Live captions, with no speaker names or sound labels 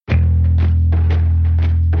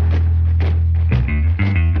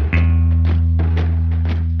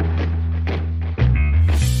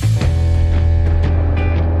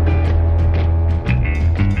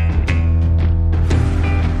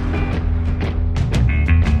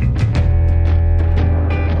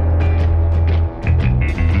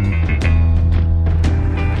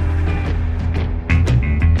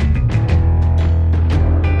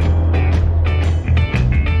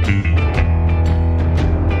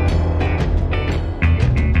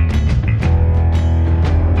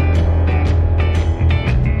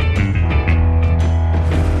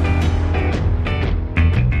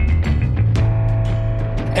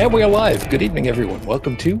And we're alive. Good evening, everyone.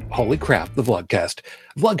 Welcome to Holy Crap, the Vlogcast.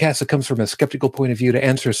 A Vlogcast that comes from a skeptical point of view to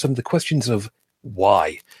answer some of the questions of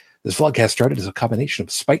why. This Vlogcast started as a combination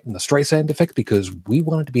of spite and the Streisand effect because we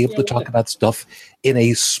wanted to be able to talk about stuff in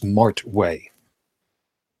a smart way.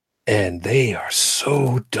 And they are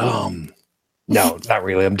so dumb. No, not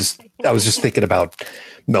really. I was just thinking about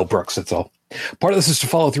Mel Brooks, that's all. Part of this is to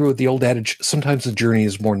follow through with the old adage, sometimes the journey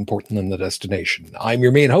is more important than the destination. I'm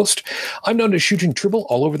your main host. I'm known as Shujin Tribble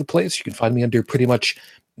all over the place. You can find me under pretty much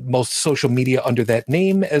most social media under that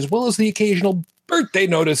name, as well as the occasional birthday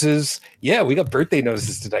notices. Yeah, we got birthday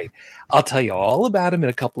notices tonight. I'll tell you all about them in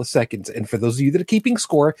a couple of seconds. And for those of you that are keeping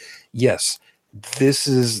score, yes, this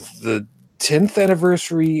is the 10th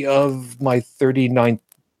anniversary of my 39th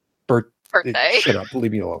birthday. Shut up,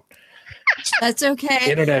 leave me alone. That's okay.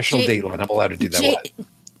 International Dateline. I'm allowed to do that.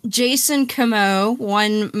 Jason Camo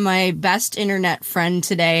won my best internet friend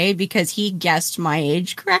today because he guessed my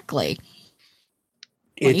age correctly.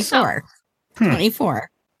 24. 24.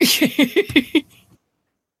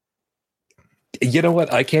 You know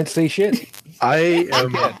what? I can't say shit. I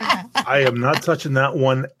am not touching that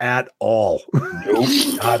one at all. Nope,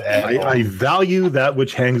 not at all. I value that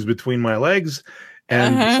which hangs between my legs.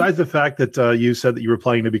 And besides the fact that you said that you were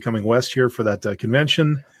planning to be coming west here for that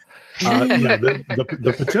convention,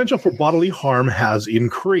 the potential for bodily harm has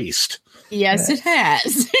increased. Yes, it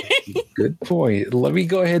has. Good point. Let me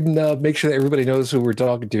go ahead and make sure that everybody knows who we're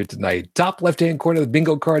talking to tonight. Top left-hand corner of the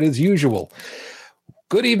bingo card as usual.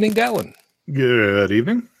 Good evening, Dallin. Good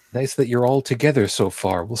evening. Nice that you're all together so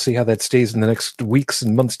far. We'll see how that stays in the next weeks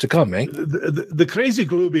and months to come, eh? The crazy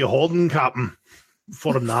glue be holding, Captain,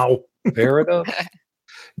 for now. Fair enough.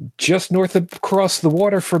 Just north of across the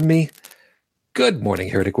water from me. Good morning,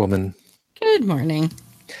 Heretic Woman. Good morning.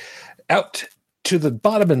 Out to the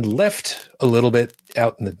bottom and left a little bit,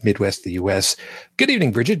 out in the Midwest of the U.S. Good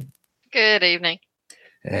evening, Bridget. Good evening.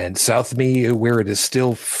 And south of me, where it is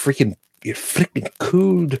still freaking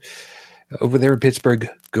cold over there in Pittsburgh.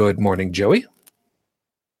 Good morning, Joey.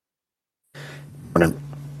 Morning.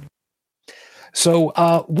 So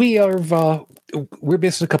we're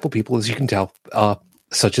missing a couple people, as you can tell.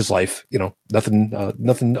 Such is life,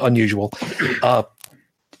 nothing unusual.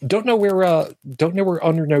 Don't know where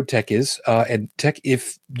Undernode Tech is. And Tech,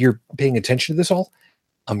 if you're paying attention to this all,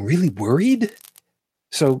 I'm really worried.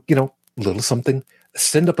 So, little something.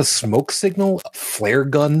 Send up a smoke signal, a flare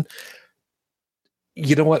gun.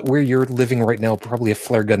 You know what? Where you're living right now, probably a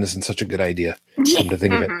flare gun isn't such a good idea. Come to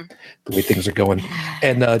think of it, the way things are going.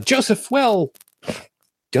 And Joseph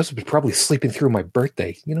is probably sleeping through my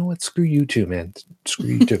birthday. You know what? Screw you too, man. Screw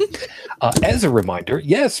you too. As a reminder,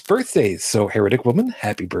 yes, birthdays. So, Heretic Woman,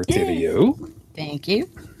 happy birthday to you. Thank you.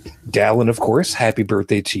 Dallin, of course, happy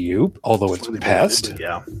birthday to you, although it's past.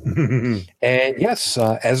 Yeah. And yes,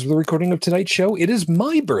 as of the recording of tonight's show, it is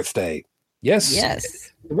my birthday. Yes.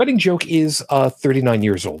 The running joke is 39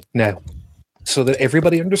 years old. Now, so that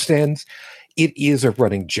everybody understands, it is a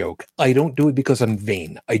running joke. I don't do it because I'm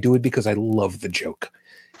vain. I do it because I love the joke.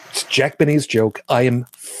 It's Jack Benny's joke. I am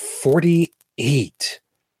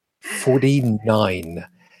 49.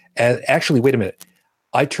 Actually, wait a minute.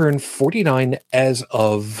 I turned 49 as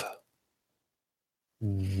of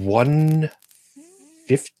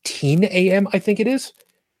 1:15 a.m., I think it is,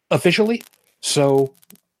 officially. So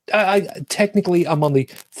I technically, I'm on the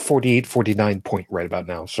 48, 49 point right about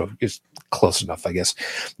now. So it's close enough, I guess.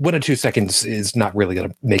 1 or 2 seconds is not really going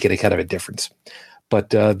to make any kind of a difference.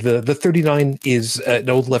 But the 39 is an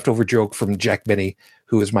old leftover joke from Jack Benny,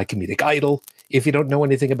 who is my comedic idol. If you don't know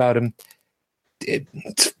anything about him,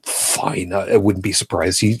 it's fine. I wouldn't be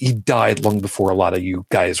surprised. He died long before a lot of you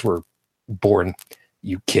guys were born,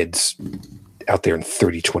 you kids out there in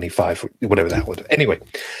 3025, whatever that was. Anyway.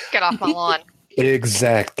 Get off my lawn.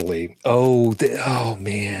 Exactly. Oh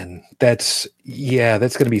man. That's going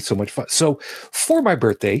to be so much fun. So for my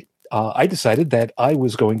birthday, I decided that I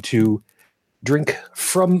was going to drink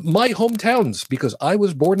from my hometowns because I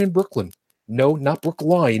was born in Brooklyn. No, not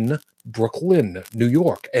Brookline, Brooklyn, New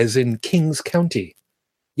York, as in Kings County.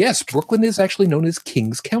 Yes, Brooklyn is actually known as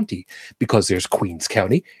Kings County because there's Queens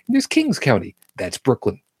County and there's Kings County. That's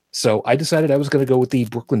Brooklyn. So I decided I was going to go with the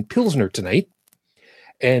Brooklyn Pilsner tonight.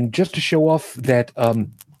 And just to show off that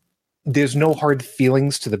there's no hard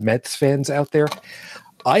feelings to the Mets fans out there,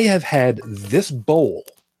 I have had this bowl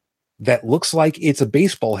that looks like it's a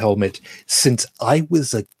baseball helmet since I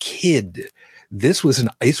was a kid. This was an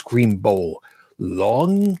ice cream bowl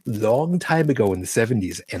long time ago in the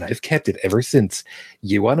 70s, and I've kept it ever since.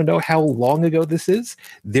 You want to know how long ago this is?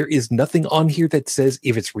 There is nothing on here that says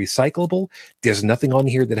if it's recyclable. There's nothing on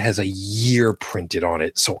here that has a year printed on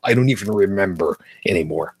it, so I don't even remember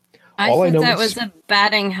anymore. I All I thought know that is was a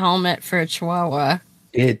batting helmet for a Chihuahua.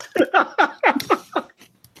 it.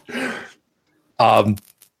 um,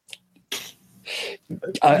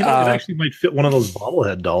 It actually might fit one of those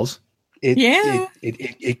bobblehead dolls.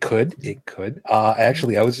 It could.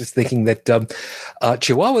 Actually, I was just thinking that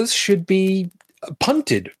Chihuahuas should be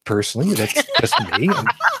punted. Personally, that's just me. I'm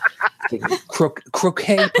thinking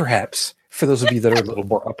croquet, perhaps, for those of you that are a little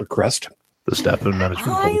more upper crust. The staff and management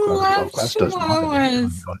I love class does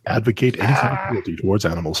Chihuahuas. not advocate any kind of cruelty towards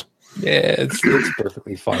animals. Yeah, it's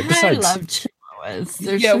perfectly fine. I Besides, love Chihuahuas.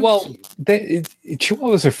 They're yeah, so well, cute.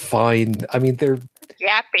 Chihuahuas are fine. I mean,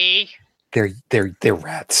 Yappy. they're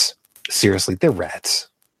rats. Seriously, they're rats.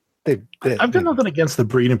 I've got nothing against the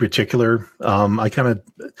breed in particular. I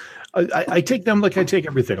take them like I take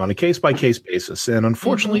everything on a case by case basis. And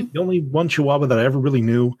unfortunately, the only one Chihuahua that I ever really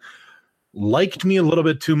knew liked me a little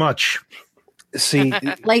bit too much. See,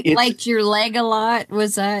 liked your leg a lot.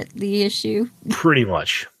 Was that the issue? Pretty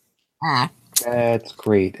much. That's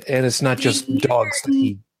great, and it's not just dogs that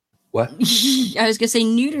he. What? I was gonna say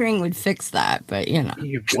neutering would fix that, but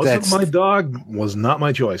Wasn't my dog. Was not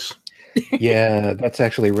my choice. Yeah, that's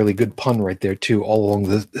actually a really good pun right there too. All along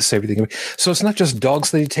this everything. So it's not just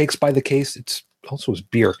dogs that he takes by the case; it's also his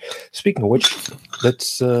beer. Speaking of which,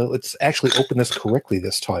 let's actually open this correctly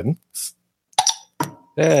this time.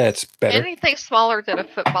 That's better. Anything smaller than a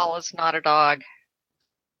football is not a dog.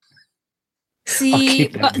 See, I'll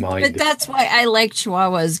keep that in mind. but that's why I like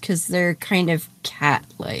Chihuahuas, because they're kind of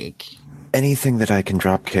cat-like. Anything that I can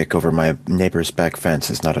drop kick over my neighbor's back fence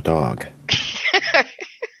is not a dog.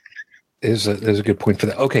 There's a good point for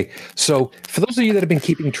that. Okay, so for those of you that have been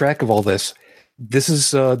keeping track of all this, this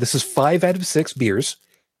is 5 out of 6 beers,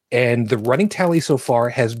 and the running tally so far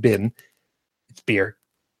has been it's beer,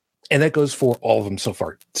 and that goes for all of them so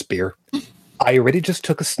far. It's beer. I already just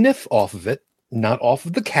took a sniff off of it, not off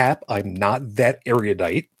of the cap. I'm not that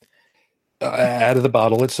erudite out of the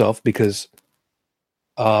bottle itself because,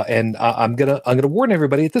 and I'm gonna warn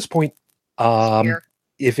everybody at this point.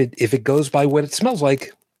 If it goes by what it smells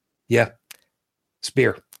like, yeah, it's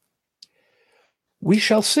beer. We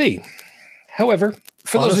shall see. However,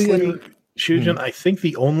 for Honestly, those of you, Shujin, I think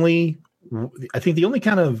the only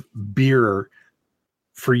kind of beer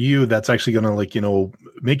for you that's actually going to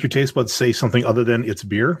make your taste buds say something other than it's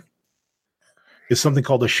beer is something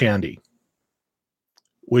called a shandy,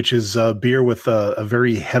 which is a beer with a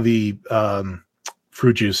very heavy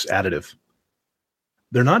fruit juice additive.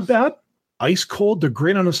 They're not bad. Ice cold. They're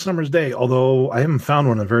great on a summer's day, although I haven't found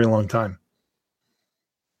one in a very long time.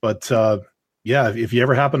 But yeah, if you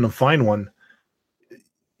ever happen to find one,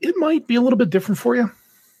 it might be a little bit different for you.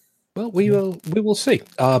 well, we will see.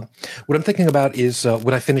 What I'm thinking about is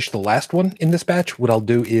when I finish the last one in this batch, what I'll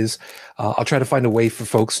do is I'll try to find a way for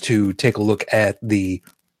folks to take a look at the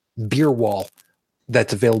beer wall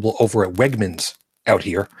that's available over at Wegmans out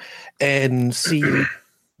here and see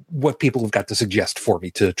what people have got to suggest for me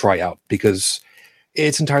to try out, because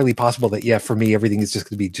it's entirely possible that, yeah, for me, everything is just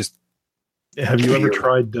going to be just. Have you ever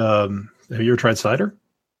tried cider?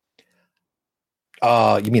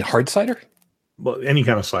 You mean hard cider? Well, any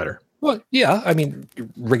kind of cider. Well, yeah. I mean,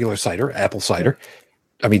 regular cider, apple cider.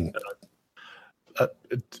 I mean,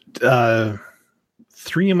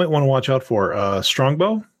 3 you might want to watch out for: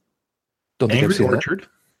 Strongbow, don't think I've Angry seen Orchard.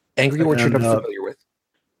 that. Angry Orchard, And, I'm familiar with.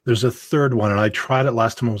 There's a third one, and I tried it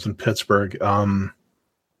last time I was in Pittsburgh.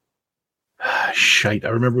 Shite, I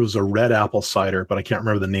remember it was a red apple cider, but I can't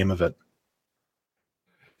remember the name of it.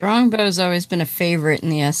 Strongbow's always been a favorite in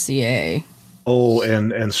the SCA. Oh,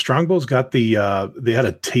 and Strongbow's got the they had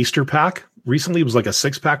a taster pack recently. It was like a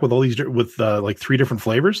 6-pack with all these with like 3 different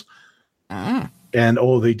flavors. And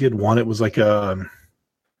they did one. It was like I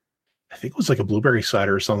think it was like a blueberry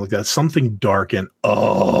cider or something like that. Something dark, and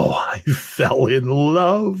I fell in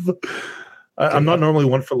love. I'm not normally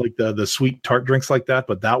one for like the sweet tart drinks like that,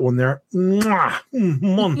 but that one there,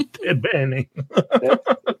 Monte Bene.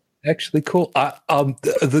 Actually, cool.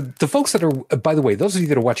 The folks that are, by the way, those of you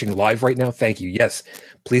that are watching live right now, thank you. Yes,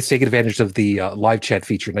 please take advantage of the live chat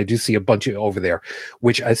feature. And I do see a bunch of over there,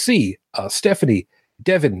 which I see Stephanie,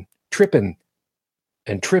 Devin, Trippin,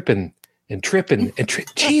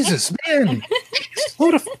 Jesus, man.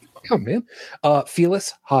 Slow to come, man.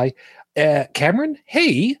 Felis, hi. Cameron,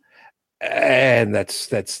 hey. And that's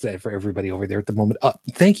that for everybody over there at the moment.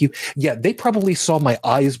 Thank you. Yeah, they probably saw my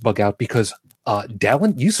eyes bug out because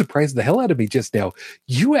Dallin, you surprised the hell out of me just now.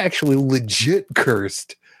 You actually legit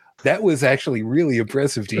cursed. That was actually really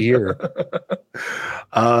impressive to hear.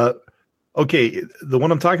 Okay, the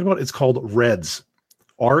one I'm talking about, it's called Reds.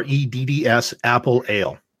 Redds Apple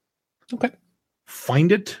Ale. Okay.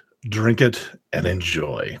 Find it, drink it, and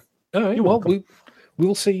enjoy. All right. You're Well, welcome.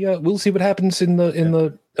 we'll see. We'll see what happens in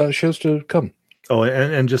the shows to come. Oh,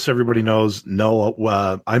 and just so everybody knows, no,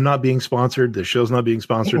 I'm not being sponsored. The show's not being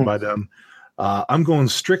sponsored by them. I'm going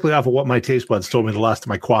strictly off of what my taste buds told me the last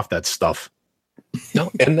time I quaffed that stuff.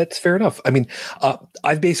 No, and that's fair enough. I mean,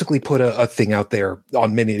 I've basically put a thing out there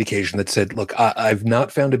on many an occasion that said, look, I've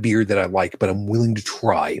not found a beer that I like, but I'm willing to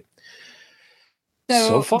try.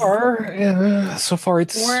 So far, it's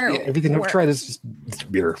everything I've tried is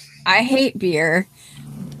just beer. I hate beer,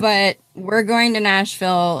 but we're going to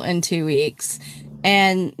Nashville in 2 weeks,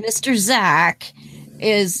 and Mr. Zach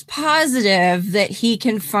is positive that he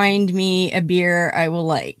can find me a beer I will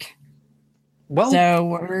like. Well,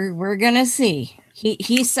 so we're gonna see.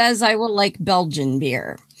 He says I will like Belgian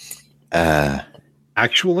beer.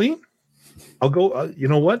 Actually, I'll go. You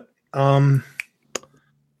know what?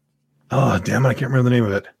 Oh, damn it, I can't remember the name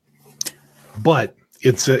of it. But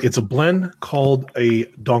it's a blend called a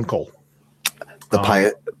Dunkel.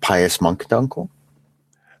 The Pious Monk Dunkel?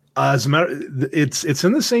 As a matter, it's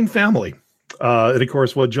in the same family. And of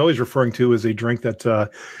course, what Joey's referring to is a drink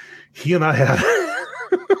that he and I had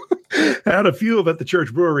a few of at the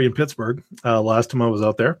Church Brewery in Pittsburgh last time I was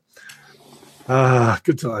out there.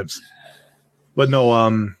 Good times. But no,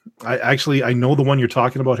 I know the one you're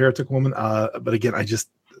talking about, Heretic Woman. But again,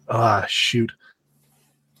 shoot.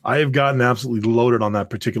 I have gotten absolutely loaded on that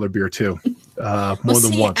particular beer too, more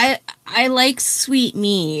than once. I like sweet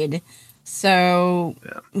mead, so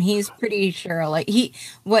he's pretty sure.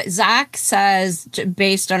 What Zach says,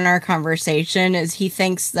 based on our conversation, is he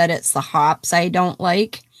thinks that it's the hops I don't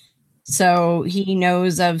like. So he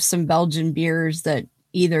knows of some Belgian beers that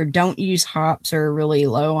either don't use hops or are really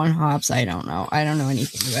low on hops. I don't know. I don't know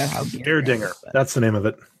anything about how beer. Erdinger. That's the name of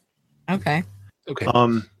it. Okay.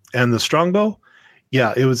 And the Strongbow,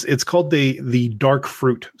 it's called the Dark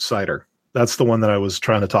Fruit Cider. That's the one that I was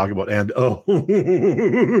trying to talk about. And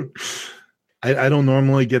I don't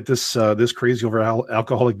normally get this crazy over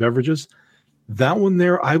alcoholic beverages. That one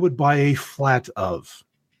there, I would buy a flat of.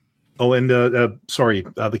 Oh, and the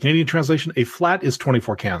Canadian translation, a flat is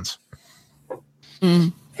 24 cans.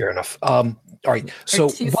 Fair enough. All right. So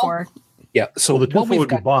So the 2 would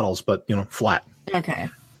be bottles, but flat. Okay.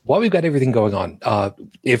 While we've got everything going on,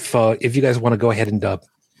 if you guys want to go ahead and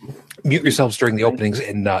mute yourselves during the openings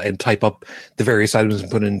and type up the various items and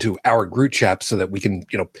put it into our group chat so that we can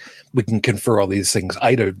confer all these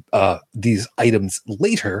items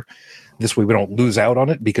later. This way we don't lose out on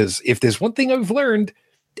it, because if there's one thing I've learned,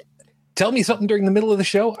 tell me something during the middle of the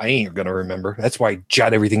show, I ain't gonna remember. That's why I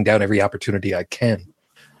jot everything down every opportunity I can.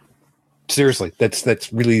 Seriously,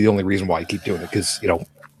 that's really the only reason why I keep doing it, because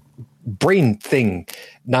brain thing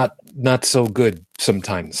not so good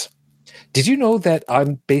sometimes. Did you know that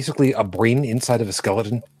I'm basically a brain inside of a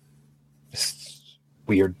skeleton? It's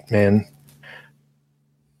weird, man.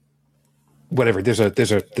 Whatever. There's a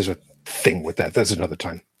thing with that. That's another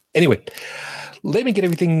time. Anyway, let me get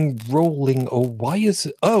everything rolling.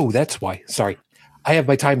 That's why. Sorry. I have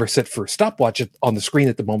my timer set for stopwatch on the screen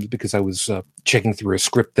at the moment because I was checking through a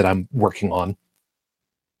script that I'm working on.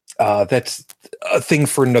 That's a thing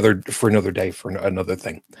for another day, for another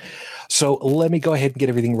thing. So let me go ahead and get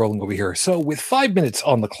everything rolling over here. So with 5 minutes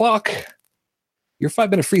on the clock, your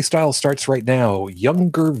 5-minute freestyle starts right now.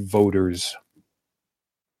 Younger voters.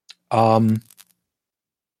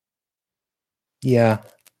 Yeah.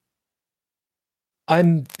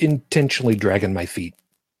 I'm intentionally dragging my feet.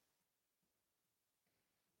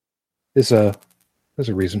 There's a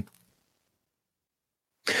reason.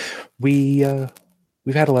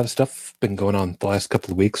 We've had a lot of stuff been going on the last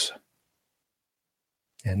couple of weeks,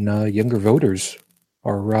 and younger voters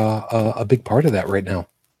are a big part of that right now.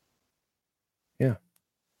 Yeah,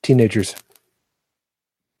 teenagers,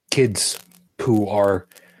 kids who are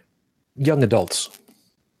young adults,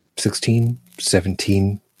 16,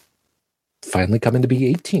 17, finally coming to be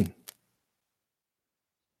 18.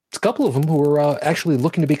 It's a couple of them who are actually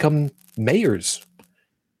looking to become mayors,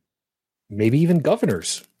 maybe even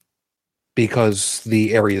governors, because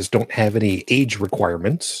the areas don't have any age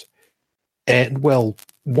requirements. And, well,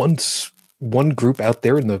 once one group out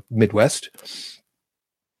there in the Midwest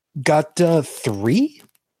got 3,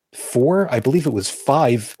 4, I believe it was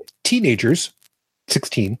 5 teenagers,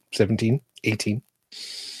 16, 17, 18,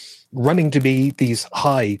 running to be these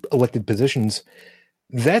high elected positions.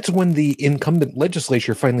 That's when the incumbent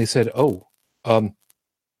legislature finally said,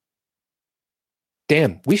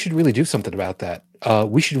 damn, we should really do something about that.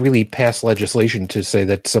 We should really pass legislation to say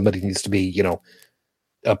that somebody needs to be,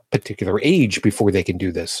 a particular age before they can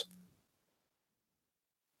do this.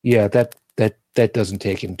 Yeah, that doesn't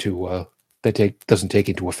take into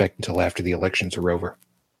effect until after the elections are over.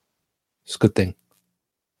 It's a good thing.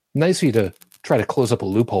 Nice of you to try to close up a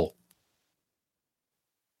loophole.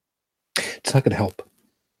 It's not going to help.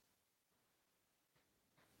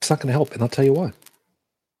 It's not going to help, and I'll tell you why.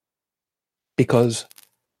 Because,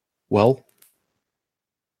 well,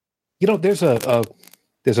 there's a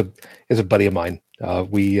buddy of mine.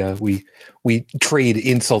 We trade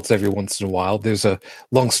insults every once in a while. There's a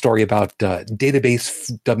long story about database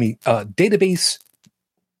for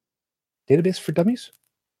dummies.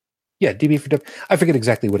 Yeah, DB for dummies. I forget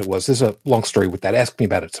exactly what it was. There's a long story with that. Ask me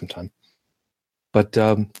about it sometime. But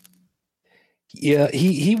yeah,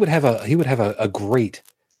 he would have a great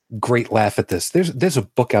laugh at this. There's a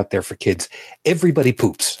book out there for kids. Everybody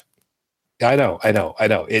poops. I know.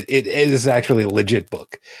 It is actually a legit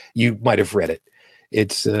book. You might have read it.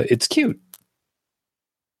 It's cute.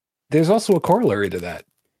 There's also a corollary to that.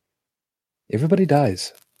 Everybody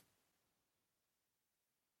dies.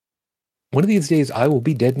 One of these days, I will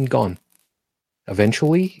be dead and gone.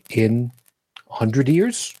 Eventually, in 100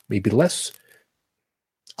 years, maybe less,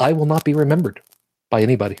 I will not be remembered by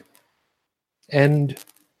anybody. And,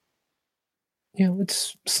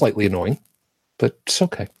 it's slightly annoying, but it's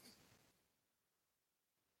okay.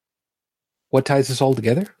 What ties us all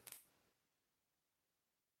together?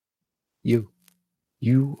 You,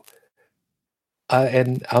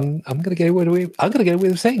 and I'm gonna get away. I'm gonna get away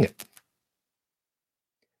with saying it.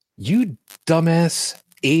 You dumbass,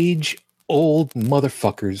 age-old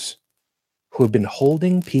motherfuckers who have been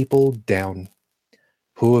holding people down,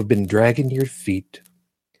 who have been dragging your feet,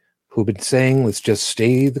 who have been saying, let's just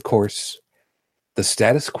stay the course. The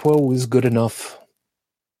status quo is good enough.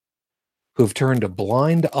 Who have turned a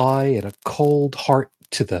blind eye and a cold heart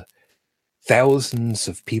to the thousands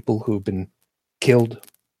of people who have been killed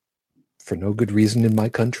for no good reason in my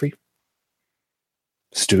country.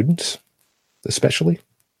 Students, especially.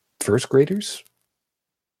 First graders.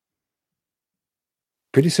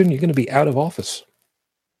 Pretty soon you're going to be out of office.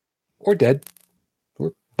 Or dead.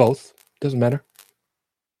 Or both. Doesn't matter.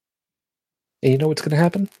 And you know what's going to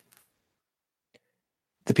happen?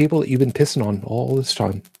 The people that you've been pissing on all this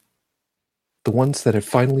time. The ones that have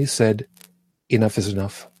finally said, enough is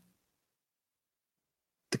enough.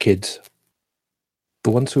 The kids.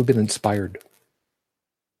 The ones who have been inspired.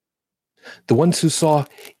 The ones who saw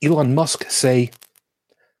Elon Musk say,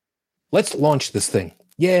 let's launch this thing.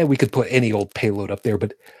 Yeah, we could put any old payload up there,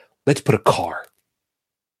 but let's put a car.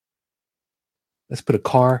 Let's put a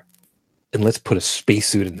car and let's put a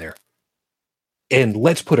spacesuit in there. And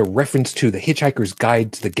let's put a reference to the Hitchhiker's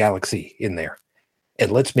Guide to the Galaxy in there.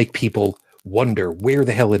 And let's make people wonder where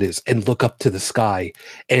the hell it is and look up to the sky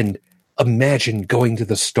and imagine going to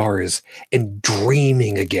the stars and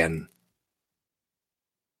dreaming again.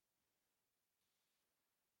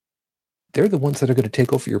 They're the ones that are going to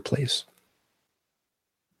take over your place.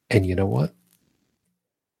 And you know what?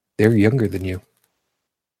 They're younger than you.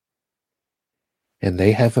 And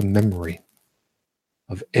they have a memory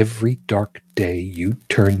of every dark day you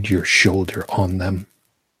turned your shoulder on them.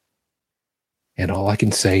 And all I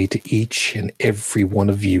can say to each and every one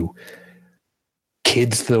of you,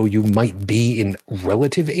 kids though you might be in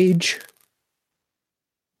relative age,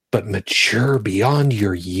 but mature beyond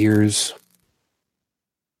your years,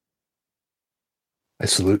 I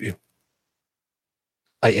salute you.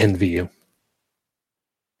 I envy you.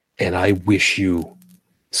 And I wish you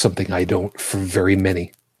something I don't for very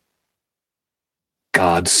many.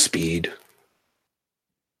 Godspeed.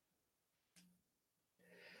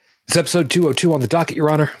 It's episode 202 on the docket, Your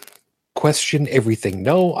Honor. Question everything.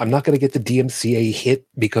 No, I'm not going to get the DMCA hit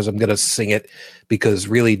because I'm going to sing it, because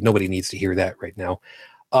really nobody needs to hear that right now.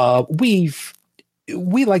 We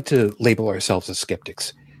like to label ourselves as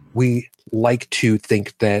skeptics. We like to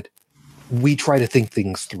think that we try to think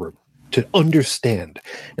things through, to understand.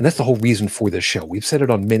 And that's the whole reason for this show. We've said it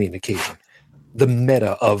on many an occasion. The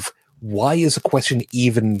meta of why is a question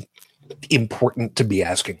even important to be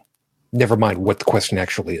asking? Never mind what the question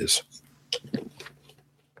actually is.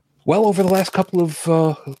 Well, over the last couple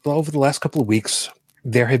of weeks,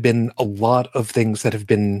 there have been a lot of things that have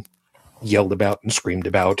been yelled about and screamed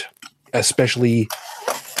about, especially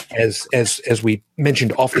as we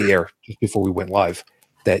mentioned off the air just before we went live,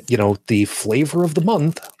 that, the flavor of the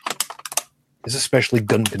month is especially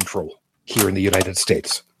gun control here in the United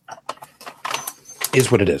States.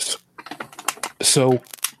 Is what it is. So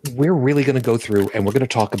we're really going to go through and we're going to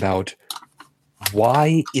talk about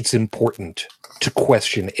why it's important to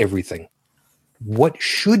question everything. What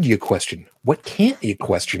should you question? What can't you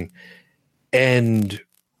question? And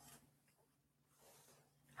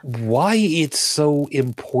why it's so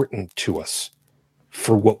important to us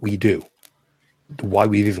for what we do. Why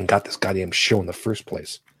we've even got this goddamn show in the first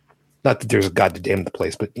place. Not that there's a God to damn the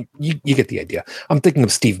place, but you get the idea. I'm thinking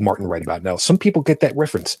of Steve Martin right about now. Some people get that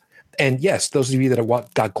reference. And yes, those of you that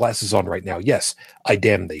have got glasses on right now, yes, I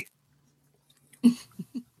damn thee.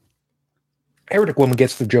 Heretic woman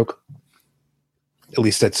gets the joke. At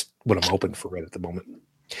least that's what I'm hoping for right at the moment.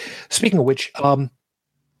 Speaking of which,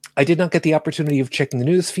 I did not get the opportunity of checking the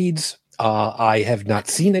news feeds. I have not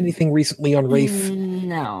seen anything recently on Rafe.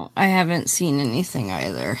 No, I haven't seen anything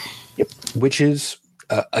either. Yep, which is...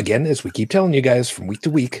 again, as we keep telling you guys from week to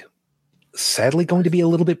week, sadly going to be a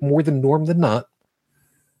little bit more than norm than not.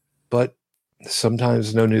 But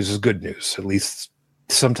sometimes no news is good news. At least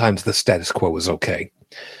sometimes the status quo is okay.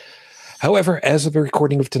 However, as of the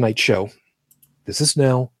recording of tonight's show, this is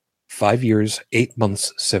now 5 years, 8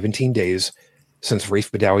 months, 17 days since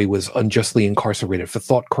Rafe Badawi was unjustly incarcerated for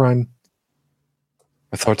thought crime.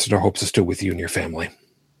 Our thoughts and our hopes are still with you and your family.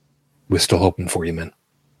 We're still hoping for you, man.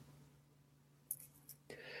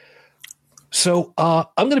 So I'm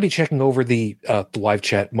going to be checking over the live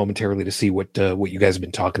chat momentarily to see what you guys have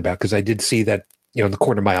been talking about, because I did see that, in the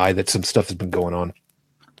corner of my eye that some stuff has been going on.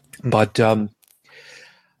 But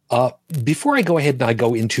before I go ahead and I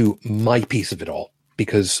go into my piece of it all,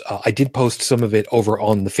 because I did post some of it over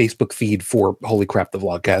on the Facebook feed for Holy Crap, the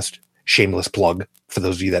Vlogcast. Shameless plug for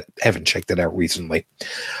those of you that haven't checked it out recently.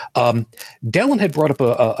 Dallin had brought up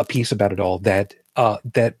a piece about it all that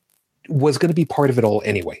was going to be part of it all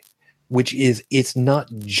anyway, which is it's not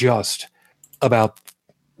just about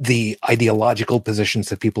the ideological positions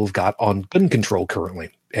that people have got on gun control currently.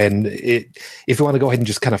 And if you want to go ahead and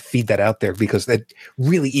just kind of feed that out there, because that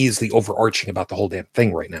really is the overarching about the whole damn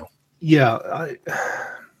thing right now. Yeah,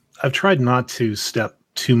 I've tried not to step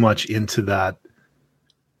too much into that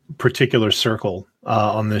particular circle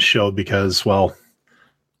on this show because, well,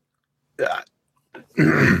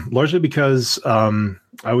 largely because I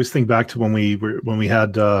always think back to when we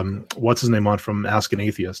had what's his name on from Ask an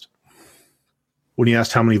Atheist, when he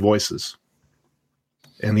asked how many voices,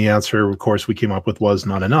 and the answer, of course, we came up with was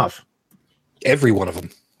not enough. Every one of them.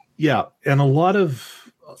 Yeah, and a lot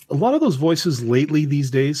of those voices lately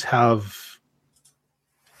these days have,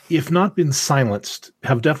 if not been silenced,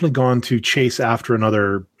 have definitely gone to chase after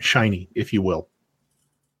another shiny, if you will.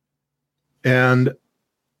 And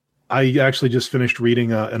I actually just finished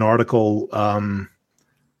reading an article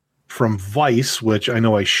from Vice, which I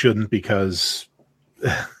know I shouldn't because,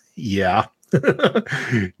 yeah,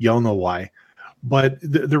 y'all know why. But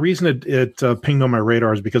the reason it pinged on my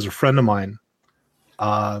radar is because a friend of mine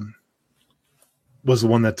was the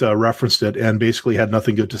one that referenced it and basically had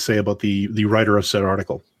nothing good to say about the writer of said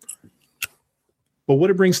article. But what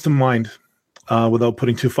it brings to mind, without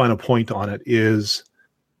putting too fine a point on it, is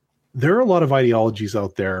there are a lot of ideologies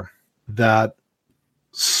out there that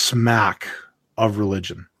smack of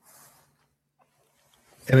religion.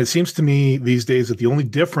 And it seems to me these days that the only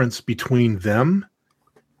difference between them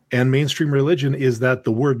and mainstream religion is that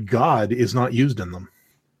the word God is not used in them.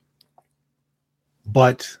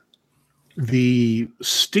 But the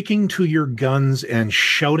sticking to your guns and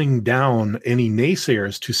shouting down any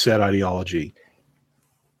naysayers to said ideology,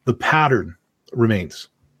 the pattern remains.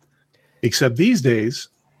 Except these days,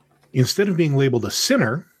 instead of being labeled a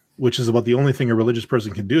sinner, which is about the only thing a religious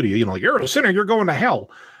person can do to you, like, you're a sinner, you're going to hell.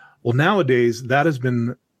 Well, nowadays,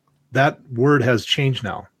 that word has changed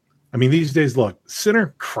now. I mean, these days, look,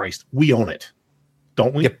 sinner, Christ, we own it.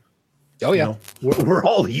 Don't we? Yep. Oh, yeah. We're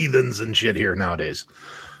all heathens and shit here nowadays.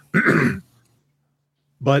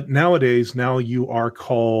 But nowadays, now you are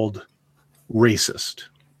called racist,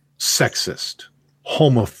 sexist,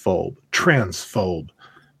 homophobe, transphobe,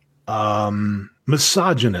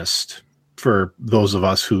 misogynist, for those of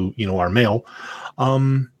us who, are male.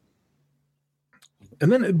 And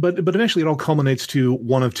then, but eventually it all culminates to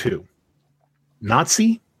one of two: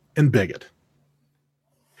 Nazi and bigot.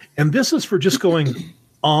 And this is for just going,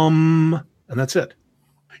 and that's it.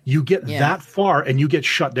 You get that far and you get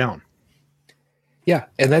shut down. Yeah.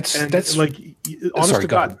 And that's like, honest sorry, to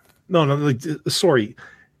God. No, sorry.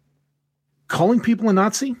 Calling people a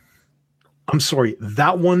Nazi, I'm sorry,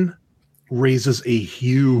 that one raises a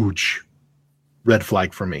huge red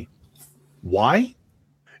flag for me. Why?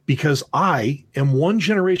 Because I am one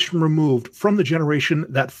generation removed from the generation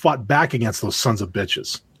that fought back against those sons of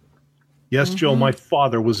bitches. Yes, Joe, my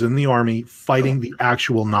father was in the army fighting the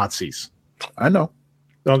actual Nazis. I know.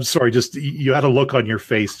 I'm sorry, just you had a look on your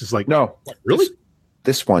face, just like, no, really?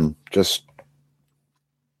 This one just.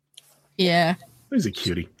 Yeah. He's a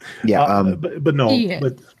cutie. Yeah. But no, Yeah.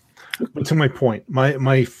 but to my point,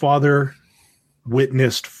 my father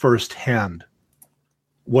witnessed firsthand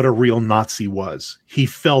what a real Nazi was. He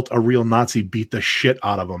felt a real Nazi beat the shit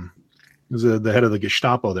out of him. He was the head of the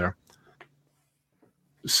Gestapo there.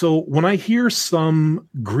 So when I hear some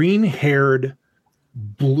green-haired,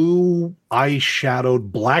 blue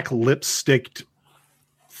eyeshadowed, black lipsticked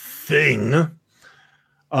thing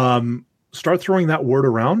start throwing that word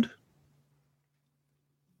around,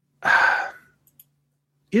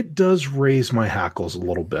 it does raise my hackles a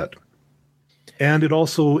little bit. And it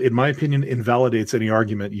also, in my opinion, invalidates any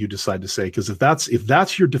argument you decide to say. Because if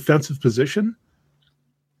that's your defensive position,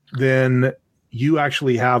 then you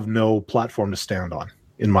actually have no platform to stand on,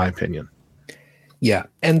 in my opinion. Yeah,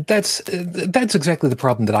 and that's exactly the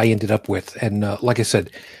problem that I ended up with. And like I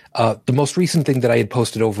said, the most recent thing that I had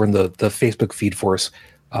posted over in the Facebook feed for us,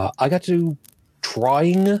 I got to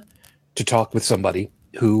trying to talk with somebody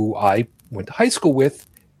who I went to high school with.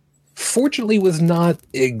 Fortunately, wasn't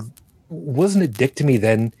a dick to me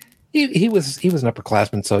then. He was an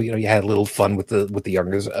upperclassman, so you had a little fun with the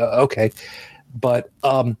youngers. Okay, but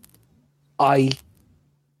I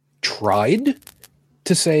tried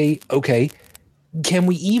to say, okay, can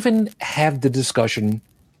we even have the discussion?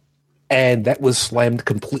 And that was slammed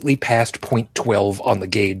completely past point 12 on the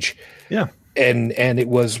gauge. Yeah. And it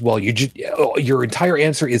was, well, your entire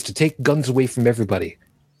answer is to take guns away from everybody.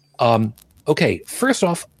 Okay, first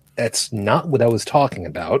off, that's not what I was talking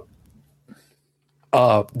about.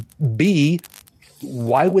 B,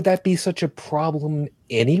 why would that be such a problem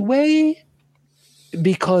anyway?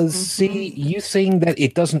 Because, see, you saying that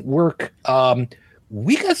it doesn't work,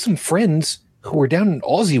 we got some friends who are down in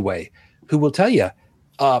Aussie way who will tell you,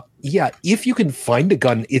 yeah, if you can find a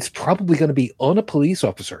gun, it's probably going to be on a police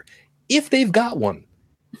officer, if they've got one.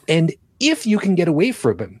 And if you can get away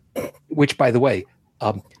from him, which, by the way,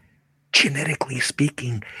 genetically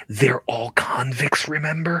speaking, they're all convicts,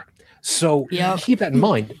 remember? So keep that in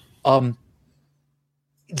mind.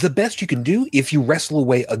 The best you can do if you wrestle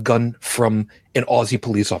away a gun from an Aussie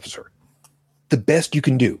police officer, the best you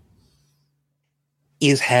can do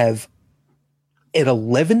is have an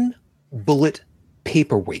 11 bullet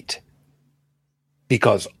paperweight,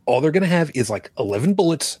 because all they're going to have is like 11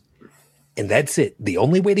 bullets, and that's it. The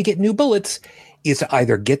only way to get new bullets is to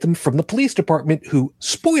either get them from the police department, who,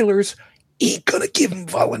 spoilers, ain't going to give them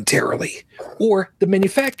voluntarily, or the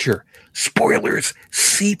manufacturer. Spoilers,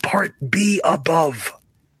 see Part B above.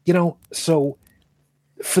 So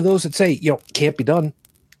for those that say, can't be done,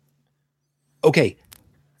 okay,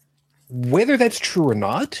 whether that's true or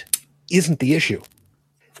not isn't the issue.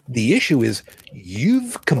 The issue is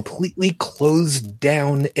you've completely closed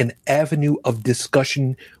down an avenue of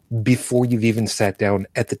discussion before you've even sat down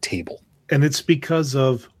at the table. And it's because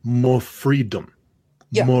of more freedom,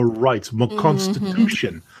 more rights, more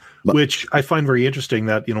constitution, which I find very interesting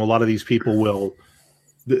that, a lot of these people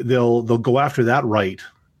they'll go after that right,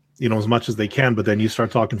 as much as they can. But then you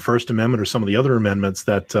start talking First Amendment or some of the other amendments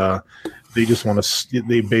that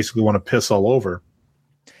they basically want to piss all over.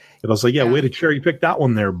 And I was like, way to cherry pick that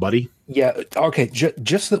one there, buddy. Yeah. Okay.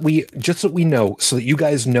 Just that we know, so that you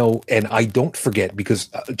guys know, and I don't forget,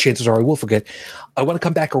 because chances are I will forget. I want to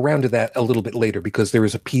come back around to that a little bit later, because there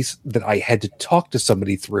was a piece that I had to talk to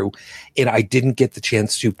somebody through, and I didn't get the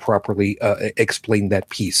chance to properly explain that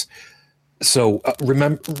piece. So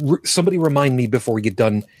somebody remind me before we get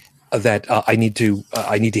done that I need to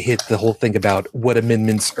hit the whole thing about what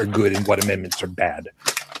amendments are good and what amendments are bad.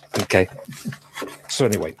 Okay. So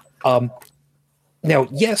anyway. Now,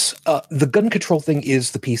 yes, the gun control thing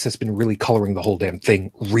is the piece that's been really coloring the whole damn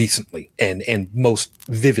thing recently and most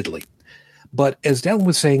vividly. But as Dallin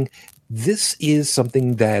was saying, this is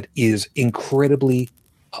something that is incredibly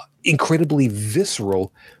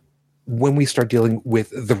visceral when we start dealing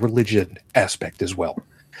with the religion aspect as well.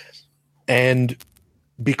 And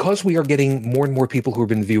because we are getting more and more people who have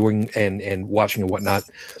been viewing and watching and whatnot,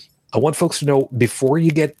 I want folks to know before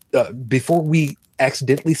we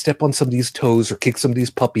accidentally step on somebody's toes or kick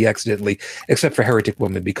somebody's puppy accidentally, except for heretic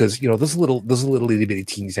women, because those little itty bitty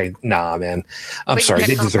teens saying, "Nah, man, I'm sorry,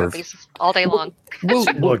 they deserve all day long." Well,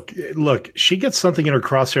 look, she gets something in her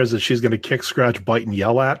crosshairs that she's going to kick, scratch, bite, and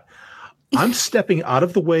yell at. I'm stepping out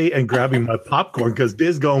of the way and grabbing my popcorn because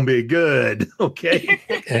this gonna be good. Okay.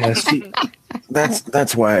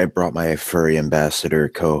 That's why I brought my furry ambassador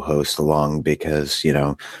co-host along, because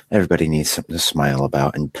everybody needs something to smile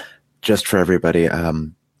about. And just for everybody,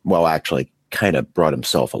 actually kind of brought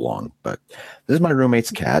himself along, but this is my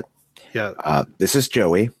roommate's cat. Yeah. This is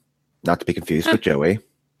Joey, not to be confused with Joey.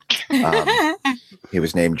 He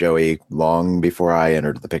was named Joey long before I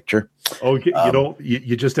entered the picture. Okay,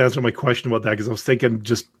 you just answered my question about that, because I was thinking,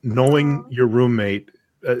 just knowing your roommate,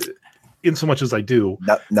 in so much as I do,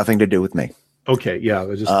 nothing to do with me. Okay, yeah,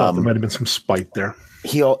 I just thought there might have been some spite there.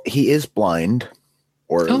 He is blind,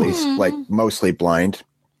 or at least mostly blind.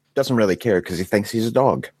 doesn't really care because he thinks he's a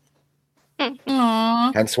dog.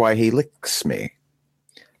 Aww. Hence why he licks me.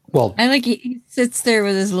 Well, I like he sits there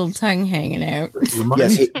with his little tongue hanging out. Remind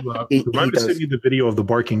Yes, me he to does. send you the video of the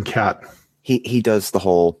barking cat. He does the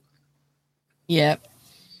whole. Yep.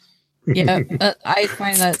 Yep. I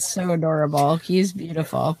find that so adorable. He's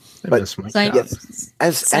beautiful. I But- miss my Sim- cat.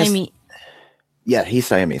 As Siamese. yeah, he's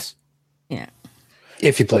Siamese. Yeah.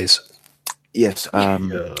 if you please. Yes.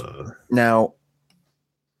 Now,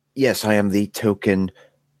 yes, I am the token.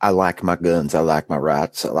 I like my guns. I like my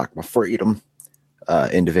rights. I like my freedom.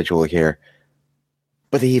 Individual here.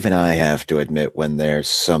 But even I have to admit when there's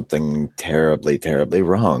something terribly, terribly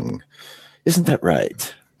wrong. Isn't that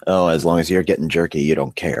right? Oh, as long as you're getting jerky, you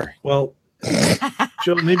don't care. Well,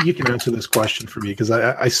 Joe, maybe you can answer this question for me because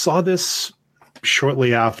I saw this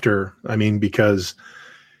shortly after. I mean, because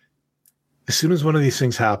as soon as one of these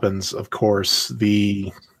things happens, of course, first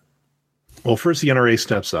the NRA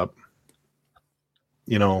steps up.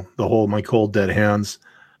 You know, the whole my cold dead hands.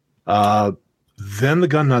 Then the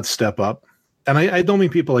gun nuts step up. And I don't mean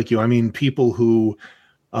people like you. I mean people who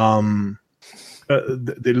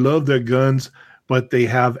they love their guns, but they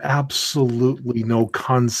have absolutely no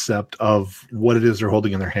concept of what it is they're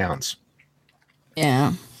holding in their hands.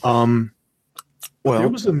 Yeah. There Well,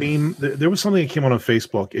 was a meme. There was something that came out on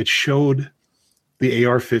Facebook. It showed the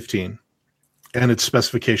AR-15 and its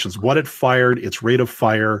specifications, what it fired, its rate of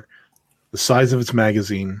fire, the size of its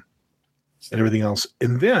magazine, and everything else.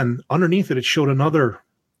 And then underneath it, it showed another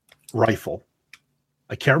rifle.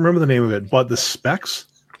 I can't remember the name of it, but the specs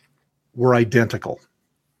were identical.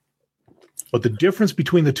 But the difference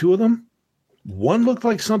between the two of them, one looked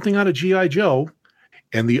like something out of G.I. Joe,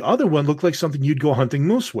 and the other one looked like something you'd go hunting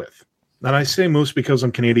moose with. And I say moose because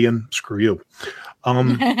I'm Canadian. Screw you.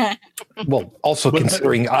 Well, also But-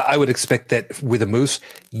 considering I would expect that with a moose,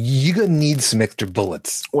 you're gonna need some extra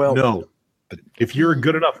bullets. well, No. If you're a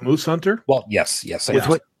good enough moose hunter, Well, yes, I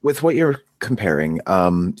know. with what you're comparing,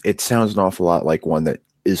 it sounds an awful lot like one that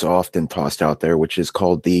is often tossed out there, which is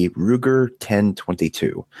called the Ruger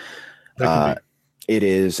 1022. that could It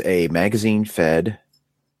is a magazine-fed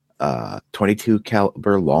 22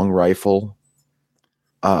 caliber long rifle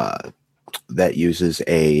that uses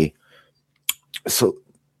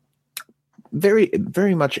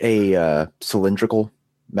very much a cylindrical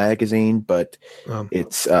magazine, but be.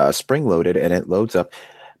 it's spring-loaded and it loads up.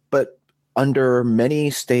 But under many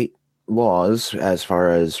state laws, as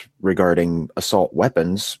far as regarding assault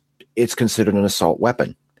weapons, it's considered an assault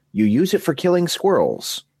weapon. You use it for killing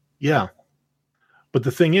squirrels. Yeah. But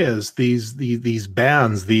the thing is, these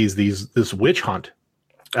bans, this witch hunt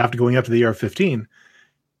after going after the AR-15,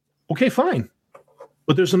 okay, fine.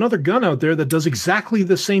 But there's another gun out there that does exactly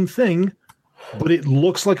the same thing, but it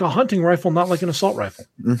looks like a hunting rifle, not like an assault rifle.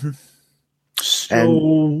 Mm-hmm.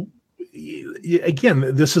 So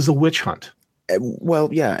again, this is a witch hunt. Well,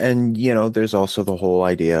 yeah, and there's also the whole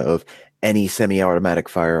idea of any semi-automatic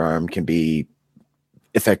firearm can be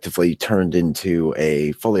effectively turned into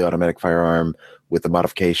a fully automatic firearm with a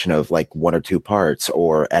modification of like one or two parts,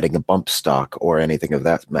 or adding a bump stock, or anything of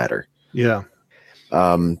that matter. Yeah.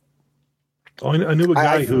 I knew a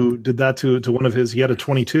guy who did that to one of his. He had a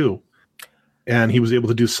 22, and he was able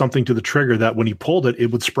to do something to the trigger that when he pulled it, it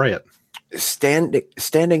would spray it.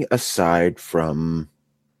 Standing aside from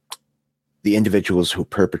the individuals who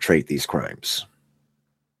perpetrate these crimes,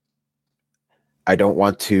 I don't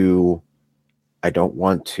want to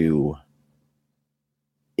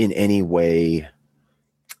in any way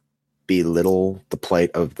belittle the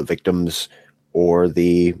plight of the victims or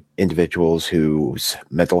the individuals whose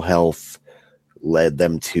mental health led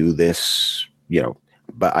them to this,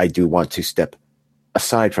 but I do want to step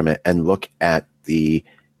aside from it and look at the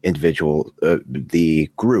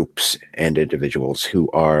groups and individuals who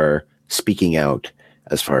are speaking out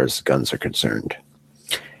as far as guns are concerned.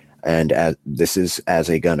 And this is as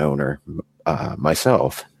a gun owner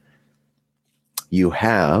myself, you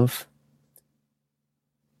have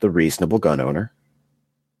the reasonable gun owner,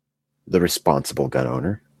 the responsible gun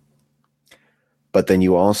owner, but then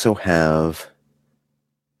you also have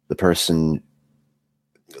the person.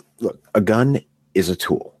 Look, a gun is a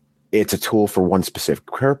tool. It's a tool for one specific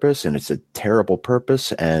purpose, and it's a terrible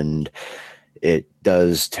purpose, and it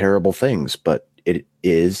does terrible things, but it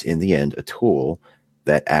is in the end a tool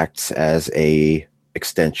that acts as a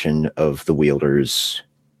extension of the wielder's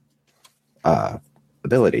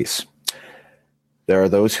abilities. There are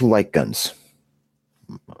those who like guns.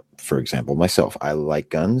 For example, myself, I like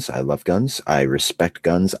guns. I love guns. I respect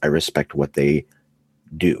guns. I respect what they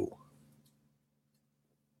do.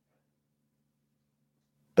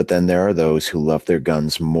 But then there are those who love their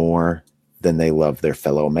guns more than they love their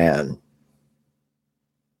fellow man.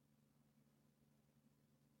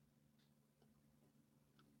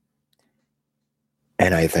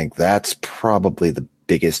 And I think that's probably the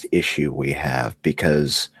biggest issue we have,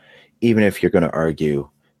 because even if you're going to argue,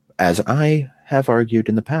 as I have argued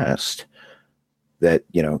in the past, that,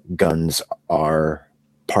 guns are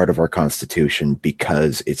part of our Constitution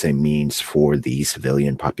because it's a means for the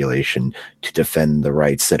civilian population to defend the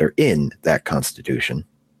rights that are in that Constitution.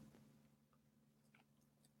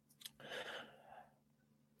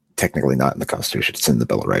 Technically not in the Constitution, it's in the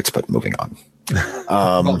Bill of Rights, but moving on.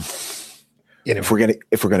 If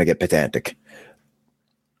we're gonna get pedantic,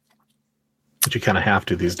 but you kind of have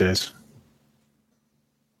to these days.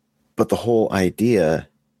 But the whole idea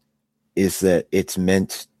is that it's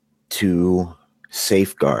meant to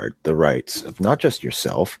safeguard the rights of not just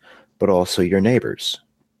yourself, but also your neighbors.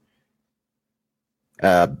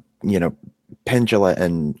 Pendula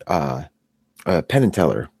and Penn and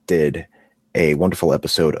Teller did a wonderful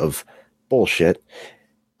episode of Bullshit.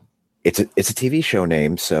 It's a TV show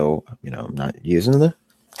name, so I'm not using the.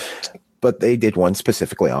 But they did one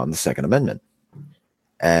specifically on the Second Amendment,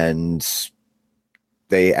 and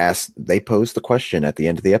they posed the question at the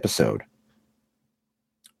end of the episode: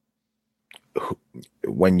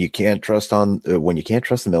 when you can't trust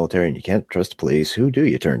the military and you can't trust the police, who do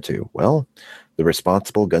you turn to? Well, the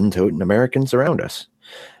responsible gun-toting Americans around us.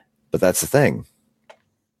 But that's the thing.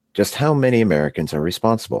 Just how many Americans are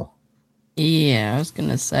responsible? Yeah, I was going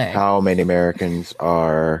to say. How many Americans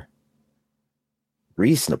are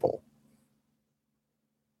reasonable?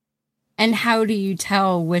 And how do you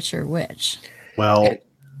tell which are which? Well,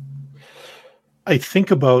 I think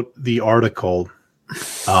about the article.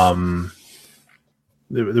 There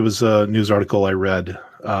was a news article I read,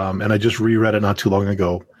 and I just reread it not too long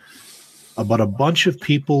ago, about a bunch of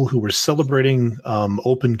people who were celebrating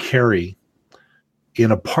open carry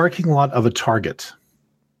in a parking lot of a Target.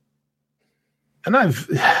 And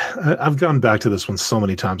I've gone back to this one so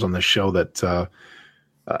many times on this show that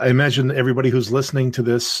I imagine everybody who's listening to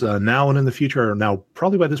this now and in the future are now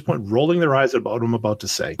probably by this point rolling their eyes at what I'm about to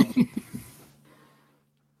say.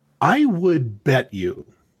 I would bet you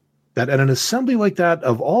that at an assembly like that,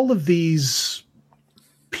 of all of these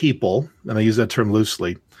people, and I use that term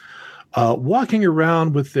loosely, walking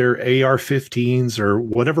around with their AR-15s or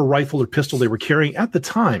whatever rifle or pistol they were carrying at the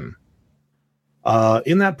time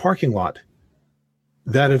in that parking lot,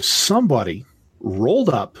 that if somebody rolled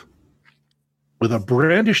up with a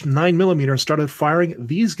brandished 9mm and started firing,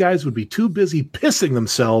 these guys would be too busy pissing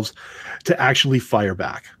themselves to actually fire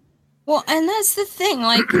back. Well, and that's the thing,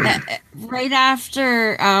 like right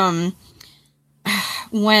after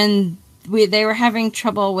when they were having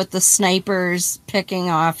trouble with the snipers picking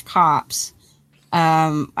off cops.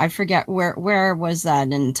 I forget where was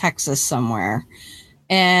that, in Texas somewhere.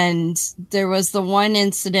 And there was the one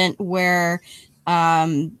incident where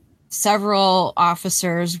several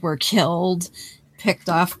officers were killed, picked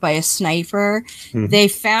off by a sniper. Mm-hmm. They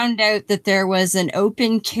found out that there was an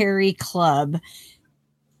open carry club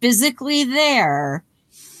physically there,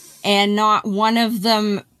 and not one of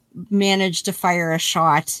them managed to fire a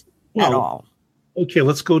shot at all. Okay,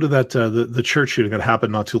 let's go to that the church shooting that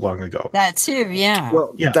happened not too long ago. That too, yeah.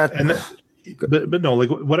 Well, yeah, but no, like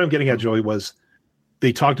what I'm getting at, Joey, was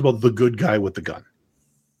they talked about the good guy with the gun.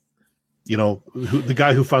 The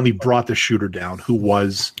guy who finally brought the shooter down, who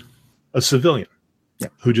was a civilian,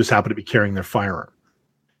 who just happened to be carrying their firearm.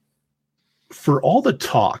 For all the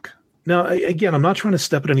talk, now again, I'm not trying to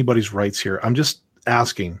step at anybody's rights here. I'm just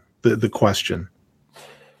asking the question.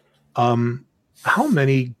 How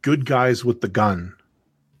many good guys with the gun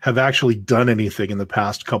have actually done anything in the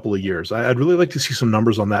past couple of years? I'd really like to see some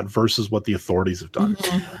numbers on that versus what the authorities have done.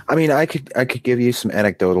 Mm-hmm. I mean, I could give you some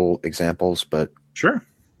anecdotal examples, but sure.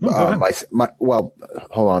 Hold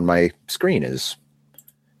on, my screen is.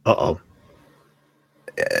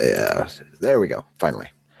 There we go. Finally.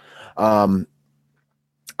 I'm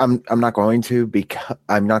not going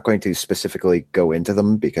to specifically go into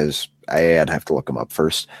them because I'd have to look them up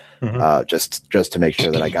first, just to make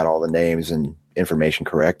sure that I got all the names and information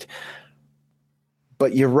correct.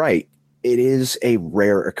 But you're right; it is a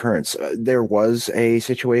rare occurrence. There was a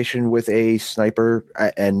situation with a sniper,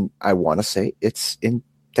 and I want to say it's in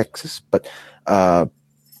Texas, but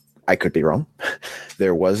I could be wrong.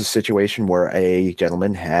 There was a situation where a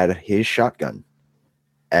gentleman had his shotgun.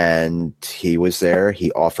 And he was there. He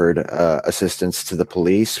offered assistance to the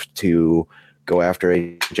police to go after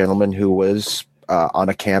a gentleman who was on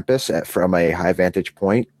a campus from a high vantage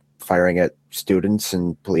point, firing at students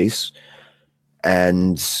and police.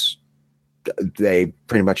 And they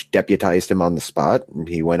pretty much deputized him on the spot. And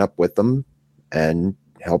he went up with them, and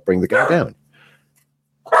help bring the guy down.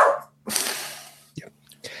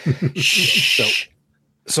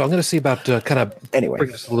 So I'm going to see about kind of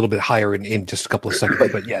bring this a little bit higher in just a couple of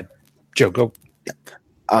seconds. But yeah, Joe, go.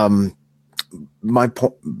 My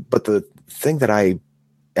point, but the thing that I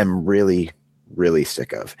am really, really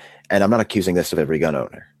sick of, and I'm not accusing this of every gun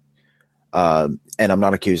owner, and I'm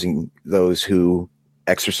not accusing those who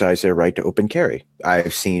exercise their right to open carry.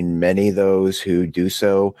 I've seen many of those who do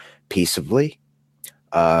so peaceably,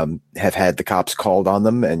 have had the cops called on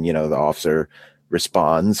them, and the officer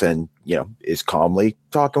responds and is calmly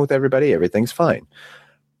talking with everybody. Everything's fine.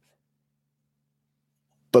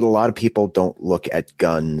 But a lot of people don't look at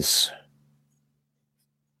guns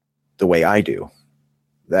the way I do.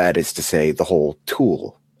 That is to say, the whole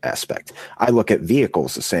tool aspect. I look at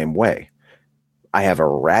vehicles the same way. I have a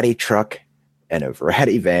ratty truck and a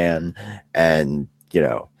ratty van, and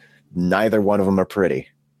neither one of them are pretty,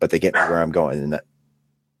 but they get me where I'm going,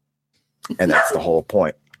 and that's the whole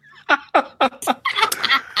point.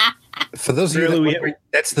 For those of you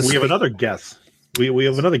that we have another guest. We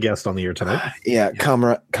have another guest on the air tonight. Yeah,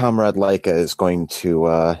 Comrade Leica is going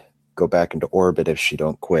to go back into orbit if she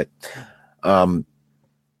don't quit. Also,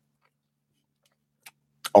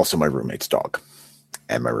 my roommate's dog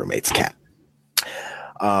and my roommate's cat.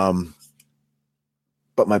 But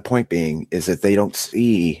my point being is that they don't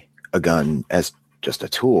see a gun as just a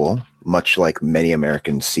tool, much like many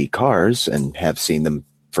Americans see cars and have seen them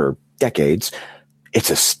for decades. It's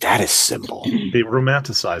a status symbol. They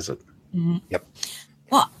romanticize it. Mm-hmm. Yep.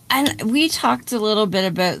 Well, and we talked a little bit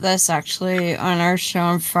about this actually on our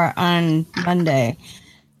show on Monday.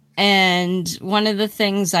 And one of the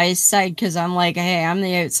things I said, because I'm like, hey, I'm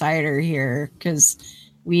the outsider here because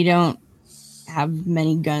we don't have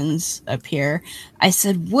many guns up here. I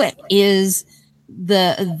said, what is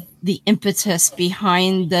the impetus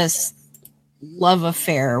behind this love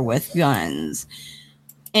affair with guns?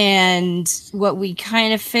 And what we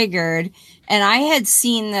kind of figured, and I had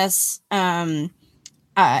seen this, I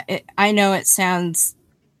know it sounds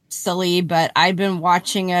silly, but I've been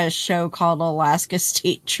watching a show called Alaska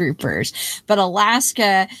State Troopers. But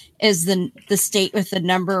Alaska is the state with the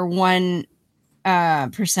number one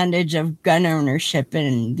percentage of gun ownership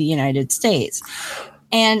in the United States.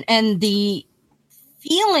 And the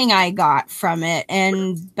feeling I got from it,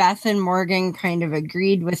 and Beth and Morgan kind of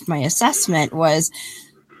agreed with my assessment, was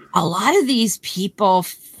a lot of these people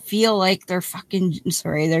feel like they're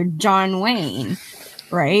they're John Wayne,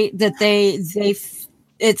 right? That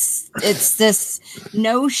it's this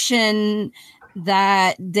notion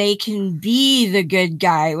that they can be the good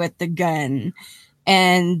guy with the gun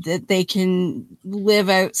and that they can live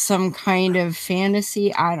out some kind of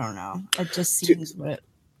fantasy. I don't know. It just seems what.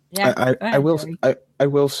 Yeah, I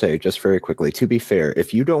will say just very quickly, to be fair,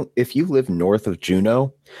 if you live north of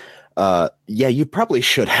Juneau, you probably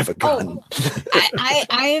should have a gun.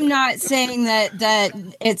 I am not saying that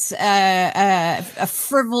it's a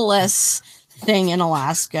frivolous thing in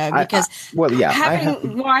Alaska, because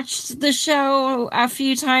having watched the show a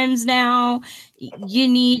few times now, you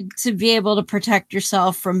need to be able to protect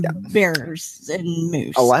yourself from bears and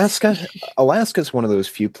moose. Alaska is one of those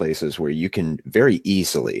few places where you can very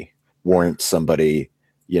easily warrant somebody,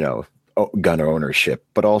 gun ownership,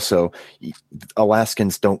 but also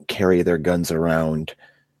Alaskans don't carry their guns around,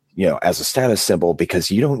 as a status symbol, because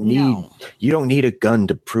you don't need a gun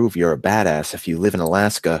to prove you're a badass if you live in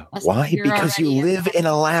Alaska. Why? Because you live in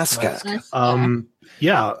Alaska.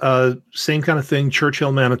 Same kind of thing.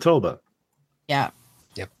 Churchill, Manitoba. Yeah.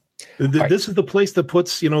 Yep. This is the place that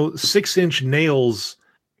puts 6-inch nails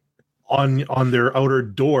on their outer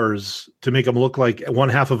doors to make them look like one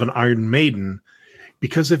half of an Iron Maiden,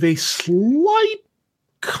 because of a slight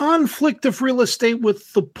conflict of real estate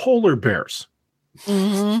with the polar bears.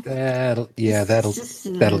 Mm-hmm. That'll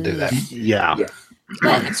do that. Yeah.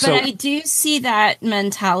 But I do see that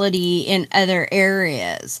mentality in other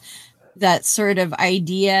areas. That sort of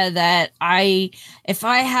idea that if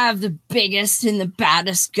I have the biggest and the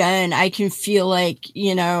baddest gun, I can feel like,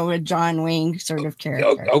 a John Wayne sort of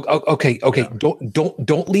character. Okay. Yeah.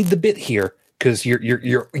 Don't lead the bit here, because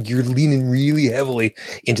you're leaning really heavily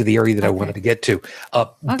into the area that I wanted to get to.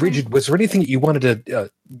 Bridget, was there anything that you wanted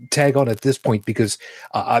to tag on at this point? Because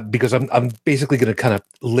I'm basically going to kind of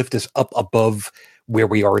lift us up above where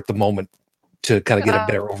we are at the moment to kind of get a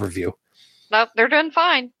better overview. No, they're doing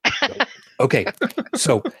fine. Okay.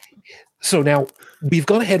 So now we've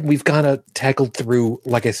gone ahead and we've kind of tackled through,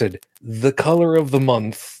 like I said, the color of the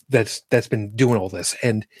month that's been doing all this.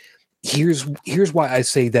 And here's why I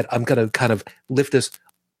say that I'm going to kind of lift this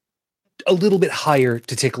a little bit higher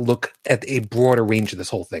to take a look at a broader range of this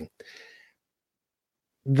whole thing.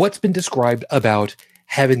 what's been described about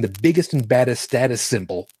having the biggest and baddest status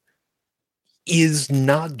symbol is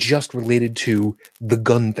not just related to the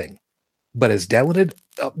gun thing. But as Dallin had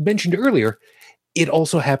mentioned earlier, it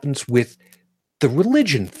also happens with the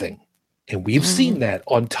religion thing. And we've seen that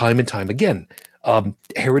on time and time again.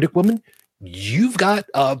 Heretic Woman, you've got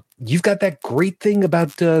that great thing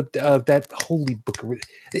about that holy book.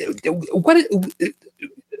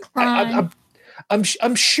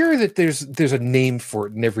 I'm sure that there's a name for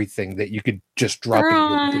it and everything that you could just drop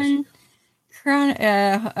in.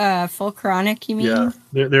 Full chronic, you mean? Yeah,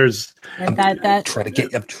 there's. I'm trying to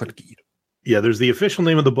get you. Yeah, there's the official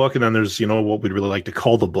name of the book, and then there's what we'd really like to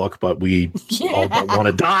call the book, but we all don't want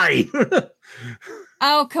to die.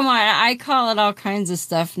 Oh, come on. I call it all kinds of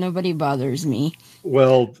stuff. Nobody bothers me.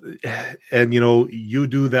 Well, and you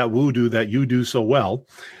do that voodoo that you do so well.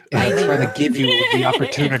 And I'm trying to give you the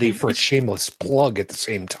opportunity for a shameless plug at the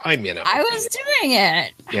same time, I was doing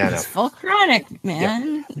it. Yeah, it's full chronic,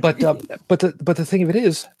 man. Yeah. But the thing of it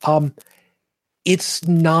is, it's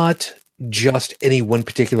not just any one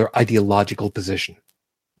particular ideological position.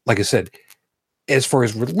 Like I said, as far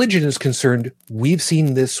as religion is concerned, we've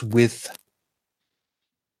seen this with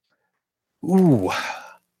I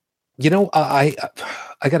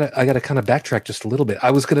gotta kind of backtrack just a little bit.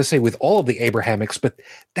 I was gonna say with all of the Abrahamics, but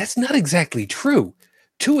that's not exactly true.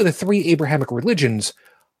 2 of the 3 Abrahamic religions,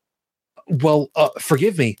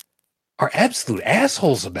 forgive me, are absolute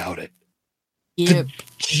assholes about it. Yep. The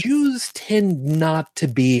Jews tend not to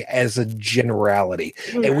be as a generality,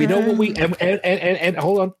 and we know what we and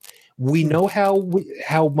hold on. We know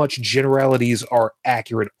how much generalities are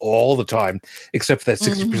accurate all the time, except for that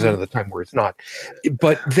 60% of the time where it's not.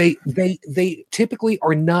 But they typically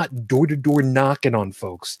are not door to door knocking on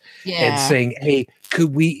folks and saying, "Hey,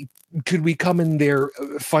 could we come in there,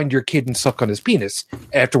 find your kid and suck on his penis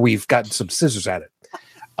after we've gotten some scissors at it?"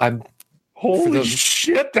 Holy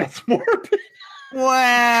shit, that's morbid.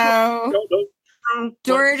 Wow.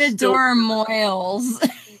 Door to door moils.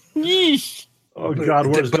 Yeesh. Oh God,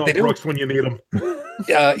 where's Mel Brooks when you need him?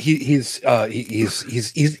 He's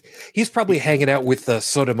probably hanging out with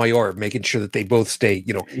Sotomayor, making sure that they both stay,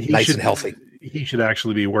 nice and healthy. He should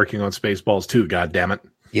actually be working on Spaceballs too. God damn it!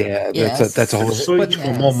 Yeah, that's a whole. So you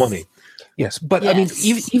give more money. Yes, but I mean,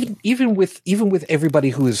 even with everybody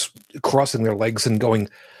who is crossing their legs and going,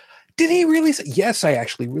 did he really say? Yes, I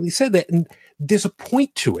actually really said that, and there's a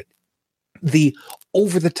point to it. The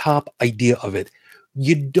over the top idea of it.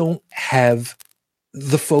 You don't have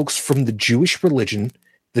the folks from the Jewish religion,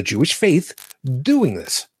 the Jewish faith, doing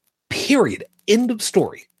this. Period. End of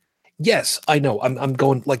story. Yes, I know. I'm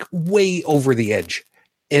going like way over the edge,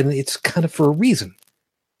 and it's kind of for a reason,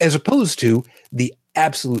 as opposed to the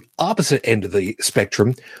absolute opposite end of the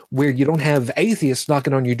spectrum, where you don't have atheists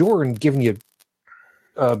knocking on your door and giving you,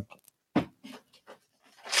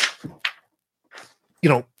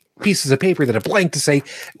 pieces of paper that are blank to say,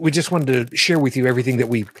 we just wanted to share with you everything that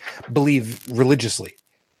we believe religiously.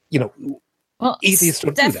 Well, atheists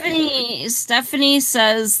don't do that. Stephanie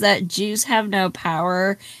says that Jews have no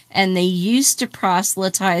power and they used to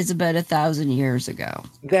proselytize about 1,000 years ago.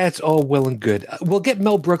 That's all well and good. We'll get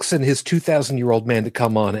Mel Brooks and his 2,000-year-old man to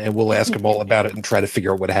come on and we'll ask him all about it and try to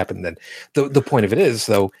figure out what happened then. The point of it is,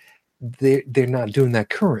 though, they're not doing that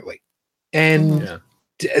currently. And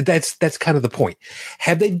that's kind of the point.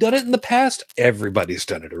 Have they done it in the past? Everybody's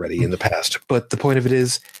done it already in the past. But the point of it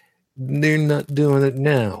is, they're not doing it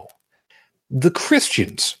now. The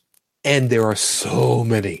Christians, and there are so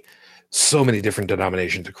many different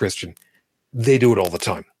denominations of Christian, they do it all the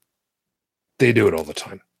time.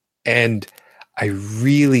 And I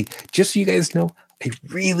really, just so you guys know, I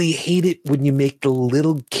really hate it when you make the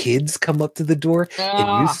little kids come up to the door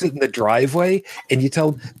and you sit in the driveway and you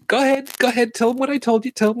tell them, go ahead, tell them what I told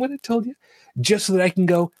you, just so that I can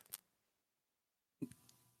go,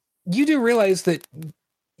 you do realize that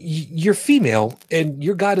you're female and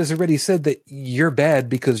your God has already said that you're bad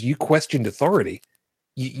because you questioned authority.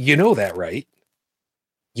 You know that, right?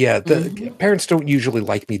 Yeah, the parents don't usually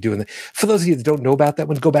like me doing that. For those of you that don't know about that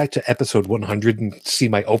one, go back to episode 100 and see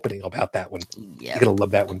my opening about that one. You're gonna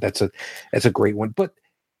love that one. That's a great one. But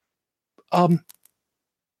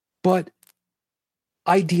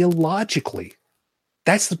ideologically,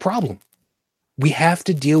 that's the problem. We have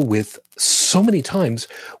to deal with so many times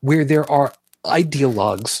where there are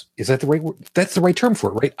ideologues. Is that the right word? That's the right term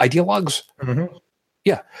for it, right? Ideologues. Mm-hmm.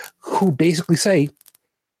 Yeah, who basically say,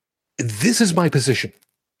 "This is my position.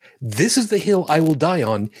 This is the hill I will die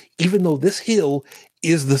on, even though this hill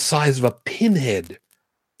is the size of a pinhead,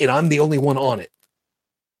 and I'm the only one on it."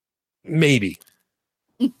 Maybe.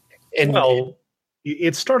 And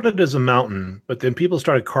It started as a mountain, but then people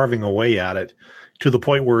started carving away at it to the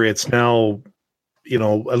point where it's now, a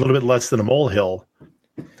little bit less than a molehill.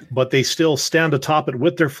 But they still stand atop it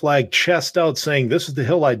with their flag chest out saying, this is the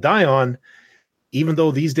hill I die on. Even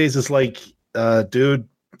though these days it's like, dude,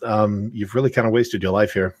 you've really kind of wasted your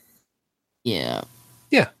life here. Yeah.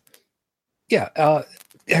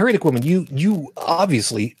 Heretic Woman, you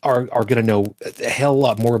obviously are going to know a hell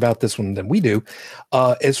lot more about this one than we do.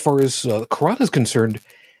 As far as Quran is concerned,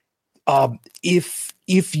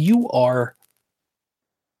 if you are,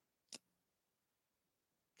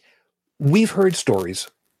 we've heard stories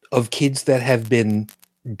of kids that have been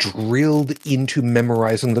drilled into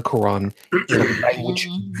memorizing the Quran in a language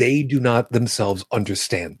they do not themselves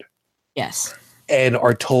understand. Yes. And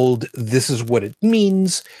are told this is what it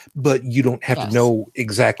means, but you don't have to know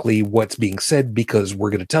exactly what's being said because we're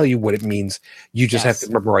going to tell you what it means. You just have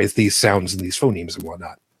to memorize these sounds and these phonemes and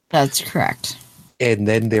whatnot. That's correct. And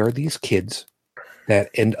then there are these kids that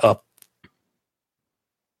end up,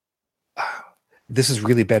 this is a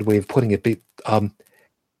really bad way of putting it, but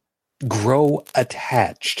grow up,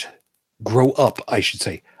 I should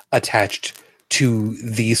say, attached to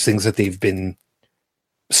these things that they've been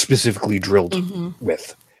specifically drilled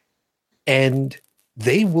with. And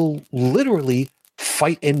they will literally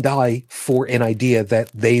fight and die for an idea that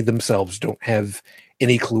they themselves don't have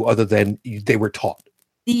any clue other than they were taught.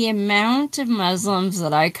 The amount of Muslims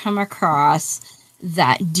that I come across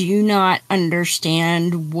that do not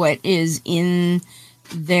understand what is in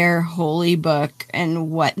their holy book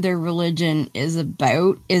and what their religion is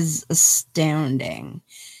about is astounding.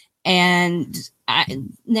 And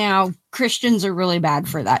now Christians are really bad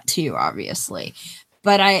for that too, obviously.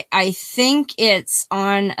 But I think it's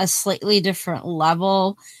on a slightly different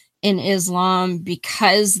level in Islam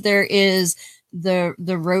because there is the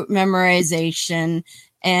rote memorization,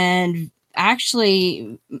 and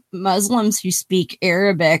actually Muslims who speak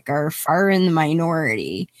Arabic are far in the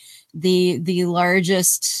minority. The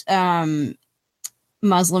largest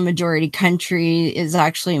Muslim majority country is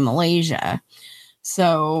actually Malaysia.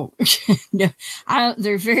 So there are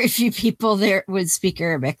very few people there would speak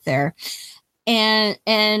Arabic there.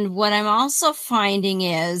 And what I'm also finding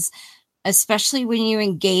is, especially when you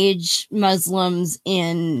engage Muslims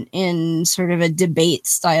in sort of a debate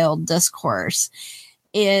style discourse,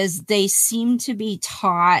 is they seem to be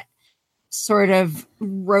taught sort of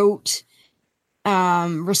rote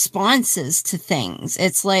responses to things.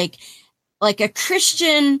 It's like a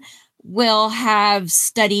Christian will have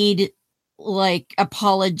studied like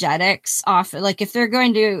apologetics off, like if they're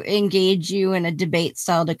going to engage you in a debate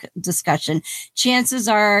style discussion, chances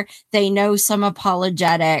are they know some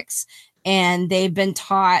apologetics and they've been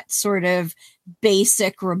taught sort of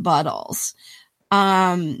basic rebuttals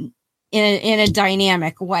in a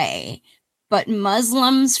dynamic way. But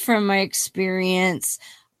Muslims, from my experience,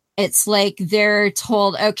 it's like they're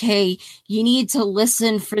told, okay, you need to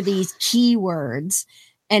listen for these keywords.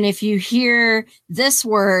 And if you hear this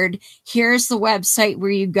word, here's the website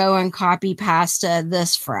where you go and copy pasta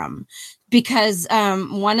this from. Because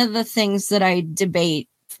one of the things that I debate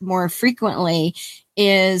more frequently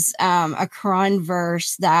is a Quran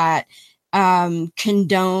verse that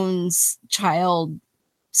condones child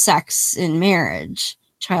sex in marriage,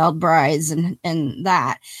 child brides and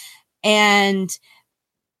that. And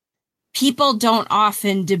people don't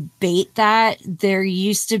often debate that. They're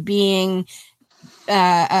used to being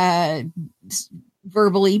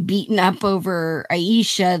verbally beaten up over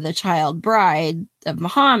Aisha, the child bride of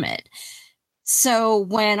Muhammad. So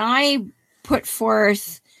when I put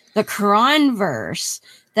forth the Quran verse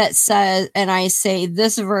that says, and I say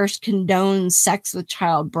this verse condones sex with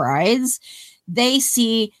child brides, they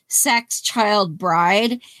see sex, child,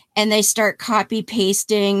 bride, and they start copy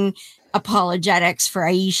pasting apologetics for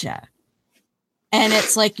Aisha. And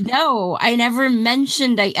it's like, no, I never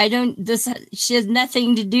mentioned, she has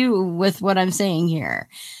nothing to do with what I'm saying here.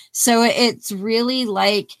 So it's really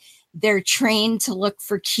like they're trained to look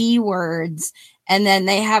for keywords, and then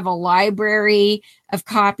they have a library of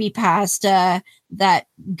copy pasta that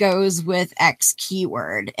goes with X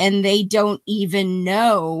keyword, and they don't even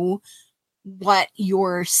know what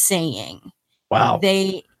you're saying. Wow.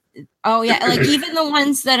 Like even the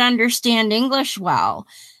ones that understand English well,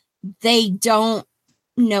 they don't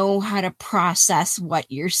know how to process what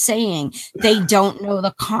you're saying. They don't know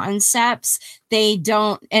the concepts. They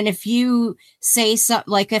don't. And if you say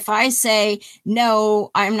something, like if I say,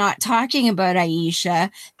 no, I'm not talking about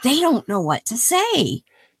Aisha, they don't know what to say.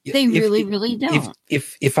 They really don't.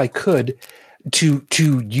 If I could,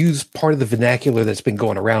 to use part of the vernacular that's been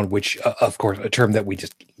going around, which of course, a term that we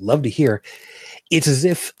just love to hear, it's as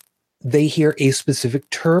if they hear a specific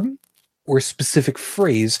term or specific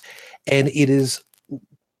phrase, and it is,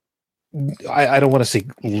 I don't want to say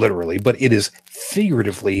literally, but it is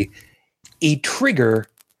figuratively a trigger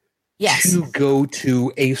to go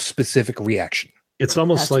to a specific reaction. It's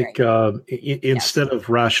almost like instead of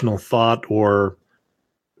rational thought or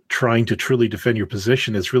trying to truly defend your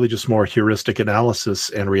position, it's really just more heuristic analysis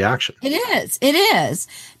and reaction. It is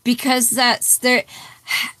because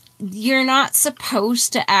you're not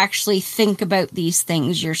supposed to actually think about these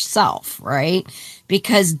things yourself, right?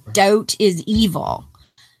 Because doubt is evil.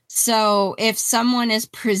 So if someone is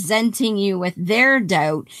presenting you with their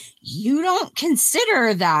doubt, you don't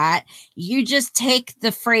consider that. You just take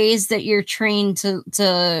the phrase that you're trained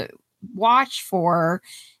to watch for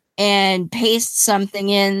and paste something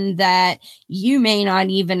in that you may not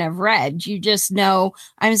even have read. You just know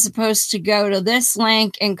I'm supposed to go to this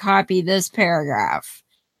link and copy this paragraph.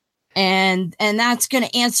 And that's going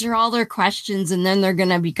to answer all their questions, and then they're going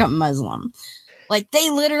to become Muslim. Like, they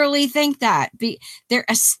literally think that. They're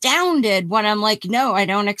astounded when I'm like, no, I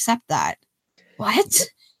don't accept that. What?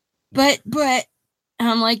 But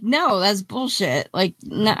I'm like, no, that's bullshit. Like,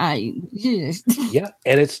 nah. Yeah,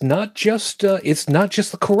 and it's not just the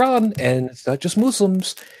Quran, and it's not just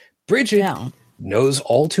Muslims. Bridget knows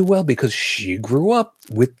all too well because she grew up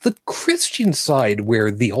with the Christian side, where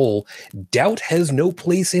the whole doubt has no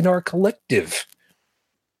place in our collective.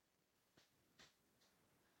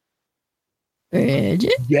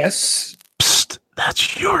 Bridget? Yes. Psst,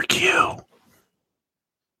 that's your cue.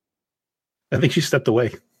 I think she stepped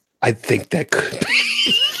away. I think that could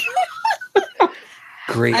be.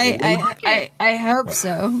 Great. I hope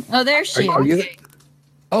so. Oh, there she is.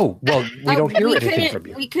 Oh, well, we don't hear anything from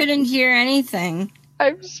you. We couldn't hear anything.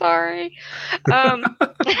 I'm sorry.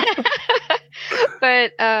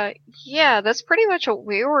 But yeah, that's pretty much what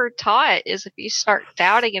we were taught, is if you start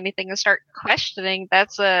doubting anything and start questioning,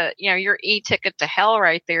 that's your e-ticket to hell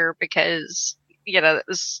right there, because, it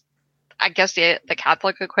was, I guess, the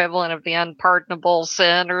Catholic equivalent of the unpardonable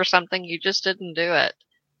sin or something. You just didn't do it.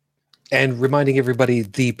 And reminding everybody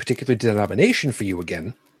the particular denomination for you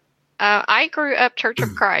again. I grew up Church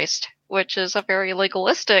of Christ, which is a very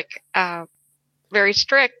legalistic, very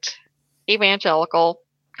strict evangelical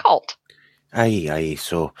cult. Aye,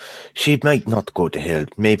 so she might not go to hell,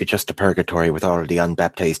 maybe just to purgatory with all the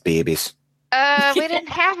unbaptized babies. We didn't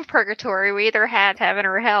have a purgatory. We either had heaven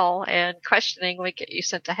or hell, and questioning would get you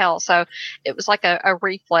sent to hell. So it was like a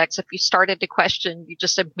reflex. If you started to question, you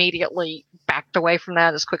just immediately backed away from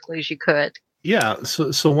that as quickly as you could. Yeah.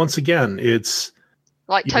 So once again, it's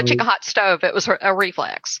like touching a hot stove. It was a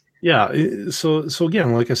reflex. Yeah. So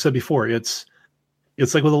again, like I said before, it's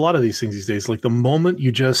like with a lot of these things these days, like the moment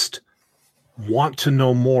you just want to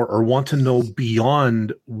know more or want to know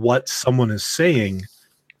beyond what someone is saying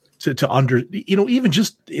to even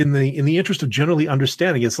just in the interest of generally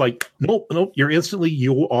understanding, it's like, nope, you're instantly,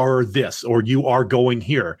 you are this, or you are going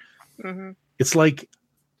here. Mm-hmm. It's like,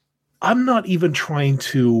 I'm not even trying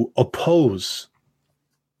to oppose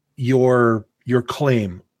your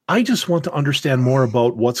claim. I just want to understand more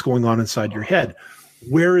about what's going on inside your head.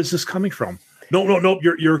 Where is this coming from? No,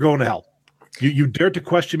 you're going to hell. You dare to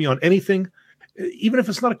question me on anything, even if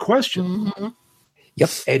it's not a question. Mm-hmm. Yep,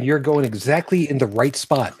 and you're going exactly in the right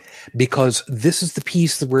spot, because this is the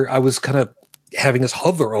piece where I was kind of having us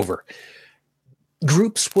hover over.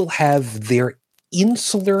 Groups will have their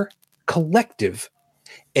insular collective,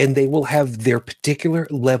 and they will have their particular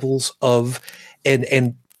levels of,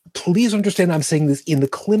 and please understand I'm saying this in the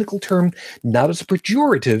clinical term, not as a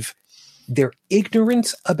pejorative, their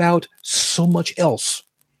ignorance about so much else.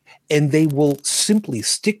 And they will simply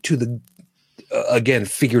stick to the, again,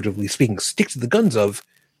 figuratively speaking, stick to the guns of,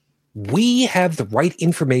 we have the right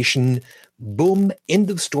information, boom, end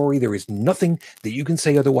of story. There is nothing that you can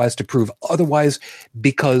say otherwise to prove otherwise,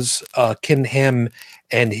 because Ken Ham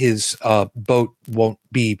and his boat won't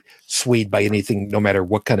be swayed by anything, no matter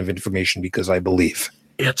what kind of information, because I believe.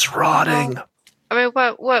 It's rotting. I mean,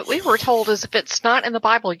 what we were told is if it's not in the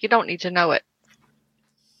Bible, you don't need to know it.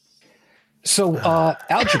 So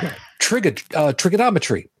algebra,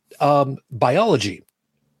 trigonometry, biology.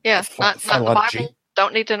 Yeah, not the Bible.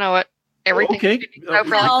 Don't need to know it. Everything okay. You know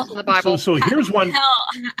in the Bible. So here's one.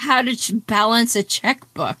 How did you balance a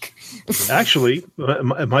checkbook? Actually,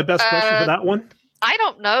 my best question for that one? I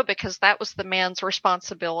don't know, because that was the man's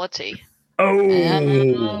responsibility.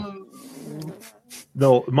 Oh.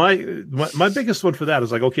 No, my biggest one for that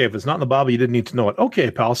is like, okay, if it's not in the Bible, you didn't need to know it. Okay,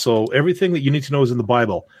 pal. So everything that you need to know is in the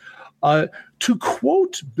Bible. To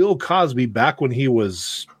quote Bill Cosby back when he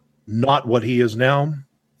was not what he is now,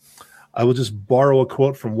 I will just borrow a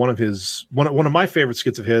quote from one of my favorite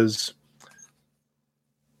skits of his.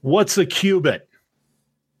 What's a qubit?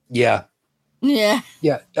 Yeah. Yeah.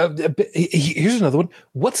 Yeah. Here's another one.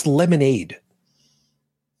 What's lemonade?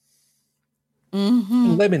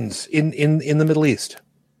 Mm-hmm. Lemons in the Middle East.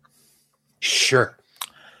 Sure.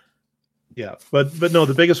 Yeah, but no,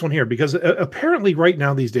 the biggest one here, because apparently right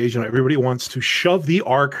now these days, everybody wants to shove the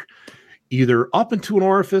arc either up into an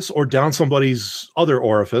orifice or down somebody's other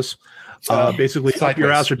orifice, basically sideways. up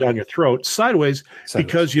your ass or down your throat, sideways.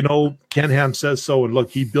 Because Ken Ham says so. And look,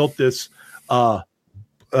 he built this. How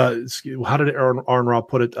did Aaron Robb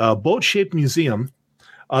put it? Boat-shaped museum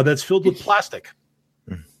that's filled with plastic.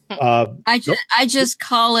 I just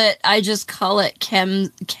call it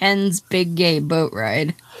Ken's big gay boat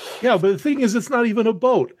ride. Yeah, but the thing is, it's not even a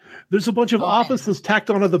boat. There's a bunch of offices tacked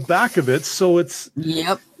onto the back of it, so it's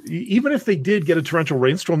even if they did get a torrential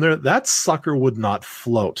rainstorm there, that sucker would not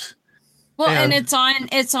float. Well, and it's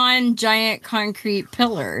on giant concrete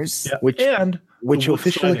pillars. Yeah, which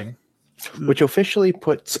officially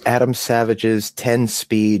puts Adam Savage's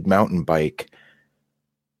 10-speed mountain bike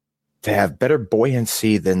to have better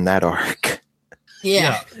buoyancy than that arc.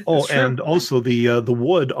 Yeah. Oh, and also the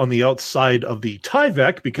wood on the outside of the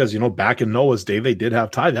Tyvek, because back in Noah's day they did have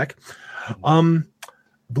Tyvek.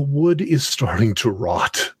 The wood is starting to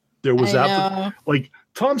rot. There was like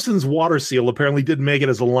Thompson's water seal apparently didn't make it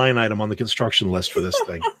as a line item on the construction list for this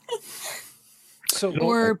thing.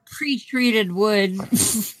 Or pre-treated wood.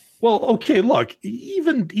 Well, okay, look,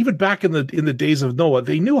 even back in the days of Noah,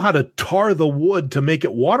 they knew how to tar the wood to make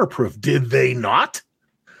it waterproof, did they not?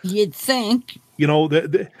 You'd think.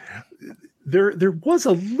 There was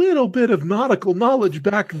a little bit of nautical knowledge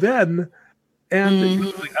back then,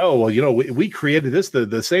 and we created this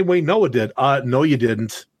the same way Noah did. No, you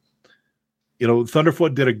didn't.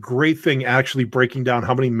 Thunderfoot did a great thing actually breaking down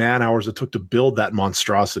how many man hours it took to build that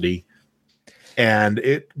monstrosity, and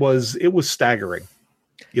it was staggering.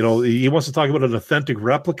 He wants to talk about an authentic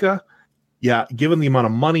replica. Yeah, given the amount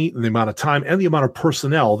of money, and the amount of time, and the amount of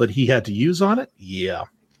personnel that he had to use on it, yeah.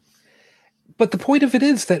 But the point of it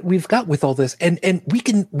is that we've got with all this, and we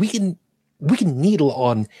can needle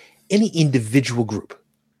on any individual group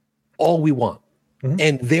all we want,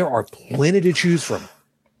 and there are plenty to choose from.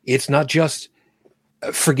 It's not just,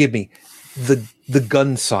 forgive me, the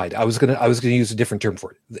gun side. I was gonna use a different term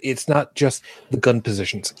for it. It's not just the gun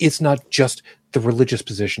positions. It's not just the religious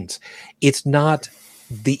positions. It's not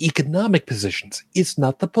the economic positions. It's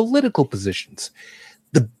not the political positions.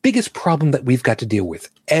 The biggest problem that we've got to deal with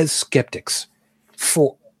as skeptics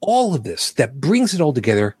for all of this that brings it all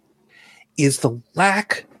together is the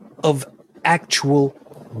lack of actual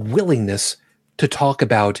willingness to talk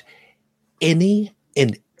about any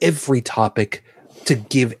and every topic, to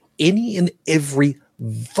give any and every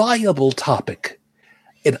viable topic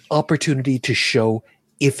an opportunity to show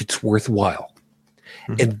if it's worthwhile.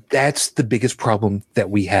 And that's the biggest problem that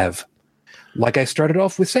we have. Like I started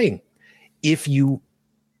off with saying, if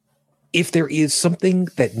there is something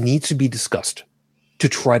that needs to be discussed to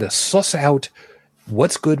try to suss out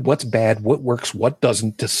what's good, what's bad, what works, what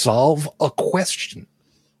doesn't, to solve a question,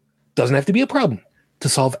 doesn't have to be a problem, to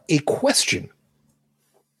solve a question,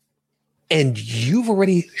 and you've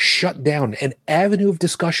already shut down an avenue of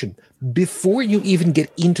discussion before you even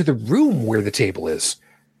get into the room where the table is,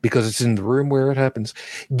 because it's in the room where it happens,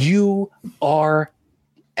 you are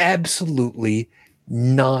absolutely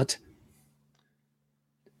not.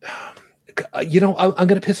 I'm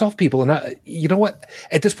going to piss off people, and you know what?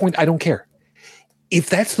 At this point, I don't care. If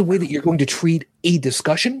that's the way that you're going to treat a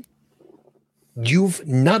discussion, you've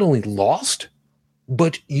not only lost,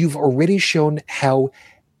 but you've already shown how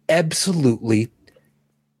absolutely.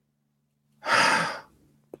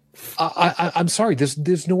 I'm sorry.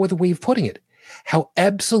 There's no other way of putting it. How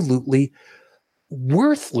absolutely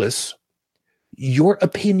worthless your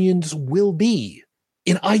opinions will be.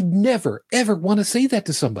 And I never, ever want to say that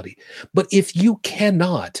to somebody. But if you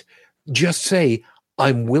cannot just say,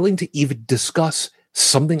 I'm willing to even discuss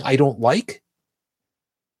something I don't like,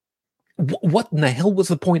 what in the hell was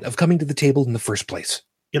the point of coming to the table in the first place?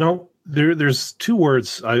 There's two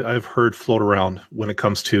words I've heard float around when it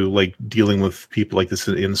comes to like dealing with people like this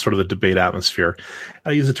in sort of the debate atmosphere.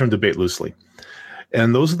 I use the term debate loosely.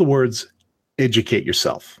 And those are the words, educate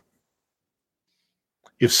yourself.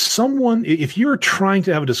 If you're trying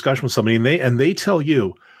to have a discussion with somebody and they tell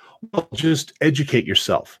you, well, just educate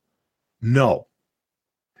yourself. No.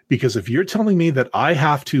 Because if you're telling me that I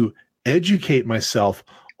have to educate myself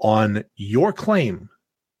on your claim,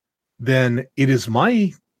 then it is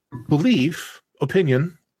my belief,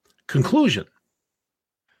 opinion, conclusion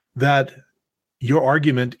that your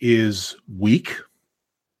argument is weak,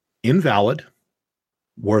 invalid,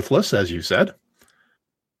 worthless, as you said,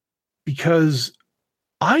 because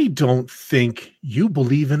I don't think you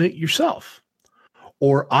believe in it yourself,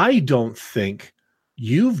 or I don't think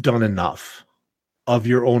you've done enough of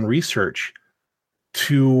your own research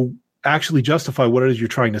to actually justify what it is you're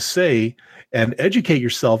trying to say. And educate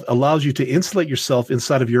yourself allows you to insulate yourself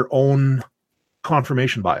inside of your own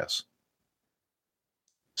confirmation bias.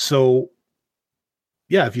 So,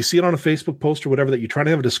 yeah, if you see it on a Facebook post or whatever that you're trying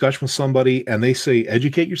to have a discussion with somebody and they say,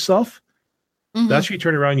 educate yourself, that's when you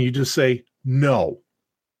turn around and you just say, no.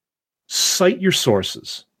 Cite your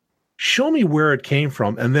sources. Show me where it came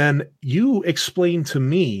from. And then you explain to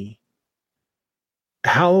me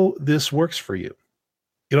how this works for you.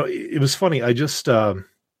 You know, it was funny. I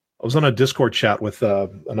was on a Discord chat with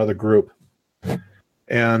another group,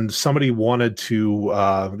 and somebody wanted to,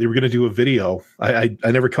 they were going to do a video. I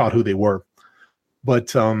never caught who they were,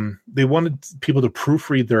 but they wanted people to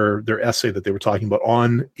proofread their essay that they were talking about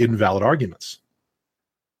on invalid arguments.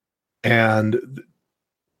 And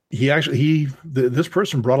this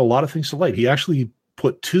person brought a lot of things to light. He actually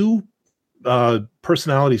put two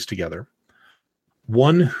personalities together,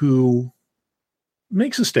 one who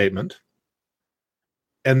makes a statement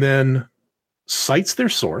and then cites their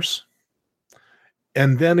source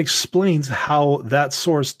and then explains how that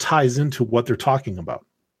source ties into what they're talking about.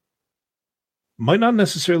 Might not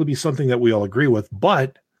necessarily be something that we all agree with,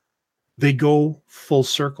 but they go full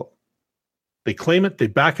circle. They claim it, they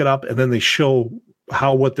back it up, and then they show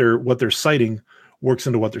how what they're citing works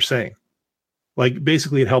into what they're saying. Like,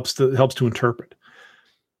 basically it helps to interpret.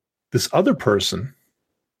 This other person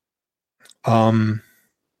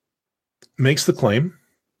makes the claim,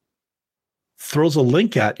 throws a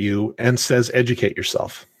link at you, and says, educate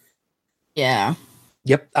yourself. Yeah.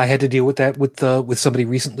 Yep, I had to deal with that with somebody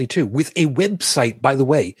recently too, with a website, by the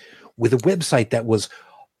way, with a website that was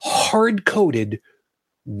hard-coded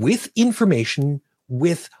with information,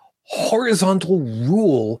 with horizontal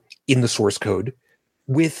rule in the source code,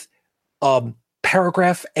 with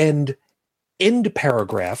paragraph and end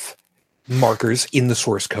paragraph markers in the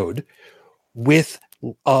source code, with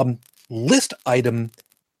list item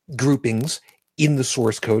groupings in the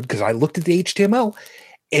source code, because I looked at the HTML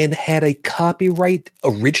and had a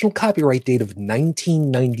original copyright date of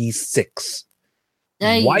 1996.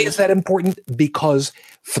 Why is that important? Because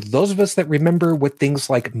for those of us that remember what things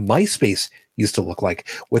like MySpace used to look like,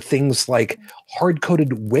 what things like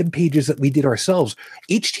hard-coded web pages that we did ourselves,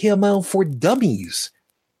 HTML for Dummies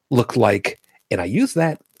looked like, and I use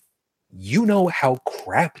that, you know how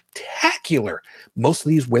craptacular most of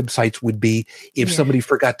these websites would be if somebody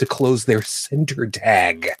forgot to close their center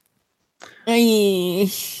tag.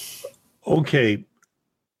 Okay,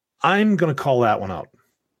 I'm going to call that one out.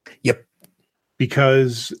 Yep.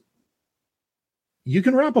 Because you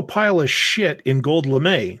can wrap a pile of shit in gold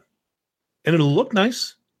lame and it'll look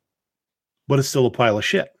nice, but it's still a pile of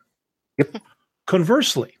shit. Yep.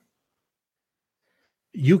 Conversely,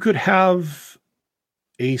 you could have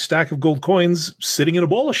a stack of gold coins sitting in a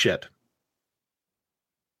bowl of shit.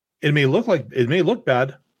 It may look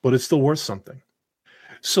bad, but it's still worth something.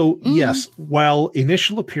 So yes, while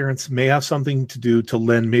initial appearance may have something to do to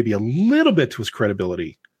lend maybe a little bit to his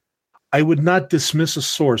credibility, I would not dismiss a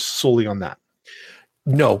source solely on that.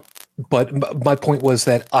 No, but my point was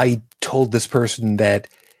that I told this person that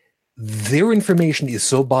their information is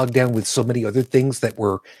so bogged down with so many other things that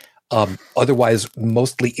were otherwise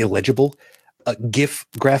mostly illegible. GIF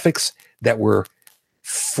graphics that were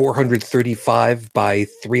 435 by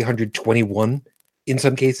 321 in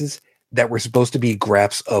some cases, that were supposed to be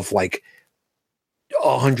graphs of like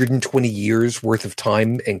 120 years worth of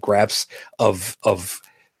time, and graphs of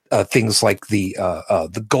things like the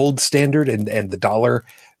gold standard and the dollar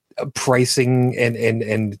pricing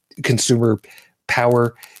and consumer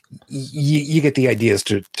power. You get the idea as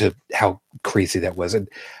to how crazy that was. And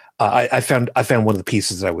I found one of the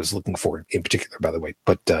pieces that I was looking for in particular, by the way.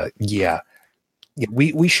 But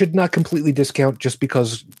we should not completely discount just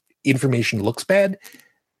because information looks bad,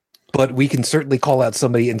 but we can certainly call out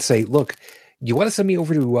somebody and say, look, you want to send me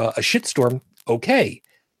over to a shitstorm? Okay.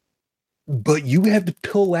 But you have to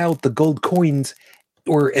pull out the gold coins,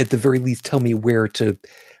 or at the very least tell me where to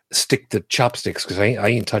stick the chopsticks, because I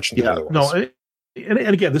ain't touching the other ones. No, and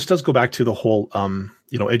again, this does go back to the whole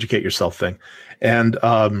educate yourself thing. And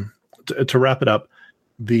to wrap it up,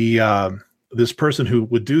 this person who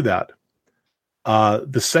would do that,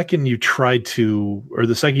 the second you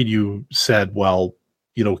said, well,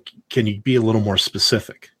 can you be a little more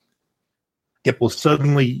specific? Yep. Well,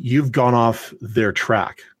 suddenly you've gone off their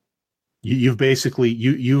track. You've basically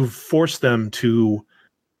you've forced them to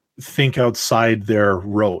think outside their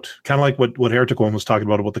rote, kind of like what Heretic One was talking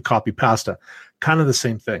about the copy pasta, kind of the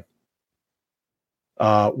same thing.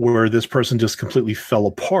 Where this person just completely fell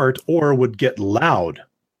apart or would get loud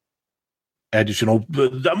and just,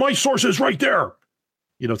 my source is right there,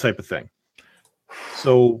 type of thing.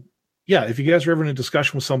 So yeah, if you guys are ever in a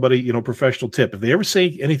discussion with somebody, professional tip, if they ever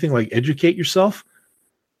say anything like educate yourself,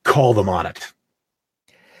 call them on it.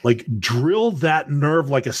 Like drill that nerve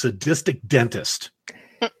like a sadistic dentist.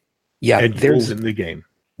 Yeah, and there's in the game.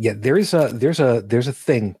 Yeah, there's a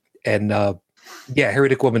thing, and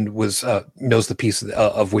Heretic Woman knows the piece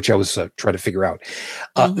of which I was trying to figure out.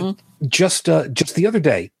 Just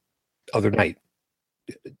the other night,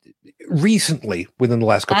 recently, within the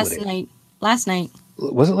last couple of days. Last night.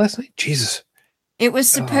 Was it last night? Jesus. It was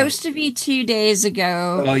supposed to be 2 days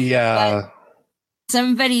ago. Oh yeah.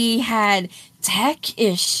 Somebody had tech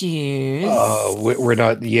issues. We're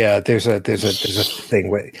not. Yeah, there's a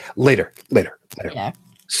thing. Later. Yeah.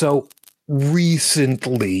 So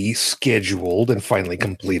recently scheduled and finally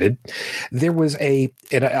completed, there was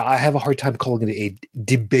and I have a hard time calling it a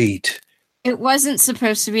debate. It wasn't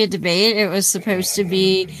supposed to be a debate. It was supposed to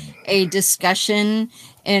be a discussion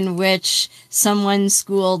in which someone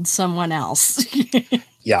schooled someone else.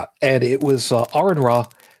 Yeah, and it was Aaron Ra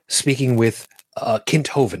speaking with Kint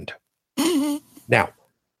Hovind. Now,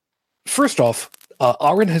 first off,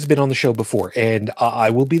 Aaron has been on the show before, and I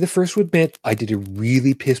will be the first to admit I did a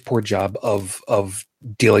really piss poor job of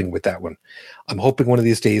dealing with that one. I'm hoping one of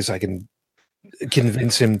these days I can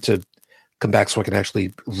convince him to come back so I can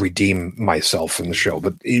actually redeem myself in the show.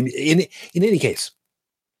 But in any case,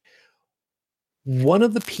 one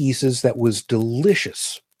of the pieces that was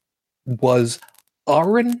delicious was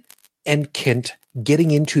Aaron and Kint getting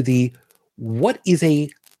into the what is a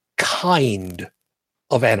kind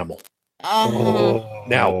of animal.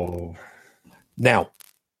 Now,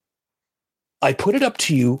 I put it up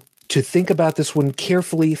to you to think about this one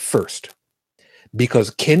carefully first, because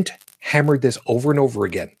Kint hammered this over and over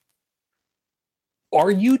again. Are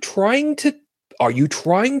you trying to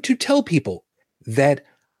tell people that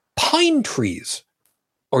pine trees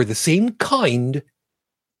are the same kind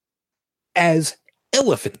as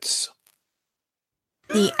elephants?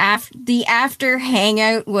 The after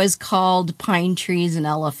hangout was called Pine Trees and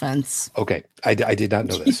Elephants. Okay, I did not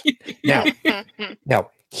know this. Now,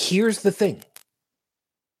 here's the thing.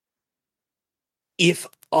 If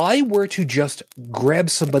I were to just grab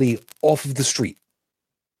somebody off of the street,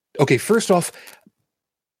 okay, first off,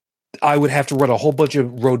 I would have to run a whole bunch of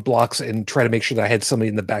roadblocks and try to make sure that I had somebody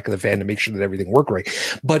in the back of the van to make sure that everything worked right.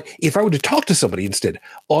 But if I were to talk to somebody instead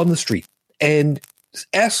on the street and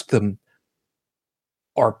ask them,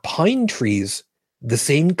 are pine trees the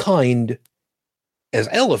same kind as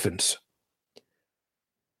elephants?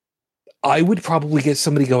 I would probably get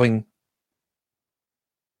somebody going,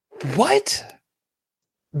 what?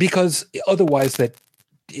 Because otherwise that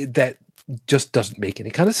just doesn't make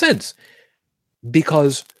any kind of sense.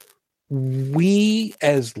 Because we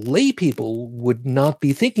as lay people would not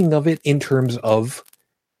be thinking of it in terms of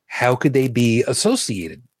how could they be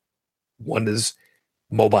associated. One is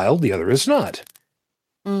mobile, the other is not.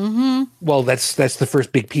 Mm-hmm. Well, that's the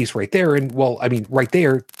first big piece right there. And well, I mean, right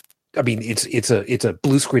there, I mean, it's a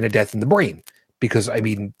blue screen of death in the brain, because I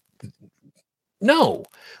mean, no,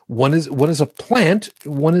 one is a plant,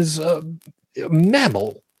 one is a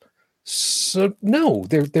mammal. So no,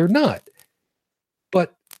 they're not.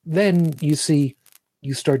 But then you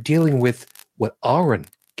start dealing with what Aaron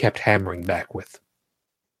kept hammering back with.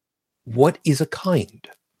 What is a kind?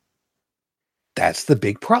 That's the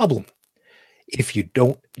big problem. If you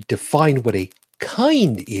don't define what a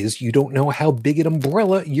kind is, you don't know how big an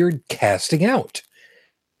umbrella you're casting out.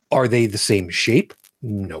 Are they the same shape?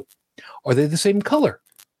 No. Are they the same color?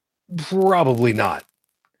 Probably not.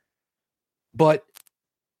 But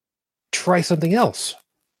try something else.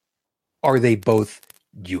 Are they both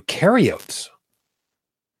eukaryotes?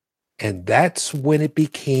 And that's when it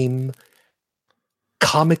became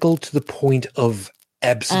comical to the point of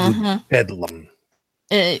absolute bedlam.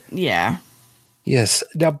 Yeah. Yes.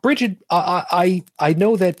 Now, Bridget, I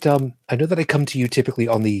know that I come to you typically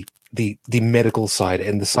on the medical side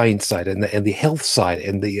and the science side and the health side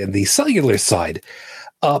and the cellular side.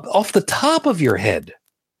 Off the top of your head,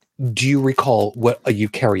 do you recall what a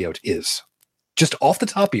eukaryote is? Just off the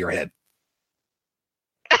top of your head.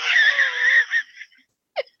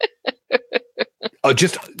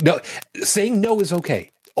 Just no. Saying no is okay.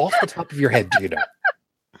 Off the top of your head, do you know?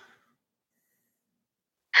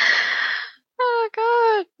 Oh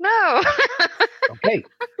God, no. Okay.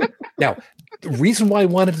 Now, reason why I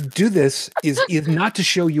wanted to do this is not to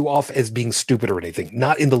show you off as being stupid or anything,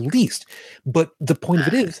 not in the least. But the point of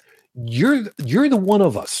it is, you're the one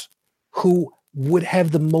of us who would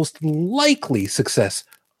have the most likely success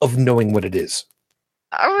of knowing what it is.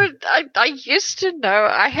 I used to know.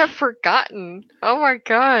 I have forgotten. Oh my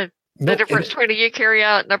god. The difference between a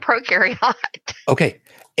eukaryote and a prokaryote. Okay.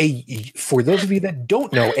 For those of you that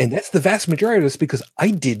don't know, and that's the vast majority of us because I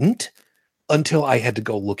didn't until I had to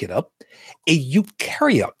go look it up, a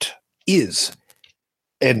eukaryote is,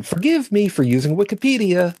 and forgive me for using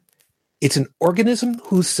Wikipedia, it's an organism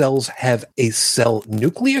whose cells have a cell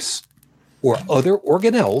nucleus or other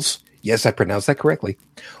organelles. Yes, I pronounced that correctly.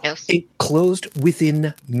 Yes. Closed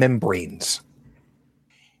within membranes.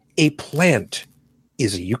 A plant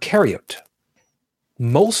is a eukaryote.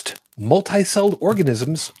 Most multicelled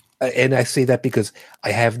organisms, and I say that because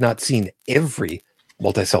I have not seen every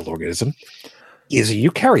multicelled organism, is a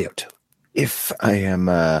eukaryote. If I am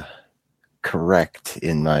correct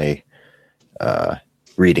in my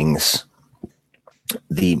readings,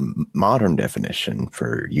 the modern definition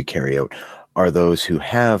for eukaryote are those who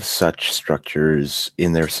have such structures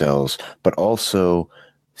in their cells, but also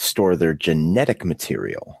store their genetic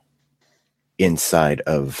material inside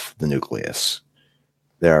of the nucleus.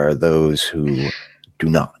 There are those who do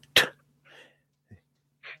not.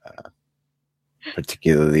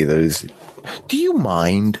 Particularly those. Do you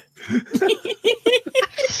mind?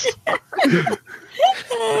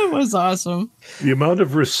 That was awesome. The amount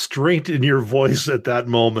of restraint in your voice at that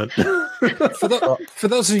moment. For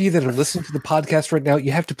those of you that are listening to the podcast right now,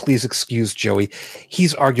 you have to please excuse Joey.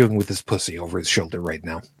 He's arguing with his pussy over his shoulder right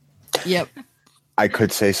now. Yep. I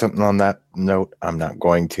could say something on that note. I'm not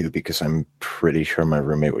going to because I'm pretty sure my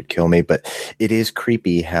roommate would kill me. But it is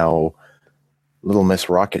creepy how little Miss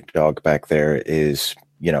Rocket Dog back there is,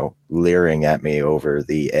 leering at me over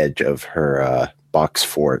the edge of her box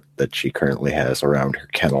fort that she currently has around her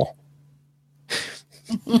kennel.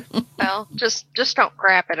 Well, just don't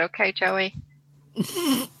grab it, okay, Joey?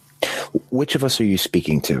 Which of us are you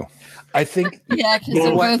speaking to? I think. Yeah, because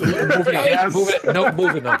moving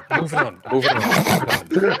on.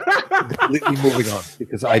 Completely moving on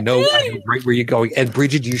because I know right where you're going. And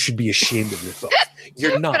Bridget, you should be ashamed of yourself.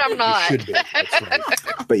 You're not. But I'm not. You should be. That's right.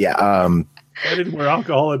 But yeah, If I didn't wear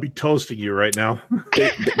alcohol, I'd be toasting you right now.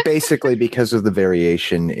 basically because of the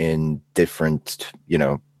variation in different,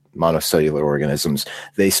 monocellular organisms,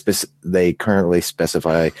 they currently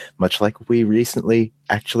specify, much like we recently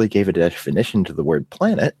actually gave a definition to the word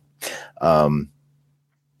planet,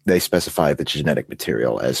 they specify the genetic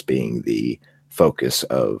material as being the focus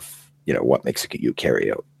of, what makes a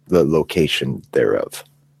eukaryote, the location thereof.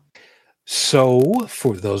 So,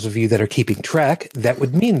 for those of you that are keeping track, that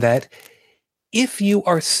would mean that if you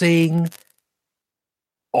are saying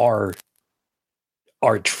are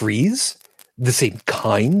trees the same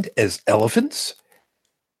kind as elephants?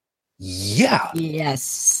 Yeah.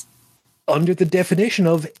 yes. Under the definition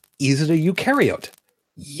of, is it a eukaryote?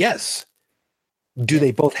 Yes. Do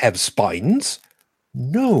they both have spines?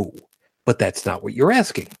 No. But that's not what you're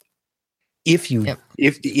asking. If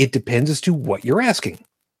it depends as to what you're asking.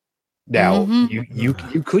 Now, you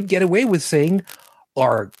could get away with saying,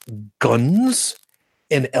 are guns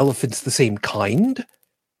and elephants the same kind?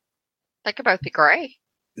 They could both be gray.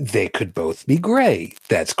 They could both be gray.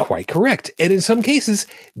 That's quite correct. And in some cases,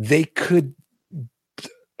 they could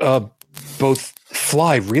both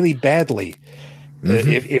fly really badly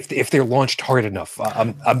if they're launched hard enough.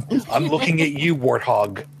 I'm looking at you,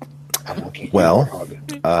 Warthog.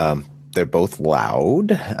 They're both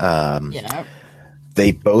loud. Yeah.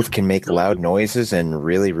 They both can make loud noises and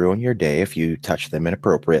really ruin your day if you touch them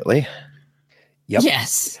inappropriately. Yep.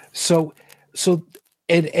 Yes. So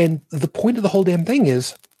and the point of the whole damn thing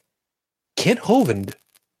is Kent Hovind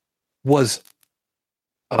was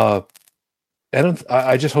I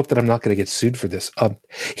just hope that I'm not going to get sued for this.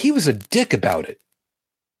 He was a dick about it.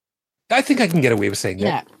 I think I can get away with saying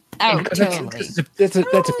that. Yeah. Oh, totally. That's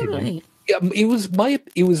opinion. Yeah, it was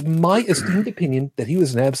my esteemed opinion that he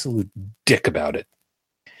was an absolute dick about it.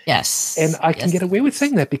 Yes. And I can get away with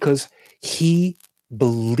saying that because he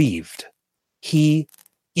believed, he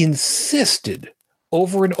insisted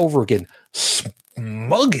over and over again,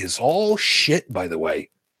 smug is all shit, by the way.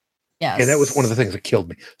 Yes. And that was one of the things that killed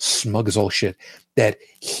me. Smug is all shit. That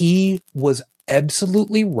he was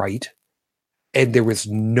absolutely right, and there was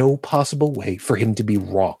no possible way for him to be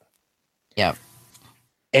wrong. Yeah.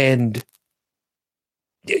 And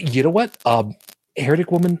you know what?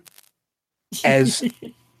 Heretic Woman, as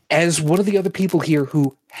one of the other people here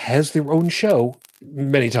who has their own show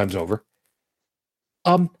many times over,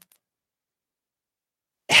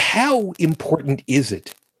 how important is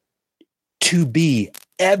it to be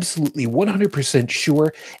absolutely 100%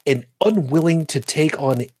 sure and unwilling to take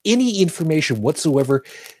on any information whatsoever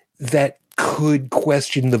that could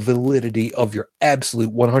question the validity of your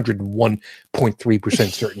absolute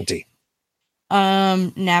 101.3% certainty?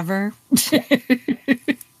 Never.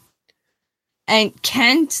 And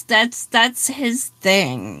Kent, that's his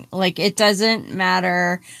thing. Like, it doesn't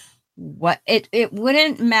matter what it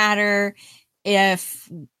wouldn't matter if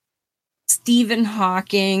Stephen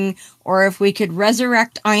Hawking, or if we could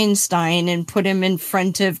resurrect Einstein and put him in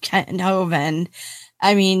front of Kent Hovind.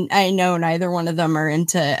 I mean, I know neither one of them are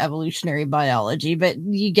into evolutionary biology, but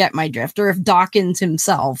you get my drift. Or if Dawkins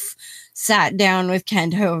himself sat down with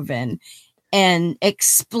Kent Hovind and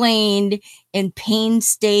explained in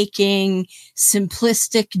painstaking,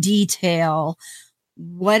 simplistic detail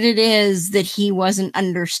what it is that he wasn't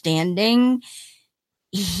understanding,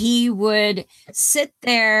 he would sit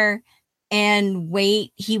there and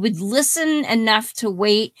wait. He would listen enough to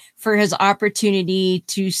wait for his opportunity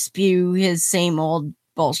to spew his same old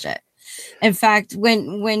bullshit. In fact,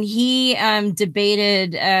 when he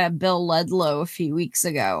debated Bill Ludlow a few weeks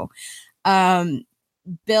ago,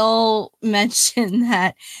 Bill mentioned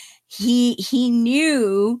that he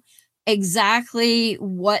knew exactly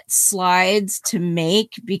what slides to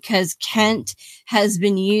make because Kent has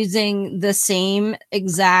been using the same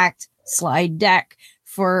exact slide deck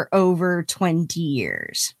for over 20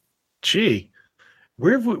 years. Gee,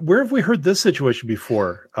 where have we heard this situation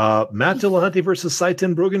before? Matt Dillahunty versus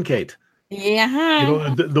Saiten Bruggencate. Yeah. You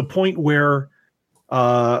know, the point where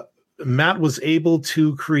Matt was able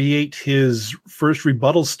to create his first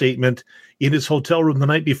rebuttal statement in his hotel room the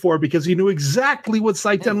night before because he knew exactly what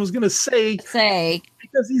Saiten was going to say.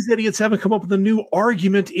 Because these idiots haven't come up with a new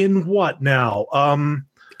argument in what now?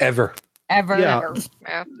 Ever. Yeah.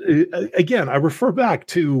 Again, I refer back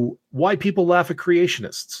to Why People Laugh at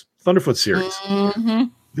Creationists, Thunderfoot series. Mm-hmm.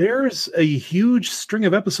 There's a huge string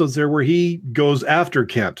of episodes there where he goes after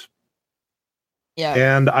Kent. Yeah.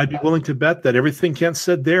 And I'd be willing to bet that everything Kent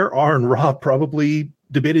said there, R and Rob probably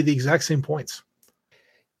debated the exact same points.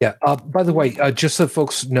 Yeah. By the way, just so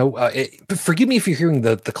folks know, forgive me if you're hearing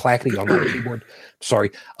the clacking on my keyboard. Sorry,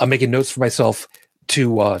 I'm making notes for myself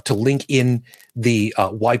to link in the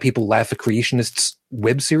Why People Laugh at Creationists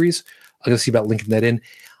web series. I'm going to see about linking that in.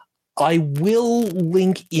 I will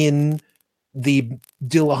link in the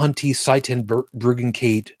Dillahunty Saiten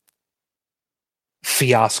Bruggencate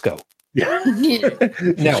fiasco. Yeah. No, you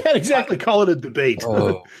can't exactly call it a debate.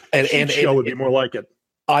 And show would be more like it.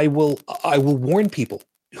 I will warn people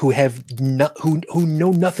who have who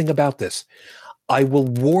know nothing about this. I will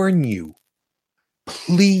warn you,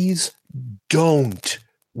 please don't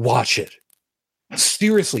watch it.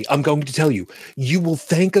 Seriously, I'm going to tell you, you will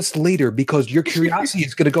thank us later because your curiosity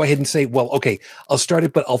is going to go ahead and say, well, okay, I'll start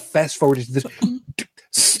it, but I'll fast forward to this.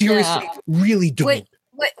 Seriously, really don't.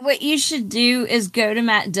 What you should do is go to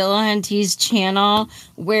Matt Dillahunty's channel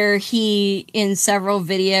where he, in several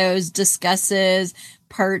videos, discusses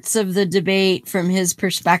parts of the debate from his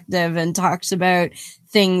perspective and talks about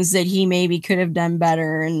things that he maybe could have done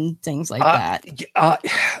better and things like that.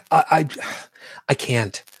 I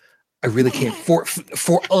can't. I really can't. For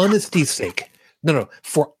honesty's sake. No,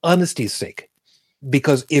 for honesty's sake.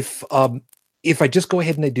 Because if I just go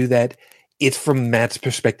ahead and I do that, it's from Matt's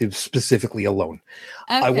perspective specifically alone.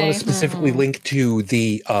 Okay. I want to specifically link to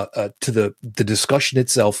the discussion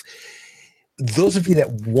itself. Those of you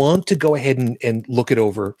that want to go ahead and look it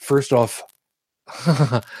over, first off,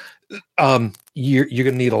 you're going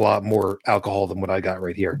to need a lot more alcohol than what I got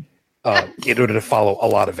right here in order to follow a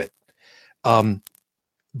lot of it.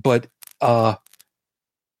 But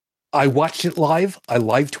I watched it live. I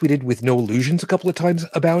live tweeted with no illusions a couple of times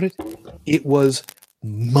about it. It was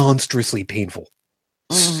monstrously painful.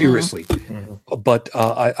 Mm-hmm. Seriously. Mm-hmm. But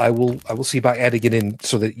I will see about adding it in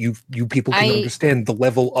so that you people can understand the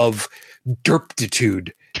level of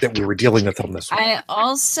derptitude that we were dealing with on this one. I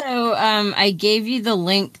also I gave you the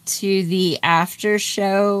link to the after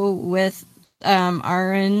show with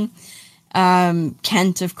Aaron.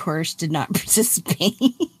 Kent, of course, did not participate.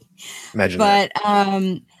 Imagine but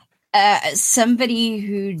somebody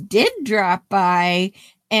who did drop by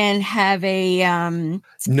and have a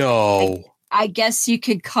no, I guess you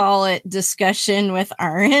could call it discussion with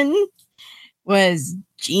Aaron was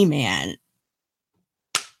G-Man.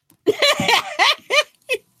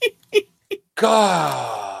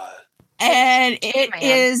 God. And it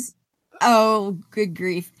is, oh, good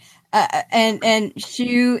grief. And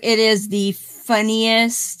Shu, it is the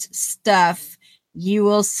funniest stuff you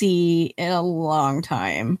will see in a long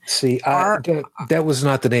time. See, that was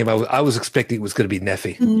not the name I was expecting. It was going to be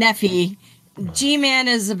Neffy. Neffy. G-Man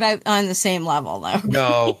is about on the same level,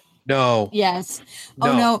 though. No. Yes. No.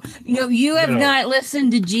 Oh no. You have not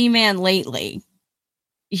listened to G-Man lately.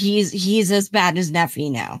 He's as bad as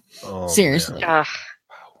Neffy now. Oh, seriously.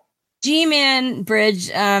 G-Man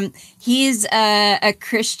Bridge. He's a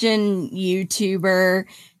Christian YouTuber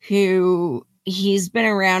who he's been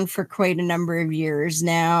around for quite a number of years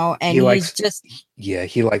now, and he likes to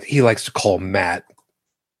call Matt.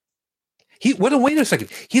 Wait a second.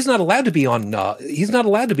 He's not allowed to be on.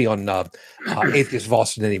 Atheist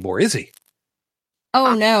Boston anymore, is he?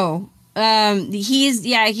 Oh no.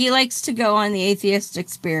 He likes to go on the Atheist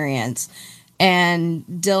Experience, and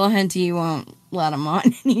Dillahunty won't let him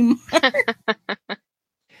on anymore.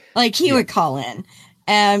 Like he would call in.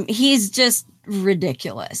 He's just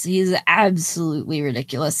ridiculous. He's absolutely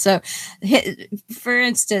ridiculous. So, for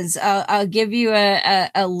instance, I'll give you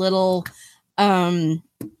a little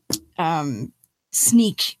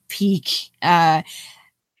sneak peek.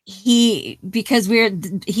 He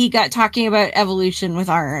got talking about evolution with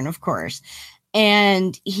Aaron, of course,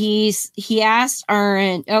 and he asked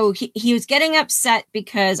Aaron. He was getting upset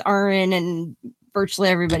because Aaron and virtually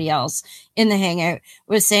everybody else in the hangout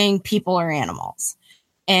was saying people are animals,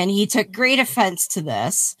 and he took great offense to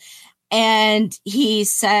this. And he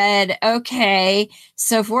said, "Okay,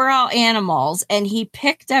 so if we're all animals," and he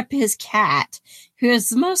picked up his cat, who is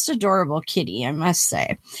the most adorable kitty, I must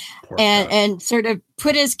say, and sort of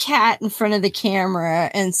put his cat in front of the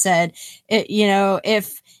camera and said,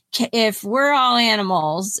 if we're all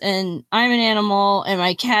animals and I'm an animal and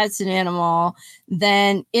my cat's an animal,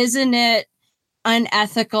 then isn't it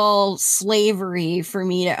unethical slavery for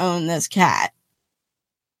me to own this cat?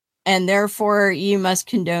 And therefore you must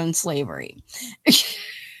condone slavery.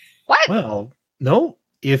 What? Well, no.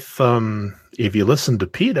 If you listen to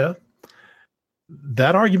PETA,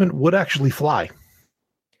 that argument would actually fly.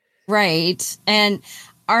 Right. And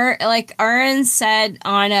Aaron said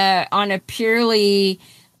on a purely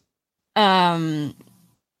on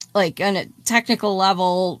a technical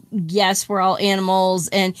level, yes, we're all animals.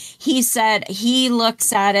 And he said he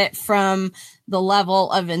looks at it from the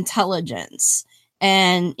level of intelligence.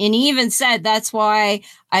 And he even said that's why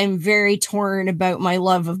I'm very torn about my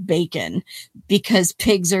love of bacon, because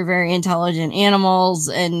pigs are very intelligent animals,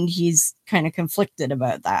 and he's kind of conflicted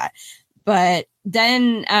about that. But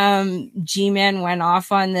then G-Man went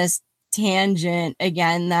off on this tangent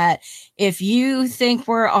again that if you think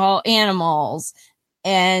we're all animals,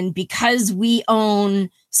 and because we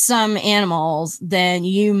own some animals, then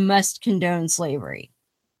you must condone slavery.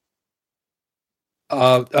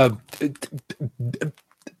 Begging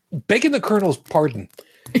the Colonel's pardon,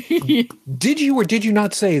 did you or did you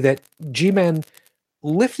not say that G-Man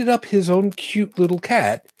lifted up his own cute little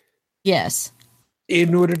cat? Yes.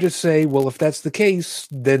 In order to say, well, if that's the case,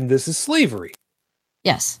 then this is slavery.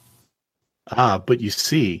 Yes. But you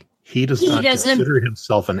see, he doesn't consider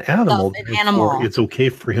himself an animal. It's okay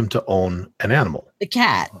for him to own an animal. The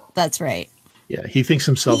cat. That's right. Yeah, he thinks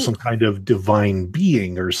himself some kind of divine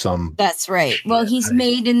being or some. That's right. Well, he's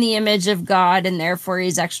made in the image of God, and therefore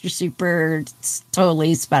he's extra super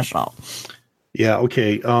totally special. Yeah.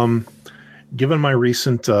 Okay. Given my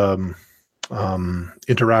recent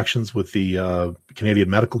interactions with the Canadian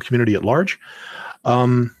medical community at large,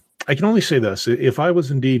 I can only say this: if I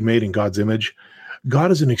was indeed made in God's image, God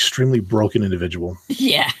is an extremely broken individual.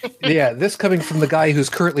 Yeah. Yeah. This coming from the guy who's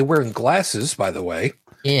currently wearing glasses, by the way.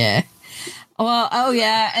 Yeah. Well, oh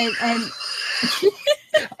yeah, and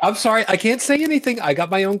I'm sorry, I can't say anything. I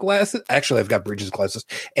got my own glasses. Actually, I've got Bridges glasses,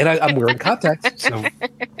 and I'm wearing contacts. So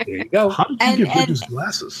there you go. How did you get Bridges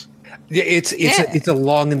glasses? Yeah, it's a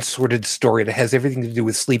long and sordid story. It has everything to do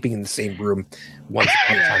with sleeping in the same room once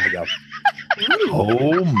upon a time ago.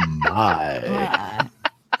 Oh my!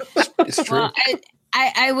 It's true. Well,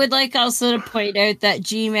 I would like also to point out that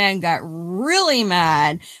G-Man got really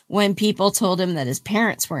mad when people told him that his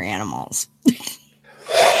parents were animals.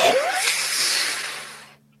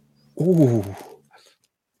 Ooh.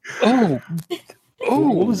 Oh.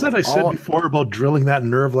 What was that I said before about drilling that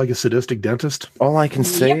nerve like a sadistic dentist? All I can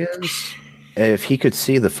say is, if he could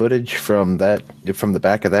see the footage from the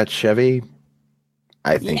back of that Chevy,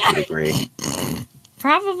 I think he'd agree.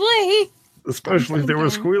 Probably. Especially if they were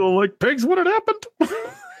squealing like pigs when it happened.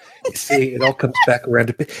 See, it all comes back around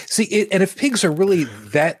to and if pigs are really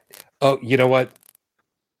that, oh, you know what?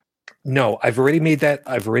 No, I've already made that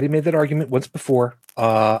argument once before.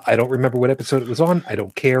 I don't remember what episode it was on. I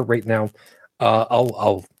don't care right now.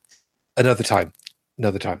 I'll another time.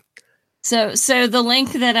 So the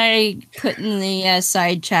link that I put in the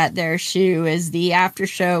side chat there, Shu, is the after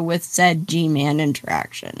show with said G-Man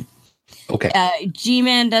interaction. Okay.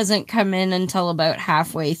 G-Man doesn't come in until about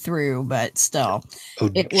halfway through, but still,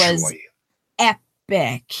 it was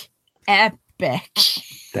epic.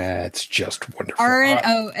 That's just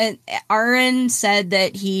wonderful. And Aaron said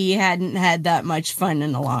that he hadn't had that much fun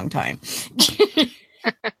in a long time.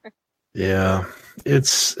 Yeah,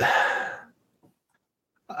 it's.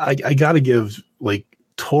 I got to give like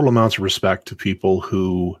total amounts of respect to people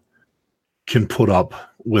who can put up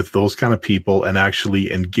with those kind of people and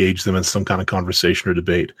actually engage them in some kind of conversation or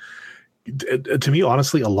debate. To me,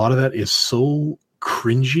 honestly, a lot of that is so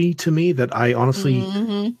cringy to me that I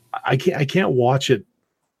honestly I can't watch it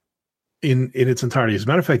in its entirety. As a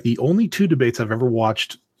matter of fact, the only two debates I've ever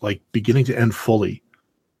watched like beginning to end fully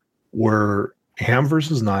were Ham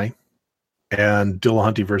versus Nye and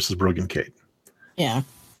Dillahunty versus Brogan Kate. Yeah.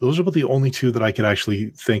 Those are about the only two that I could actually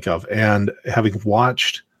think of. And having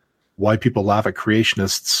watched Why People Laugh at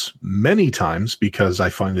Creationists many times, because I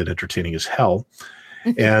find it entertaining as hell,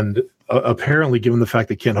 and apparently, given the fact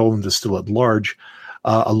that Kent Hovind is still at large,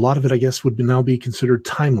 a lot of it, I guess, would now be considered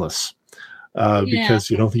timeless. Because,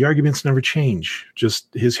 the arguments never change.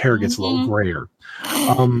 Just his hair gets a little grayer.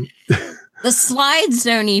 The slides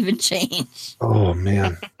don't even change. Oh,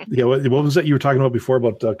 man. Yeah, what was that you were talking about before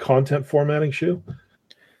about content formatting, Shu?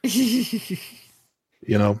 Sadly,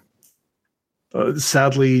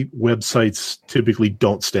 websites typically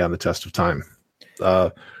don't stand the test of time,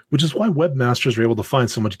 which is why webmasters are able to find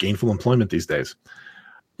so much gainful employment these days.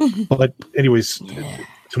 But anyways,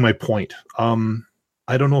 to my point,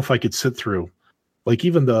 I don't know if I could sit through, like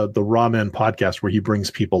even the Raw Man podcast where he brings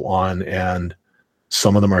people on and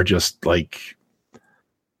some of them are just like,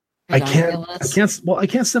 I can't stand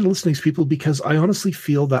to listen to these people because I honestly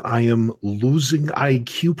feel that I am losing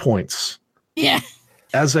IQ points. Yeah.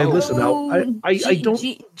 As I listen now, I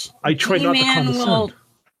try not to condescend.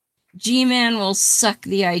 G-Man will suck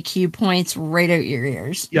the IQ points right out your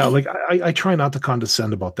ears. Yeah, like I try not to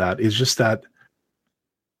condescend about that. It's just that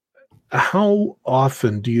how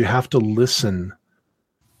often do you have to listen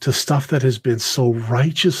to stuff that has been so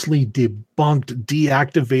righteously debunked,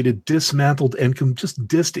 deactivated, dismantled, and just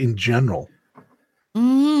dissed in general?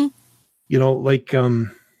 Mm-hmm.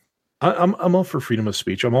 I'm all for freedom of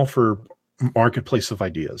speech. I'm all for marketplace of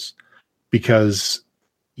ideas because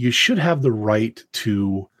you should have the right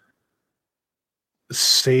to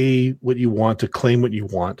say what you want, to claim what you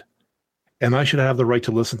want, and I should have the right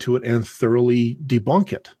to listen to it and thoroughly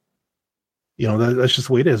debunk it. That's just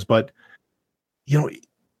the way it is. But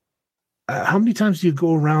how many times do you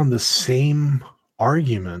go around the same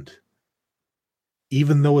argument,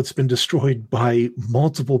 even though it's been destroyed by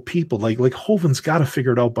multiple people? Like Hovind's got to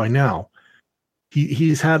figure it out by now.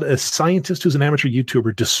 He's had a scientist who's an amateur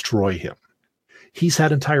YouTuber destroy him. He's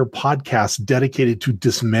had entire podcasts dedicated to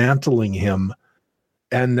dismantling him.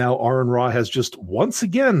 And now Aaron Ra has just once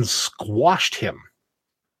again squashed him.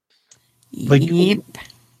 Like, yep.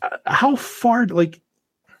 How far,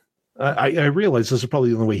 I realize this is probably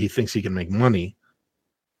the only way he thinks he can make money.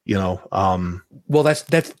 Well,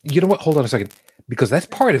 that's you know what? Hold on a second, because that's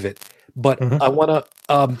part of it. But I want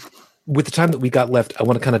to, with the time that we got left, I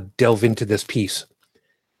want to kind of delve into this piece,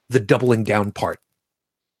 the doubling down part,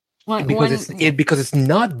 because it's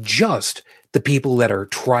not just the people that are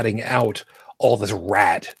trotting out all this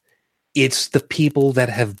rat; it's the people that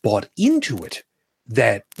have bought into it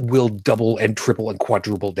that will double and triple and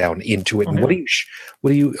quadruple down into it. And what do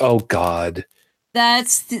you? Oh God.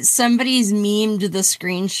 That's somebody's memed the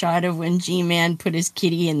screenshot of when G-Man put his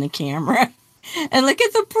kitty in the camera. And look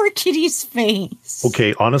at the poor kitty's face.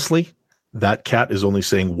 Okay, honestly, that cat is only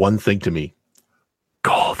saying one thing to me.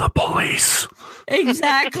 Call the police.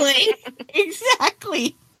 Exactly.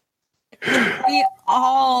 Exactly. We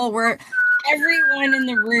all were, everyone in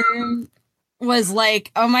the room was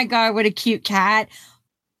like, oh my God, what a cute cat.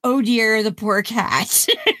 Oh dear, the poor cat.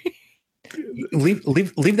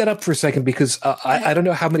 Leave that up for a second, because I don't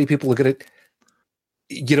know how many people look at it.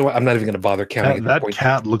 You know what? I'm not even going to bother counting. That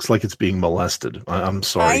cat looks like it's being molested. I'm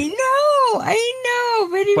sorry. I know,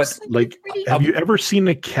 but have you ever seen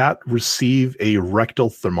a cat receive a rectal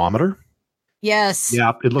thermometer? Yes.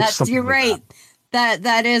 Yeah, it looks something. You're like right.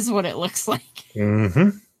 That is what it looks like.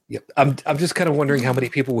 Mm-hmm. Yep. I'm just kind of wondering how many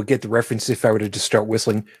people would get the reference if I were to just start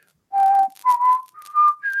whistling.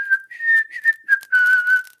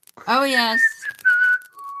 Oh yes,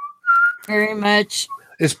 very much.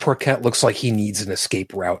 This poor cat looks like he needs an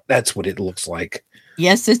escape route. That's what it looks like.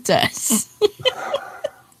 Yes, it does.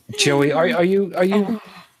 Joey, are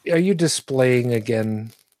you displaying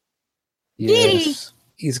again? Yes.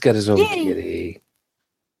 He's got his own Kitty. kitty.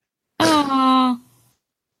 Oh,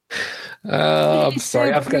 I'm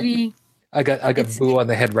sorry. So I got Boo on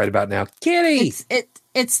the head right about now. Kitty.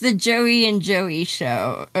 It's the Joey and Joey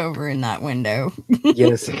show over in that window.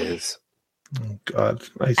 Yes, it is. Oh God!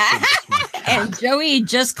 I see this one. And Joey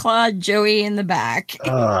just clawed Joey in the back.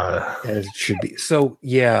 As it should be. So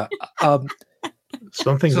yeah.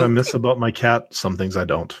 Some things I miss about my cat. Some things I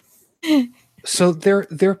don't. So they're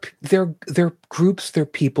groups, they're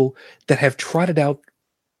people that have trotted out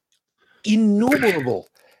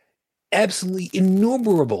absolutely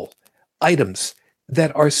innumerable items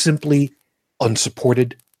that are simply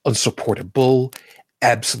unsupported, unsupportable,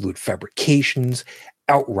 absolute fabrications,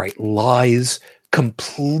 outright lies,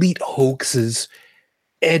 complete hoaxes,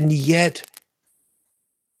 and yet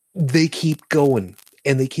they keep going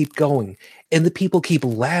and they keep going, and the people keep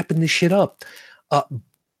lapping the shit up.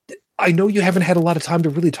 I know you haven't had a lot of time to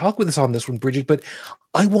really talk with us on this one, Bridget, but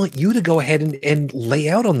I want you to go ahead and lay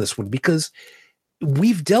out on this one, because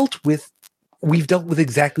we've dealt with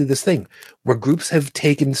exactly this thing where groups have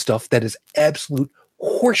taken stuff that is absolute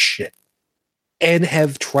horseshit and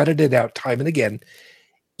have trotted it out time and again,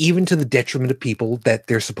 even to the detriment of people that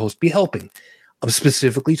they're supposed to be helping. I'm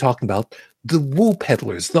specifically talking about the woo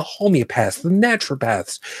peddlers, the homeopaths, the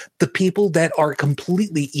naturopaths, the people that are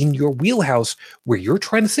completely in your wheelhouse where you're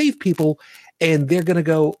trying to save people, and they're going to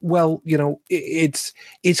go, well, it's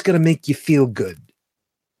going to make you feel good,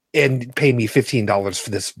 and pay me $15 for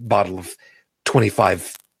this bottle of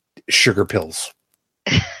 25 sugar pills.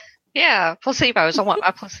 Yeah, placebos. I want my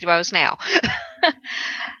placebos now.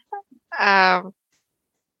 I'm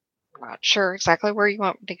not sure exactly where you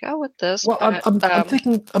want me to go with this. Well, but,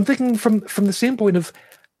 I'm thinking from the standpoint of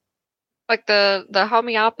like the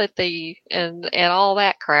homeopathy and all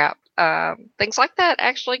that crap. Things like that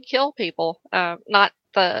actually kill people. Not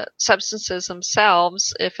the substances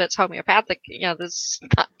themselves. If it's homeopathic, there's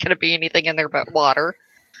not going to be anything in there but water.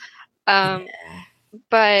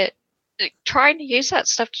 But trying to use that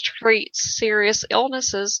stuff to treat serious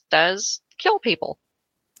illnesses does kill people.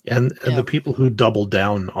 And the people who double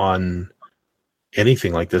down on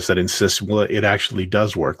anything like this, that insist, well, it actually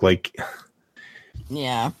does work. Like,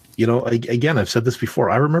 Yeah. Again, I've said this before.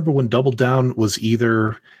 I remember when Double Down was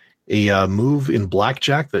either a move in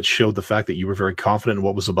blackjack that showed the fact that you were very confident in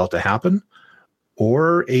what was about to happen,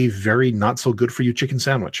 or a very not so good for you chicken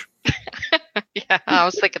sandwich. Yeah, I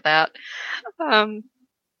was thinking that.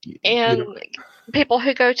 And people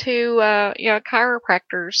who go to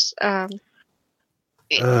chiropractors.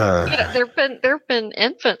 There've been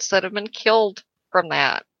infants that have been killed from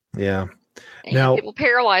that. Yeah. And Now, people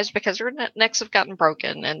paralyzed because their necks have gotten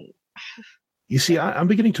broken. And you see, I'm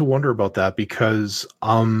beginning to wonder about that, because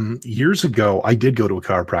years ago I did go to a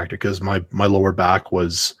chiropractor because my lower back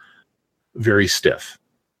was very stiff,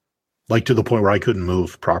 like to the point where I couldn't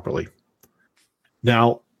move properly.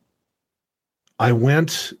 Now, I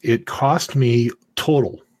went. It cost me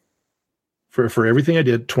total for everything I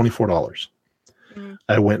did $24.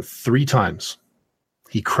 I went 3 times.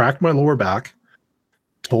 He cracked my lower back,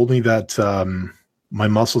 told me that my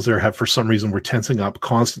muscles there for some reason were tensing up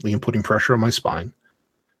constantly and putting pressure on my spine.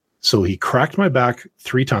 So he cracked my back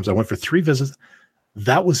 3 times. I went for 3 visits.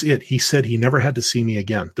 That was it. He said he never had to see me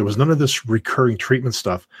again. There was none of this recurring treatment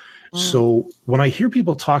stuff. So when I hear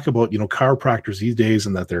people talk about, chiropractors these days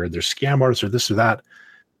and that they're scam artists or this or that,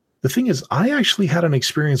 the thing is, I actually had an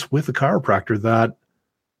experience with a chiropractor that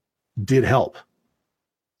did help.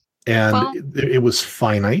 And it was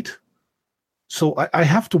finite. So I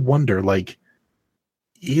have to wonder, like,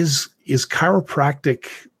 is chiropractic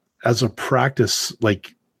as a practice,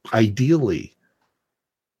 like, ideally,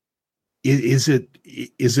 is it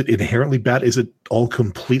inherently bad? Is it all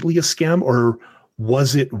completely a scam, or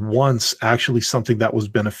was it once actually something that was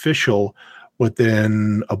beneficial, but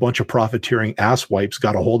then a bunch of profiteering asswipes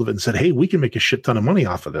got a hold of it and said, hey, we can make a shit ton of money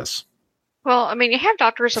off of this? well, I mean, you have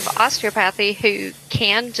doctors of osteopathy who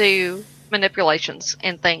can do manipulations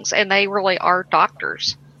and things, and they really are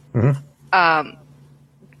doctors. Mm-hmm.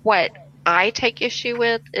 What I take issue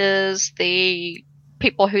with is the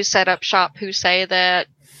people who set up shop who say that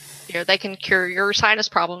they can cure your sinus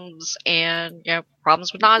problems and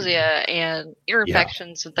problems with nausea and ear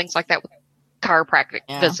infections and things like that with chiropractic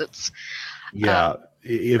visits. Yeah.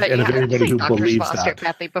 If I've anybody who doctors believes of that.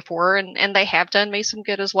 osteopathy before, and they have done me some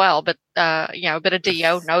good as well. But a bit of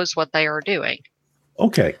DO knows what they are doing.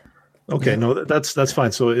 Okay. No, that's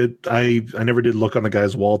fine. So I never did look on the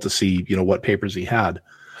guy's wall to see what papers he had.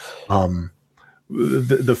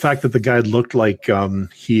 The fact that the guy looked like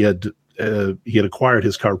he had acquired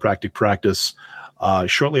his chiropractic practice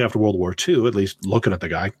shortly after World War II, at least looking at the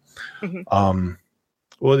guy,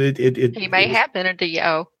 Well, He may have been a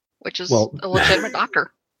DO, which is a legitimate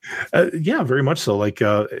doctor. Yeah, very much so. Like,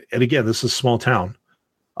 and again, this is a small town.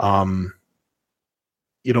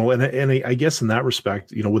 You know, and I guess in that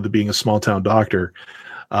respect, you know, with it being a small town doctor,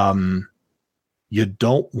 you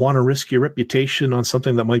don't want to risk your reputation on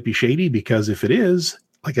something that might be shady, because if it is,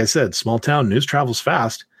 like I said, small town news travels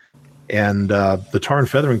fast, and the tar and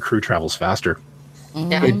feathering crew travels faster.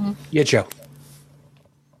 Yeah, Joe.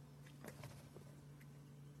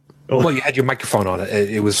 Oh. Well, you had your microphone on.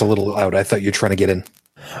 It was a little loud. I thought you were trying to get in.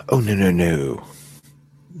 Oh, no.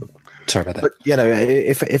 Sorry about that. But, you know,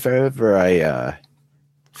 if ever I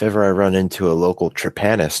run into a local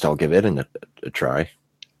trepanist, I'll give it a try.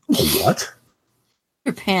 What?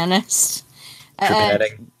 Trepanist.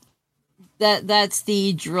 Trepanning. That's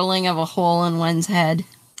the drilling of a hole in one's head.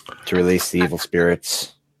 To release the evil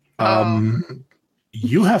spirits.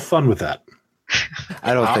 You have fun with that.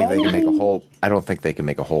 I don't think they can make a hole. I don't think they can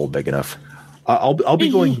make a hole big enough. I'll be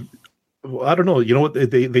going. I don't know. You know what?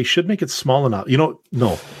 They should make it small enough. You know,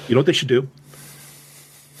 no. You know what they should do?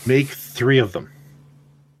 Make 3 of them,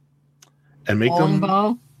 and make them.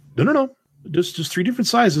 Bow? No. Just 3 different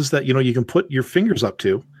sizes that you can put your fingers up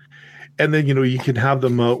to, and then you can have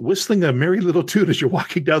them whistling a merry little tune as you're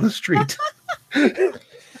walking down the street.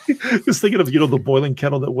 Just thinking of the boiling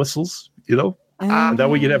kettle that whistles. And that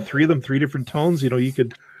way you'd have 3 of them, 3 different tones. You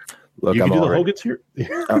could. Look, you I'm could do the already, Hogan's here.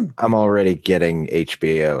 I'm already getting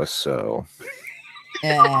HBO, so.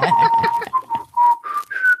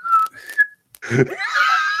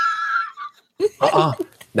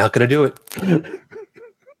 Not gonna do it.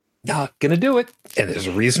 Not gonna do it, and there's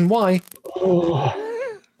a reason why. So,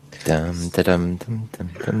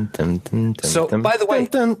 by the way,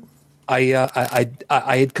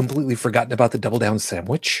 I had completely forgotten about the double down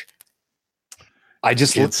sandwich. I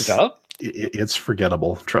just looked it up. It's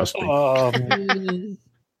forgettable. Trust me.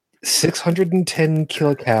 610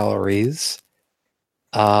 kilocalories,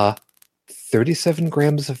 37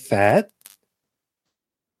 grams of fat,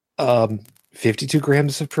 52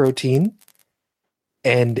 grams of protein,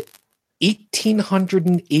 and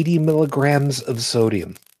 1,880 milligrams of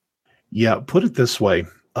sodium. Yeah, put it this way.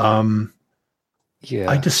 I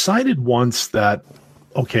decided once that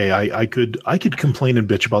I could complain and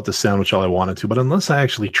bitch about the sandwich all I wanted to, but unless I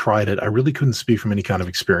actually tried it, I really couldn't speak from any kind of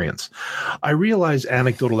experience. I realize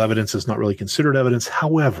anecdotal evidence is not really considered evidence.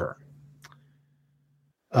 However,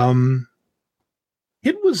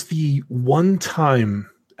 it was the one time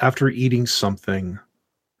after eating something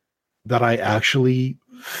that I actually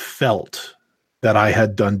felt that I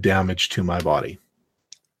had done damage to my body.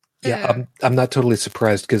 Yeah, I'm not totally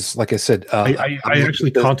surprised because, like I said, I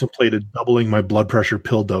actually contemplated doubling my blood pressure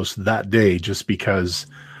pill dose that day just because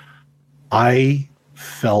I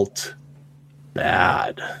felt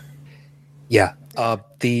bad. Yeah,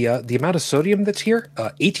 the amount of sodium that's here,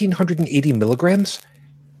 1,880 milligrams,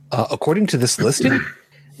 according to this listing,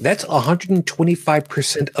 that's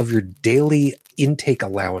 125% of your daily intake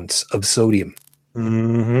allowance of sodium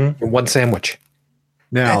for one sandwich.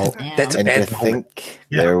 Now, that's and I think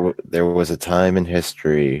there was a time in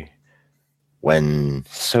history when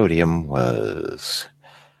sodium was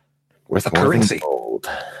worth a more currency. than gold.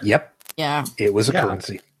 Yep. Yeah. It was a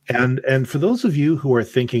currency. And for those of you who are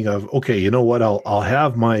thinking of, okay, you know what, I'll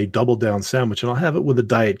have my double down sandwich and I'll have it with a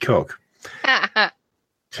Diet Coke.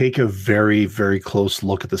 Take a very, very close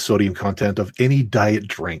look at the sodium content of any diet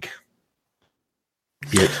drink.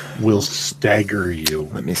 It will stagger you.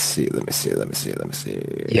 Let me see.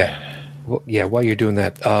 Yeah. Well, yeah. While you're doing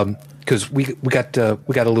that, because we got a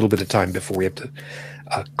little bit of time before we have to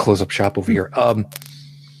close up shop over here.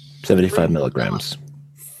 75 milligrams.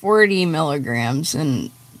 40 milligrams in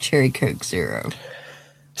Cherry Coke Zero.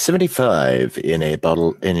 75 in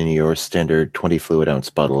your standard 20 fluid ounce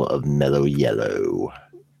bottle of Mellow Yellow.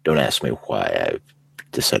 Don't ask me why I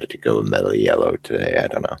decided to go with Mellow Yellow today. I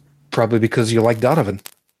don't know. Probably because you like Donovan.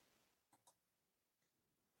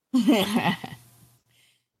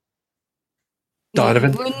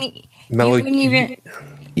 Donovan? Mellow.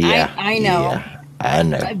 Yeah. I know. Yeah, I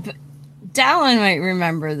know. Dallin might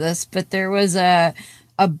remember this, but there was a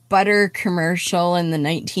butter commercial in the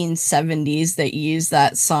 1970s that used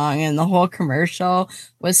that song, and the whole commercial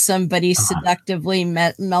was somebody seductively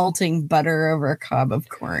melting butter over a cob of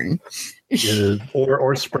corn.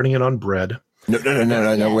 or spreading it on bread. No.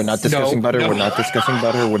 Yes. We're not discussing butter. We're not discussing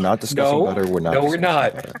butter. We're not discussing butter. We're not. No, we're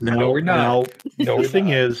not. No, we're not. The thing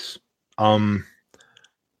is,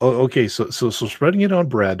 okay, so spreading it on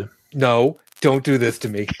bread. No, don't do this to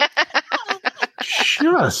me.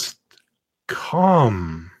 Just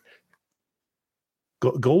come.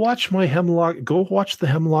 Go watch my Hemlock. Go watch the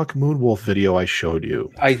Hemlock Moonwolf video I showed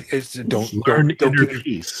you. Don't inner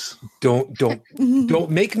peace. Don't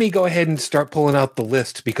make me go ahead and start pulling out the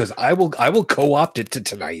list, because I will co-opt it to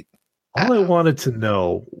tonight. All I wanted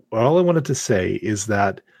to say is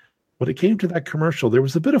that when it came to that commercial, there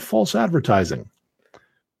was a bit of false advertising.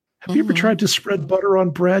 Have you ever tried to spread butter on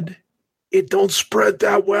bread? It don't spread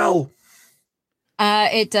that well.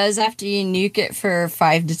 It does after you nuke it for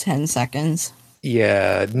 5 to 10 seconds.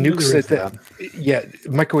 Yeah, nukes at that. Yeah,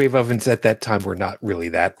 microwave ovens at that time were not really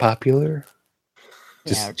that popular.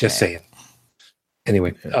 Just saying.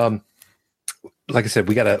 Anyway, like I said,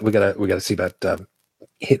 we gotta see about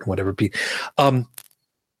hitting whatever. I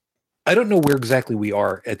don't know where exactly we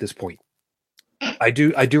are at this point. I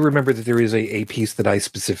do remember that there is a piece that I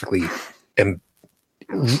specifically am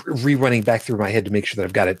rerunning back through my head to make sure that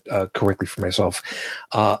I've got it correctly for myself.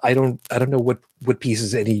 I don't know what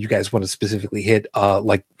pieces any of you guys want to specifically hit.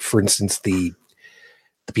 Like, for instance, the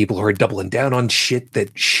people who are doubling down on shit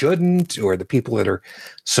that shouldn't, or the people that are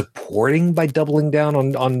supporting by doubling down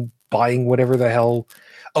on buying whatever the hell.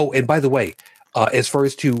 Oh, and by the way, as far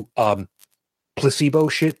as to placebo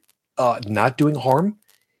shit not doing harm,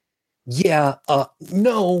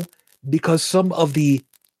 no, because some of the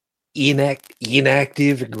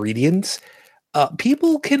inactive ingredients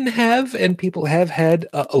people can have, and people have had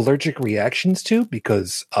allergic reactions to,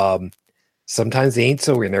 because sometimes they ain't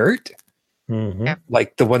so inert. Mm-hmm.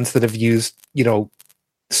 Like the ones that have used,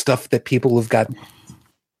 stuff that people have got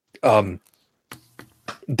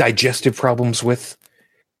digestive problems with.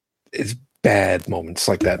 It's bad moments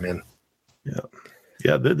like that, man.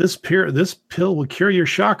 Yeah. This pill will cure your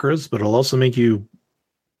chakras, but it'll also make you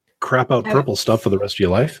crap out purple stuff for the rest of your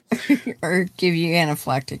life, or give you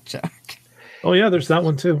anaphylactic shock. Oh yeah, there's that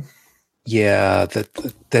one too. Yeah,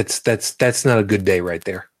 that's not a good day right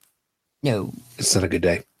there. No, it's not a good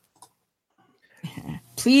day.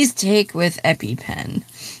 Please take with EpiPen.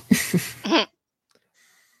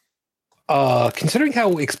 Considering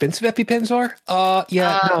how expensive EpiPens are, no.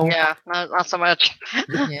 Yeah, not so much.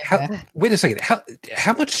 Wait a second.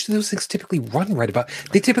 How much do those things typically run right about?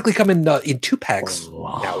 They typically come in 2 packs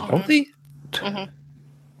now, don't they? Mm-hmm.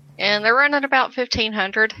 And they're running about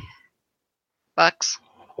 $1,500.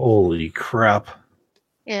 Holy crap!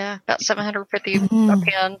 Yeah, about $750 a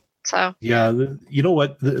pen. So yeah, you know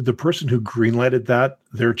what? The person who greenlighted that,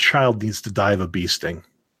 their child needs to die of a bee sting.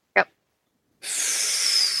 Yep.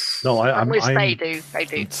 No, at least they do. They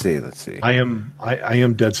do. Let's see. I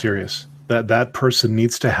am dead serious. That person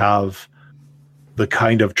needs to have the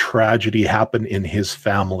kind of tragedy happen in his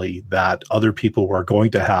family that other people were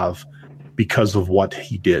going to have because of what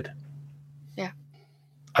he did. Yeah.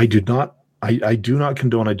 I do not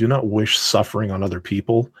condone, I do not wish suffering on other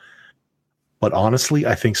people. But honestly,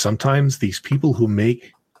 I think sometimes these people who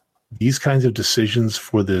make these kinds of decisions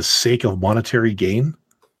for the sake of monetary gain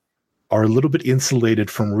are a little bit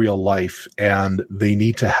insulated from real life, and they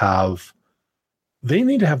need to have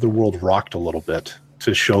the world rocked a little bit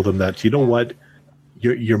to show them that, you know what,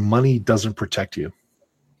 your money doesn't protect you.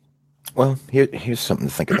 Well, here's something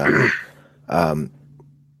to think about. I'm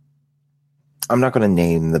not going to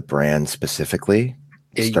name the brand specifically.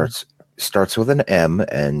 It starts with an M,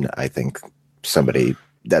 and I think some of the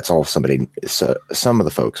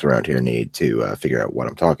folks around here need to figure out what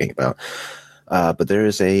I'm talking about. But there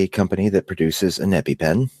is a company that produces an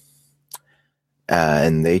EpiPen,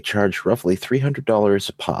 and they charge roughly $300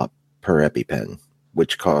 a pop per EpiPen,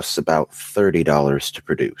 which costs about $30 to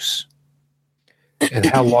produce. And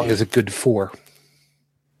how long is it good for?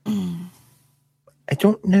 I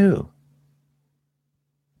don't know.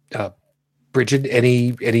 Bridget,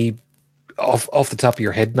 any off the top of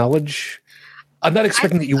your head knowledge? I'm not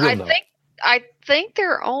expecting that you will know. I think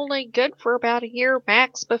they're only good for about a year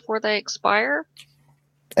max before they expire.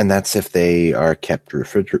 And that's if they are kept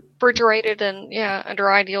refrigerated and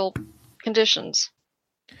under ideal conditions.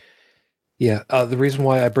 Yeah, the reason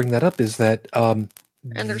why I bring that up is that and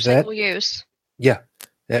they're single use. Yeah,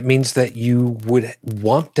 that means that you would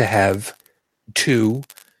want to have 2,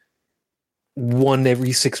 1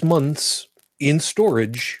 every 6 months in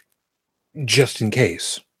storage, just in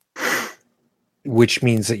case. Which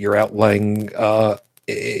means that you're outlaying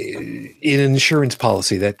an insurance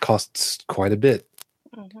policy that costs quite a bit.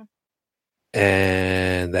 Mm-hmm.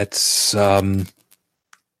 And that's,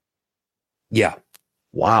 yeah.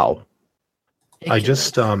 Wow. I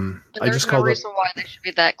just called no reason why they should be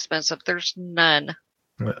that expensive. There's none.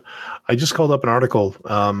 I just called up an article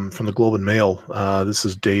from the Globe and Mail. This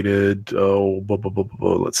is dated,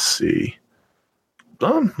 let's see,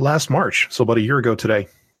 last March. So about a year ago today.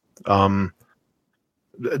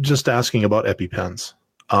 Just asking about EpiPens.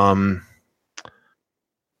 And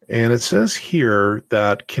it says here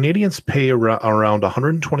that Canadians pay around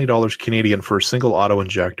 $120 Canadian for a single auto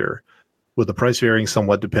injector, with the price varying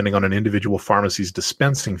somewhat depending on an individual pharmacy's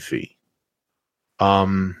dispensing fee.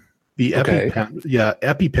 The EpiPen,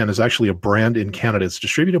 EpiPen is actually a brand in Canada. It's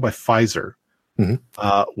distributed by Pfizer,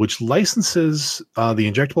 which licenses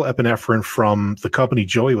the injectable epinephrine from the company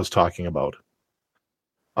Joey was talking about.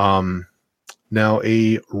 Now,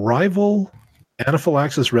 a rival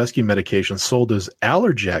anaphylaxis rescue medication sold as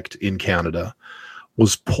Allerject in Canada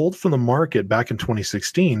was pulled from the market back in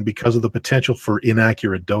 2016 because of the potential for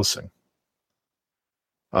inaccurate dosing.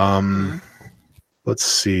 Let's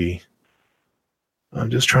see. I'm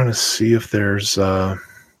just trying to see if there's Yeah,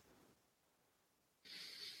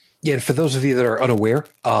 for those of you that are unaware,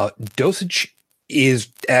 dosage is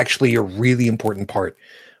actually a really important part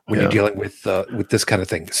when you're dealing with this kind of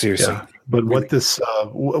thing. Seriously. Yeah. But really,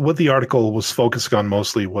 what the article was focusing on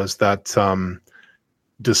mostly was that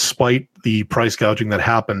despite the price gouging that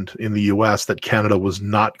happened in the U.S., that Canada was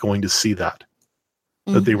not going to see that.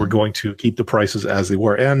 That they were going to keep the prices as they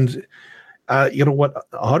were. And you know what?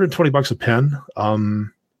 $120 a pen.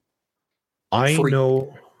 I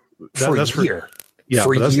know for a year.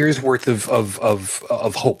 For a year's worth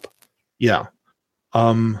of hope. Yeah.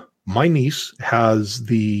 My niece has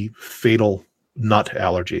the fatal nut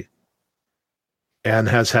allergy and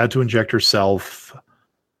has had to inject herself,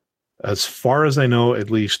 as far as I know,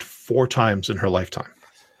 at least 4 times in her lifetime.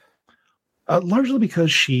 Largely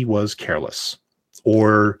because she was careless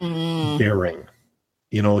or daring.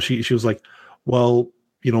 You know, she was like, well,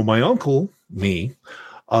 you know, my uncle, me,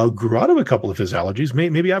 grew out of a couple of his allergies.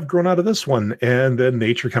 Maybe I've grown out of this one. And then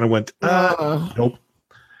nature kind of went, nope.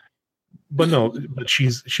 But no, but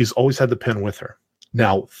she's always had the pen with her.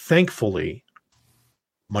 Now, thankfully,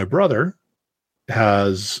 my brother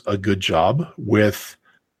has a good job with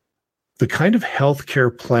the kind of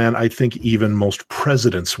healthcare plan I think even most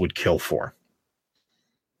presidents would kill for.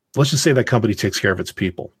 Let's just say that company takes care of its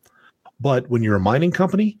people. But when you're a mining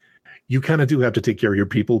company, you kind of do have to take care of your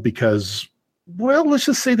people because, well, let's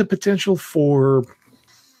just say the potential for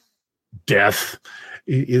death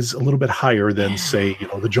is a little bit higher than, say, you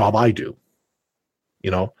know, the job I do.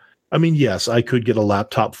 You know, I mean, yes, I could get a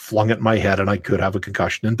laptop flung at my head and I could have a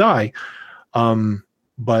concussion and die.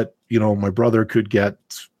 But, you know, my brother could get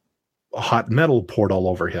hot metal poured all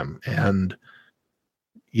over him. And,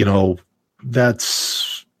 you know,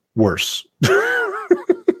 that's worse.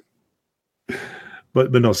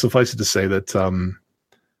 But no, suffice it to say that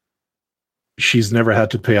she's never had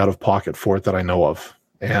to pay out of pocket for it that I know of,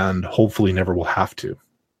 and hopefully never will have to.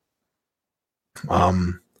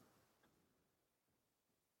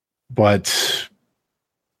 But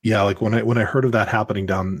yeah, like when I heard of that happening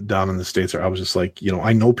down in the States, I was just like, you know,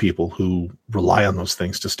 I know people who rely on those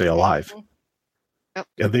things to stay alive. Yep.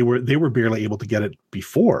 Yeah, they were barely able to get it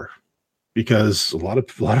before, because a lot of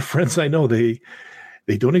friends I know, they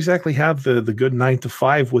don't exactly have the good 9 to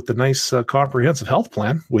 5 with the nice comprehensive health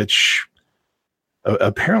plan, which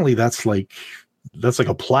apparently that's like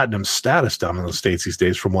a platinum status down in the States these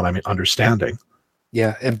days, from what I'm understanding.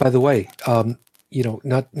 Yeah, and by the way, you know,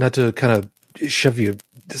 not to kind of shove you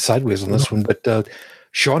sideways on this one, but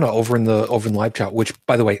Shauna over in the live chat, which,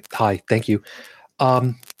 by the way, hi, thank you.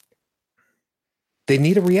 They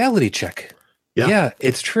need a reality check. Yeah,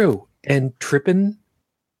 it's true. And Trippin's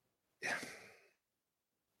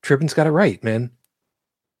got it right, man.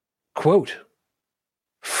 Quote,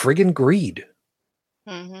 friggin' greed.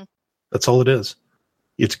 Mm-hmm. That's all it is.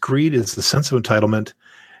 It's greed. It's the sense of entitlement.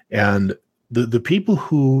 And the people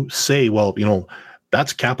who say, well, you know,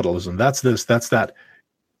 that's capitalism, that's this, that's that.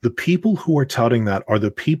 The people who are touting that are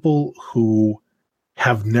the people who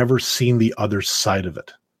have never seen the other side of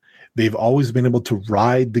it. They've always been able to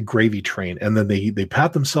ride the gravy train, and then they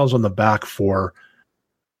pat themselves on the back for,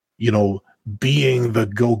 you know, being the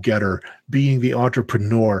go-getter, being the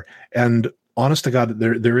entrepreneur. And honest to God,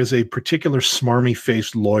 there is a particular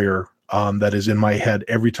smarmy-faced lawyer that is in my head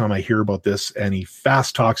every time I hear about this, and he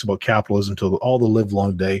fast talks about capitalism till all the live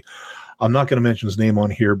long day. I'm not going to mention his name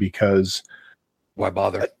on here because... Why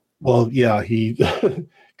bother? Well, yeah,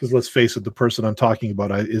 because let's face it, the person I'm talking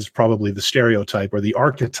about is probably the stereotype or the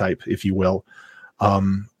archetype, if you will,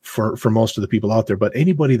 for most of the people out there. But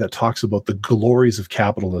anybody that talks about the glories of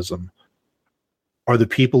capitalism are the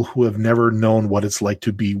people who have never known what it's like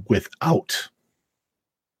to be without.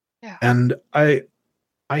 Yeah. And I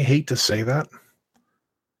hate to say that.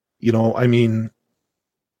 You know, I mean,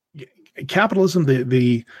 capitalism,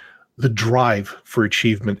 the drive for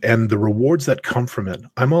achievement and the rewards that come from it,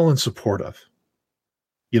 I'm all in support of.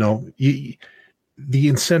 You know, the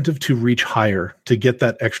incentive to reach higher, to get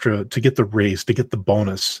that extra, to get the raise, to get the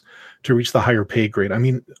bonus, to reach the higher pay grade. I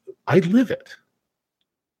mean, I live it.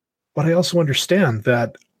 But I also understand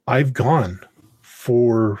that I've gone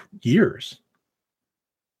for years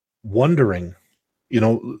wondering,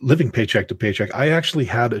 living paycheck to paycheck. I actually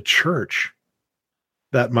had a church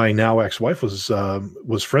that my now ex-wife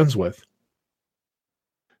was friends with.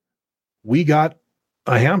 We got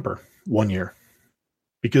a hamper one year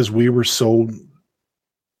because we were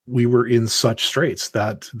in such straits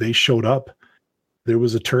that they showed up. There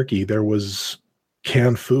was a turkey, there was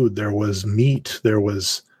canned food, there was meat, there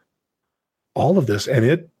was all of this, and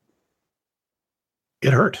it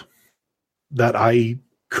hurt that I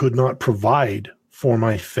could not provide for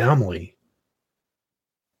my family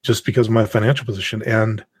just because of my financial position.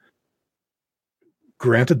 And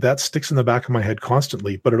granted, that sticks in the back of my head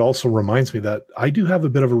constantly, but it also reminds me that I do have a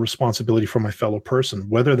bit of a responsibility for my fellow person,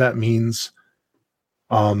 whether that means,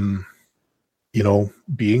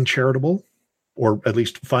 being charitable, or at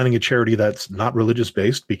least finding a charity that's not religious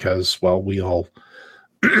based, because, well, we all,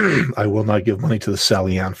 I will not give money to the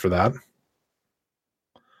Sally Ann for that.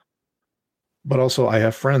 But also I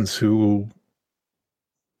have friends who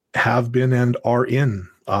have been and are in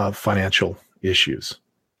financial issues.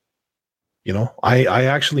 I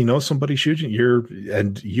actually know somebody, Shujin,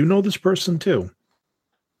 and you know this person too.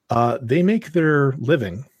 They make their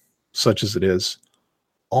living, such as it is,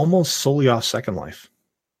 almost solely off Second Life.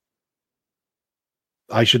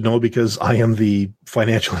 I should know because I am the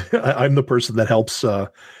financial, I'm the person that helps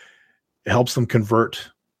them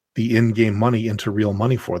convert the in-game money into real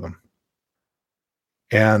money for them.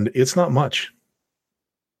 And it's not much,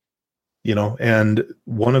 and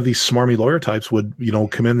one of these smarmy lawyer types would,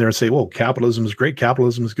 come in there and say, well, capitalism is great.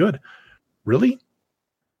 Capitalism is good. Really?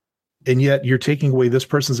 And yet you're taking away this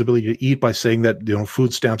person's ability to eat by saying that,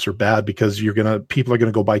 food stamps are bad because people are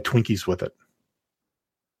going to go buy Twinkies with it.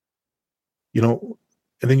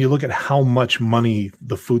 And then you look at how much money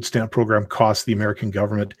the food stamp program costs the American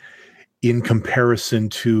government in comparison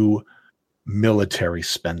to military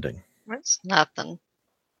spending. That's nothing.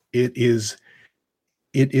 It is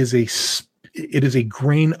a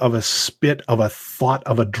grain of a spit of a thought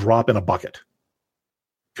of a drop in a bucket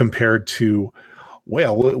compared to,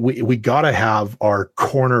 well, we got to have our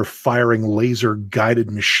corner firing laser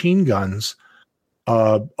guided machine guns.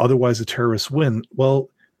 Otherwise the terrorists win. Well,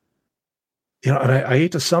 and I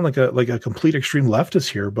hate to sound like a complete extreme leftist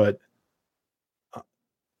here, but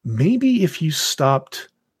maybe if you stopped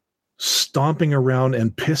stomping around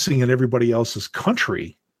and pissing in everybody else's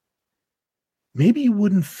country, maybe you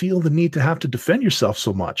wouldn't feel the need to have to defend yourself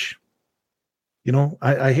so much.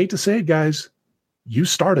 I hate to say it, guys, you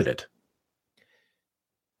started it.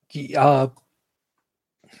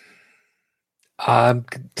 I'm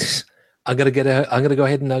gonna go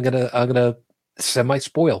ahead and I'm gonna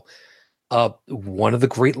semi-spoil. One of the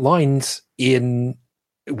great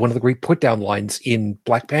put down lines in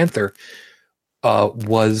Black Panther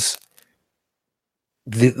was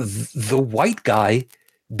the white guy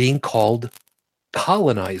being called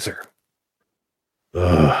colonizer.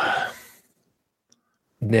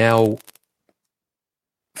 Now,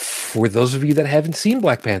 for those of you that haven't seen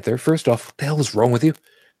Black Panther, first off, what the hell is wrong with you?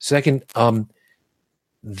 Second,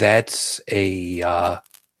 that's a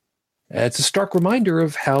stark reminder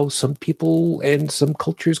of how some people and some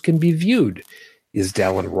cultures can be viewed. Is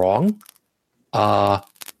Dallin wrong?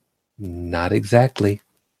 Not exactly.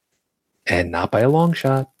 And not by a long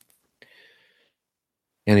shot.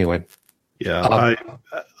 Anyway. Yeah,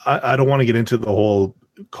 I don't want to get into the whole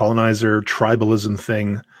colonizer tribalism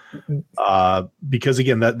thing, because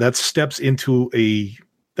again, that steps into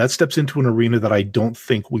an arena that I don't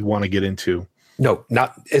think we want to get into. No,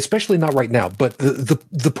 especially not right now. But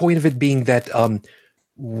the point of it being that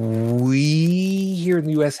we here in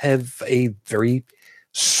the U.S. have a very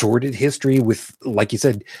sordid history with, like you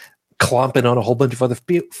said, clomping on a whole bunch of other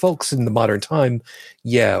folks in the modern time.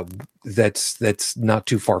 Yeah, that's not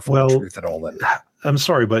too far from the truth at all. Then I'm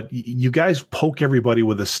sorry, but you guys poke everybody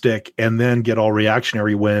with a stick and then get all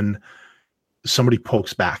reactionary when somebody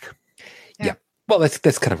pokes back. Yeah. Well, that's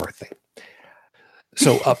kind of our thing.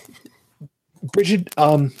 So, Bridget,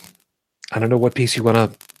 I don't know what piece you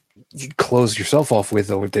want to close yourself off with,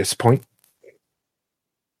 though, at this point.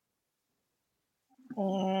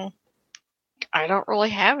 I don't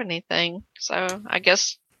really have anything, so I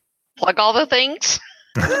guess plug all the things.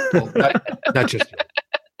 Well, not just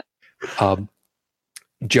you.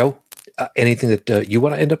 Joe, anything that you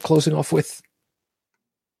want to end up closing off with?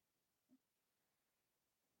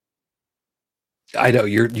 I know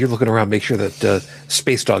you're looking around, make sure that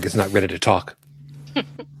Space Dog is not ready to talk.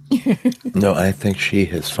 No, I think she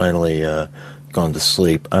has finally gone to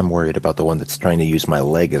sleep. I'm worried about the one that's trying to use my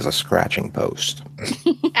leg as a scratching post.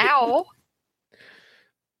 Ow.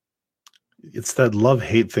 It's that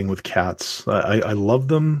love-hate thing with cats. I love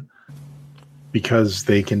them because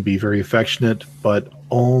they can be very affectionate, but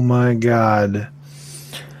oh my god,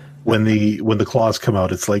 when the claws come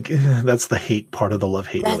out, it's like that's the hate part of the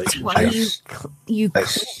love-hate That's relationship. why you clip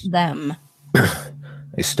them.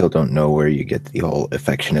 I still don't know where you get the whole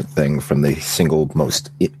affectionate thing from the single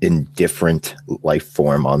most indifferent life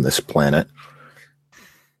form on this planet.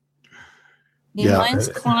 Yeah, mine's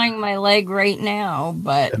clawing my leg right now,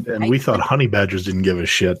 but and we thought honey badgers didn't give a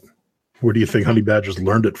shit. Where do you think honey badgers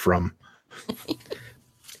learned it from?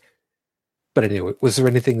 But anyway, was there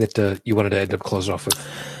anything that you wanted to end up close off with?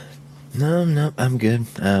 No, I'm good.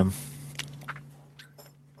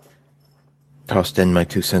 Tossed in my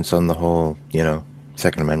 2 cents on the whole,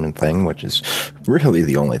 Second Amendment thing, which is really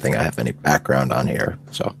the only thing I have any background on here.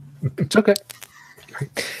 So it's okay.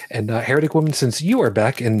 Right. And Heretic Woman, since you are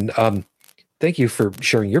back, and thank you for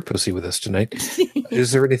sharing your pussy with us tonight.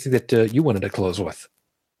 Is there anything that you wanted to close with?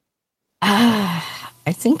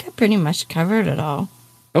 I think I pretty much covered it all.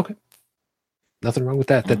 Okay. Nothing wrong with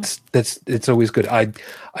that. That's it's always good. I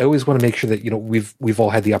always want to make sure that we've all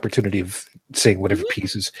had the opportunity of saying whatever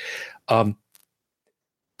pieces.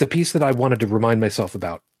 The piece that I wanted to remind myself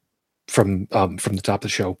about from the top of the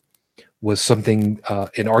show was something,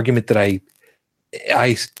 an argument that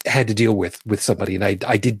I had to deal with somebody, and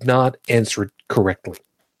I did not answer it correctly.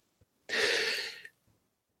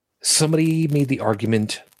 Somebody made the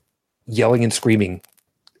argument, yelling and screaming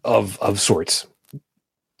of sorts.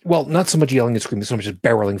 Well, not so much yelling and screaming, so much as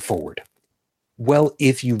barreling forward. Well,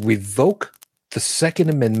 if you revoke the Second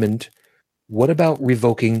Amendment, what about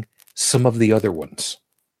revoking some of the other ones?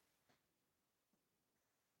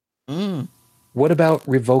 What about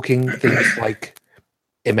revoking things like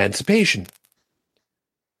emancipation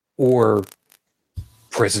or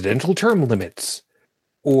presidential term limits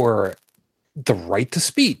or the right to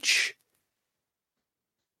speech?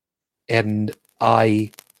 And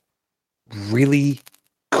I really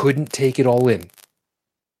couldn't take it all in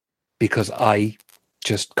because I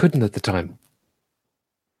just couldn't at the time.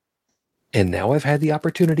 And now I've had the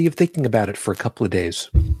opportunity of thinking about it for a couple of days.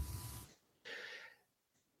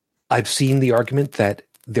 I've seen the argument that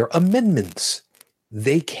they're amendments.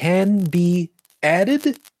 They can be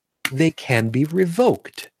added. They can be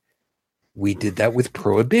revoked. We did that with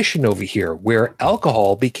prohibition over here, where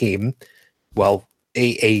alcohol became, well,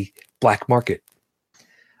 a black market.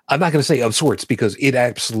 I'm not going to say of sorts because it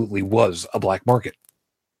absolutely was a black market.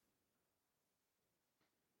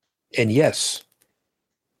 And yes,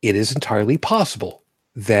 it is entirely possible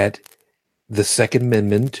that the Second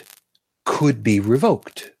Amendment could be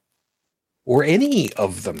revoked, or any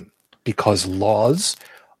of them, because laws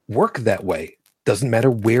work that way. Doesn't matter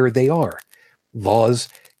where they are. Laws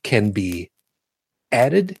can be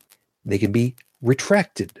added, they can be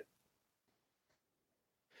retracted.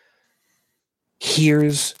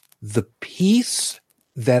 Here's the piece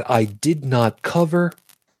that I did not cover.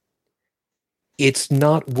 It's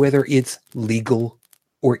not whether it's legal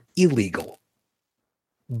or illegal.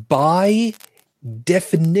 By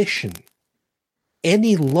definition,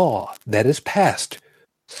 any law that is passed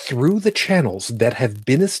through the channels that have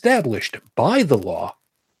been established by the law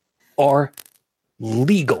are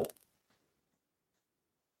legal.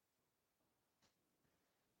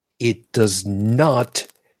 It does not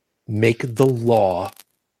make the law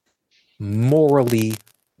morally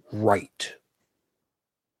right.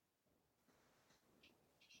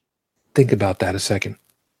 Think about that a second.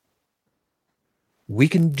 We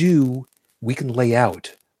can lay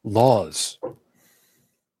out laws,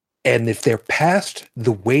 and if they're passed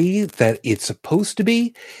the way that it's supposed to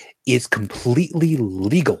be, it's completely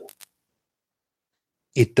legal.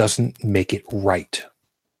 It doesn't make it right.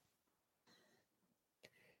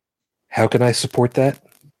 How can I support that?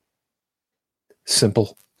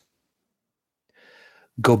 Simple.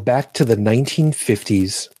 Go back to the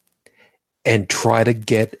 1950s and try to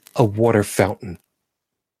get a water fountain.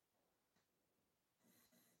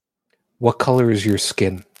 What color is your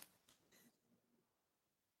skin?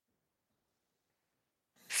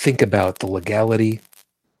 Think about the legality,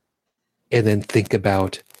 and then think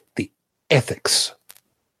about the ethics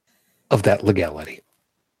of that legality.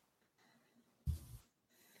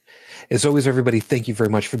 As always, everybody, thank you very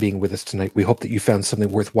much for being with us tonight. We hope that you found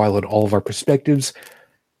something worthwhile in all of our perspectives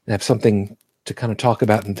and have something to kind of talk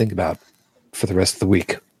about and think about for the rest of the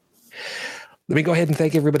week. Let me go ahead and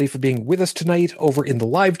thank everybody for being with us tonight over in the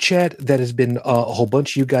live chat. That has been a whole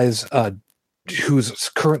bunch of you guys who's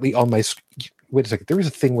currently on my wait a second. There is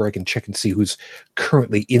a thing where I can check and see who's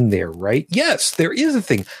currently in there, right? Yes, there is a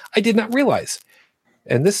thing. I did not realize.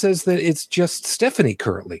 And this says that it's just Stephanie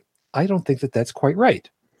currently. I don't think that that's quite right.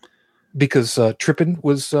 Because Trippin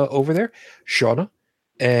was over there, Shauna,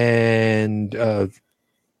 and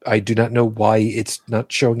I do not know why it's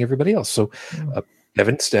not showing everybody else. So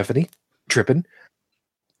Evan, Stephanie, Trippin,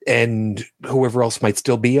 and whoever else might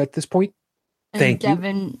still be at this point. Thank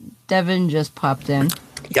you. Devin just popped in.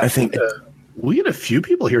 Yeah, I think we had a few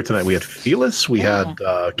people here tonight. We had Felix, we had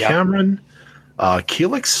Cameron,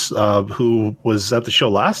 Keelix, who was at the show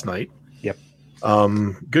last night. Yep.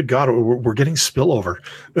 Good God, we're getting spillover.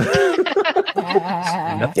 Nothing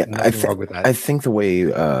wrong with that. I think the way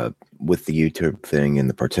with the YouTube thing and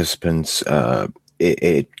the participants,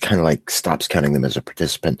 it kind of like stops counting them as a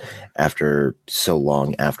participant after so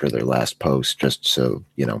long after their last post, just so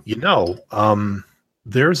you know.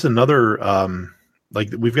 There's another like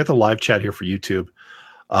we've got the live chat here for YouTube.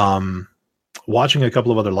 Watching a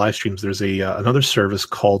couple of other live streams, there's another service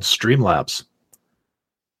called Streamlabs,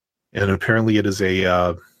 and apparently it is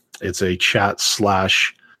it's a chat /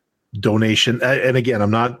 donation. And again,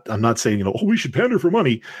 I'm not saying we should pander for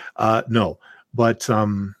money. No, but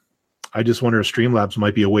I just wonder if Streamlabs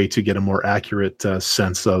might be a way to get a more accurate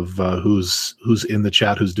sense of who's in the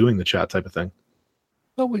chat, who's doing the chat, type of thing.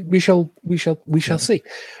 Well, we shall see.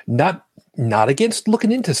 Not against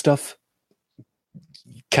looking into stuff.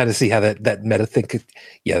 Kind of see how that meta thing could.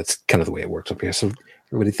 Yeah, that's kind of the way it works up here. So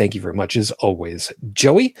everybody, thank you very much as always.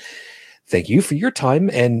 Joey, thank you for your time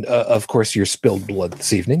and of course your spilled blood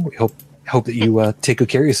this evening. We hope that you take good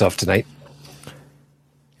care of yourself tonight.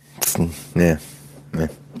 Yeah.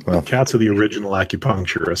 Well, cats are the original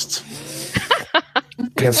acupuncturists.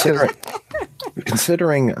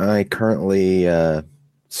 Considering I currently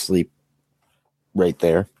sleep right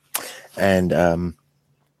there, and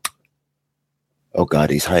oh God,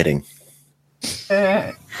 he's hiding.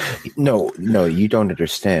 No, you don't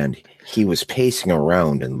understand. He was pacing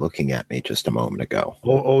around and looking at me just a moment ago.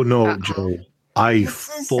 Oh no, Joe! I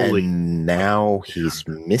fully. And now he's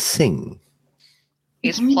missing.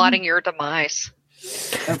 He's plotting your demise.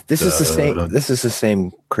 This is the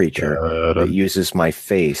same creature that uses my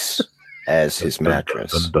face as his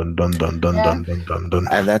mattress. And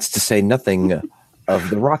that's to say nothing of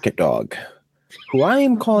the Rocket Dog, who I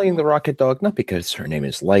am calling the Rocket Dog not because her name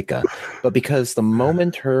is Laika, but because the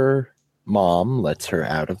moment her mom lets her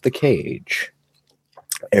out of the cage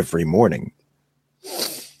every morning,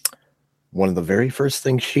 one of the very first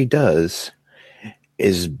things she does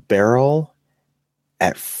is barrel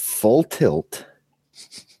at full tilt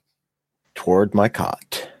toward my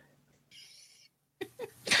cot.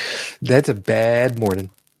 That's a bad morning.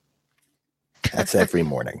 That's every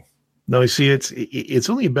morning. No, you see, it's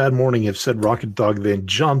only a bad morning if said Rocket Dog then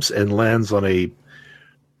jumps and lands on a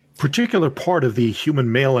particular part of the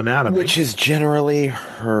human male anatomy, which is generally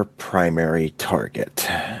her primary target.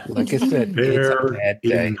 Like I said, it's a bad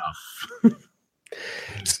day. Enough.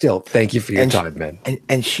 Still, thank you for your time, man.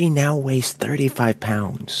 And she now weighs 35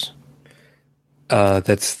 pounds.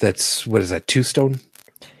 That's what is that? 2 stone?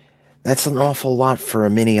 That's an awful lot for a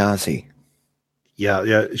mini Aussie. Yeah.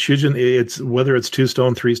 Shujin, it's whether it's 2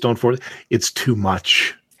 stone, 3 stone, 4, it's too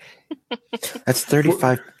much. That's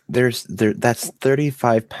 35. That's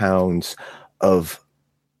 35 pounds of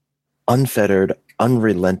unfettered,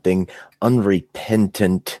 unrelenting,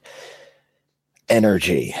 unrepentant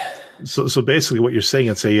energy. So basically, what you're saying,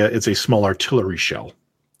 it's a small artillery shell.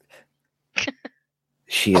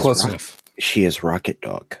 She is close enough. She is Rocket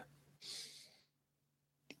Dog.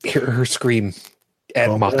 Hear her scream at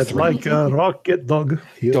Mach 3. Like a rocket dog.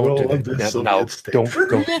 Don't do that. No,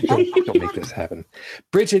 don't make this happen.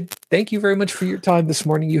 Bridget, thank you very much for your time this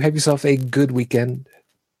morning. You have yourself a good weekend.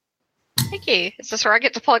 Thank you. Is this where I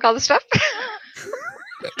get to plug all the stuff?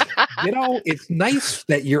 It's nice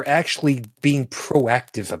that you're actually being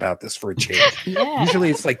proactive about this for a change. Yeah. Usually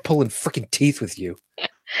it's like pulling freaking teeth with you.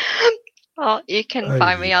 Well, you can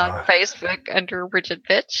find me on Facebook under Bridget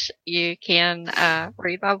Pitch. You can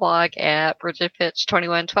read my blog at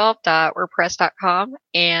bridgetpitch2112.wordpress.com,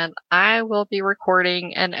 and I will be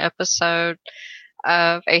recording an episode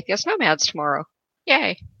of Atheist Nomads tomorrow.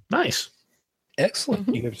 Yay. Nice. Excellent.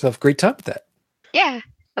 You have yourself a great time with that. Yeah,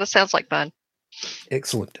 that sounds like fun.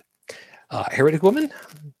 Excellent. Heretic Woman,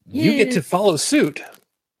 you get to follow suit.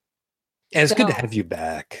 And it's good to have you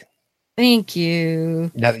back. Thank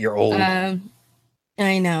you. Now that you're old. I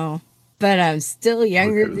know, but I'm still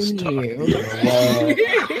younger than you.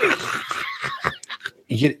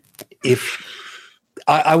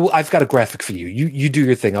 I've got a graphic for you. You do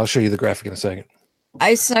your thing. I'll show you the graphic in a second.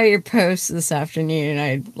 I saw your post this afternoon and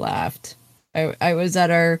I laughed. I was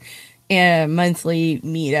at our monthly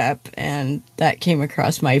meetup, and that came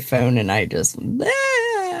across my phone, and I just.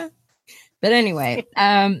 Ah! But anyway,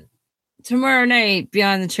 tomorrow night,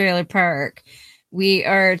 Beyond the Trailer Park, we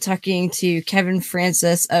are talking to Kevin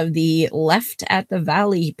Francis of the Left at the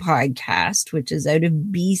Valley podcast, which is out of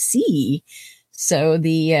BC. So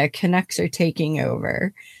the Canucks are taking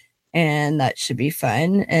over, and that should be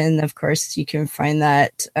fun. And of course, you can find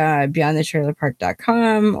that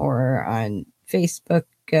beyondthetrailerpark.com or on Facebook,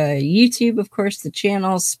 YouTube, of course, the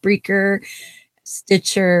channel, Spreaker,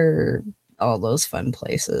 Stitcher, all those fun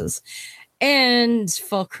places. And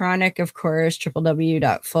Full Chronic, of course,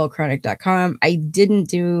 www.fullchronic.com. I didn't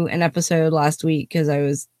do an episode last week because I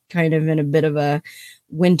was kind of in a bit of a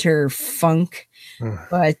winter funk,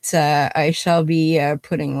 but I shall be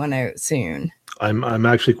putting one out soon. I'm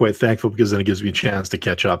actually quite thankful because then it gives me a chance to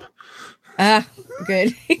catch up.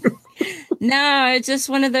 Good. No, it's just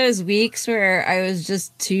one of those weeks where I was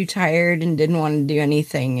just too tired and didn't want to do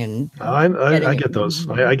anything. And I get those.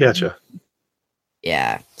 I get you.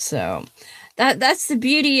 Yeah, so that's the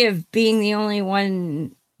beauty of being the only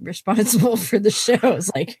one responsible for the show.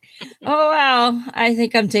 It's like, oh wow, I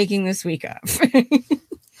think I'm taking this week off.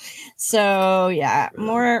 So yeah,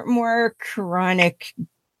 more chronic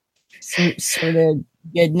sort of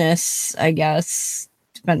goodness, I guess,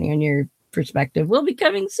 depending on your perspective, will be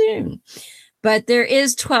coming soon. But there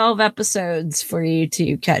is 12 episodes for you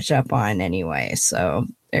to catch up on anyway. So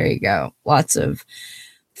there you go. Lots of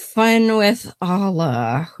fun with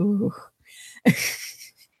Allah.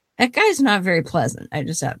 That guy's not very pleasant, I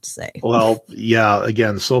just have to say. Well, yeah,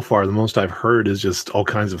 again, so far the most I've heard is just all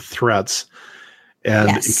kinds of threats and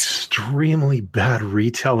extremely bad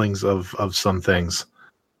retellings of some things.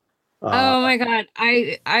 Oh my god,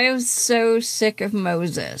 I was so sick of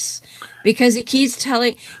Moses because he keeps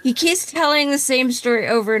telling the same story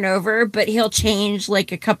over and over, but he'll change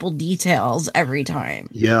like a couple details every time.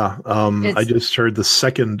 Yeah, I just heard the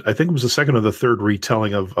second or the third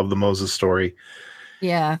retelling of the Moses story.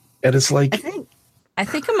 Yeah, and it's like I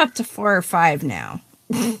think I'm up to 4 or 5 now.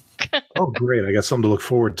 Oh, great! I got something to look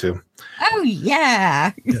forward to. Oh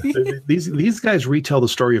yeah. These guys retell the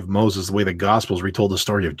story of Moses the way the Gospels retold the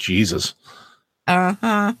story of Jesus.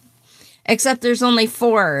 Except there's only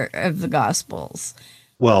 4 of the Gospels.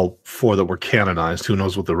 Well, 4 that were canonized. Who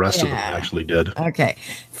knows what the rest of them actually did? Okay,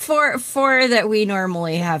 4 that we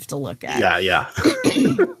normally have to look at. Yeah.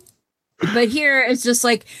 But here it's just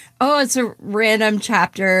like, oh, it's a random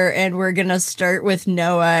chapter, and we're gonna start with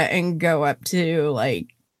Noah and go up to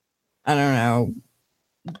like, I don't know.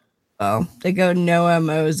 Oh, they go Noah,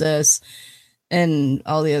 Moses, and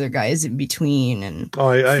all the other guys in between. And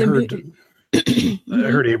I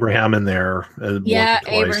heard Abraham in there. Yeah,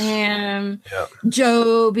 Abraham. Yeah.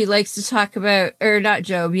 Job. He likes to talk about, or not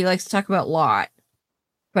Job. He likes to talk about Lot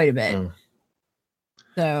quite a bit.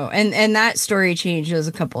 So, and that story changes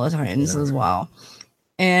a couple of times as well.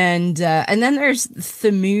 And then there's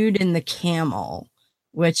Thamud and the camel,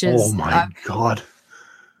 which is oh my god,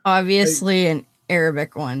 obviously an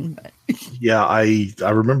Arabic one. But yeah, I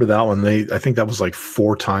remember that one. I think that was like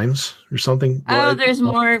 4 times or something. Oh, there's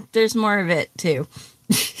more. There's more of it too.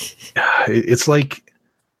 It's like,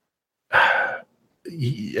 have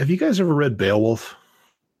you guys ever read Beowulf?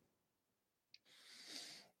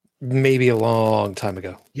 Maybe a long time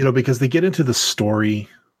ago. Because they get into the story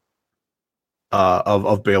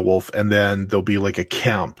of Beowulf, and then there'll be like a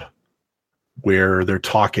camp where they're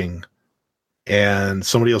talking, and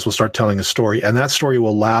somebody else will start telling a story, and that story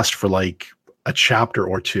will last for like a chapter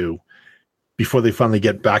or 2 before they finally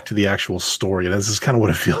get back to the actual story. And this is kind of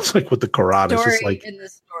what it feels like with the Quran. It's just like in the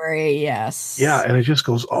story, yes. Yeah, and it just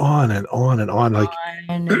goes on and on and on, like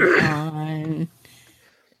on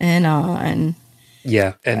and on.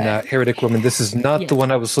 Yeah, and Heretic Woman, this is not the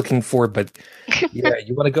one I was looking for, but yeah,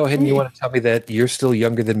 you want to go ahead and you want to tell me that you're still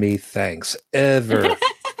younger than me? Thanks. Ever so much.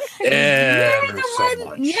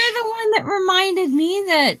 You're the one that reminded me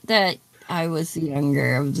that I was the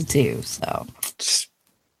younger of the two.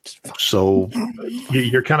 So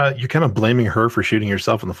you're kind of blaming her for shooting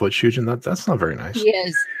yourself in the foot, Shujin. That's not very nice.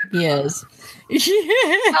 Yes.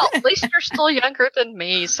 Well, at least you're still younger than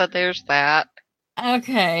me, so there's that.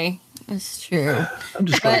 Okay. That's true. I'm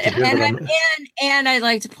just glad to hear that. And I'd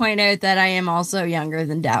like to point out that I am also younger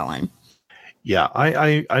than Dallin. Yeah,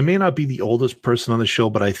 I may not be the oldest person on the show,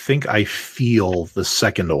 but I think I feel the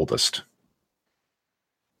second oldest.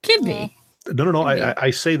 Could be. No.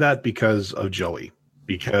 I say that because of Joey.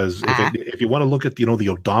 Because if you want to look at the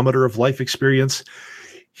odometer of life experience,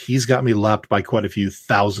 he's got me lapped by quite a few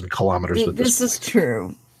thousand kilometers. This is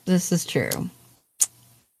true.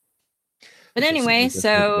 But anyway,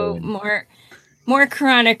 so More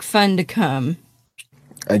chronic fun to come.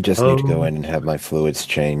 I just need to go in and have my fluids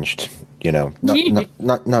changed.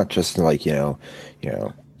 Not just like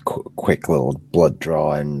quick little blood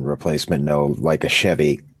draw and replacement. No, like a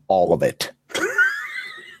Chevy, all of it.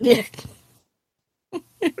 Yeah.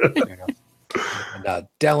 And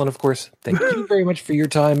Dallin, of course, thank you very much for your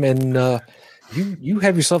time, and you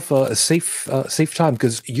have yourself a safe time,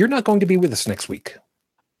 because you're not going to be with us next week.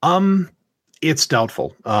 It's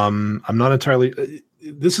doubtful. I'm not entirely.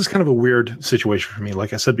 This is kind of a weird situation for me.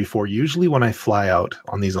 Like I said before, usually when I fly out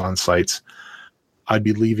on these on-sites, I'd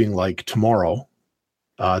be leaving like tomorrow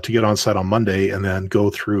to get on site on Monday, and then go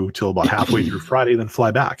through till about halfway through Friday, then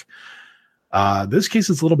fly back. This case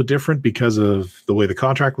is a little bit different because of the way the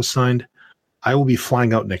contract was signed. I will be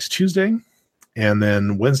flying out next Tuesday, and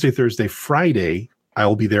then Wednesday, Thursday, Friday, I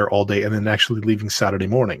will be there all day, and then actually leaving Saturday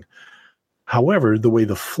morning. However, the way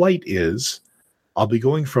the flight is, I'll be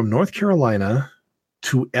going from North Carolina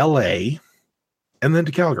to LA and then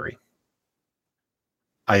to Calgary.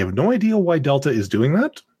 I have no idea why Delta is doing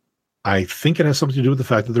that. I think it has something to do with the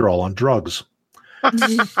fact that they're all on drugs.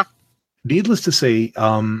 Needless to say,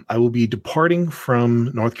 I will be departing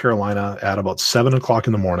from North Carolina at about 7 o'clock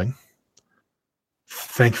in the morning.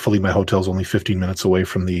 Thankfully, my hotel's only 15 minutes away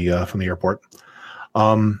from the airport.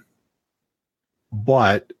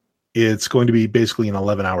 But it's going to be basically an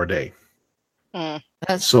 11-hour day.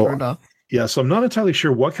 That's brutal. Yeah, so I'm not entirely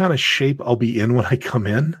sure what kind of shape I'll be in when I come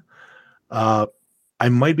in. I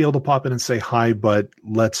might be able to pop in and say hi, but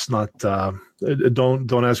let's not.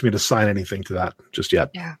 Don't ask me to sign anything to that just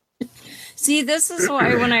yet. Yeah. See, this is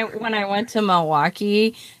why when I went to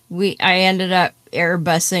Milwaukee, I ended up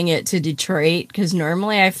airbusing it to Detroit, because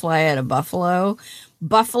normally I fly out of Buffalo.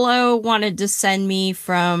 Buffalo wanted to send me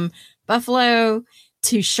from Buffalo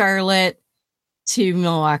to Charlotte to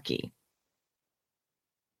Milwaukee.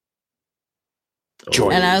 Joy.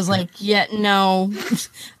 And I was like, yeah, no.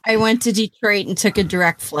 I went to Detroit and took a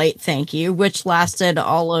direct flight, thank you, which lasted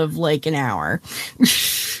all of like an hour.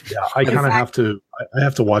 Yeah, I kind of have to. I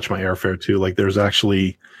have to watch my airfare too. Like, there's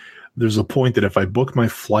a point that if I book my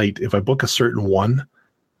flight, if I book a certain one,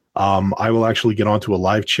 I will actually get onto a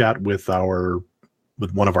live chat with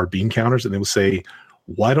one of our bean counters, and they will say,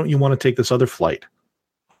 "Why don't you want to take this other flight?"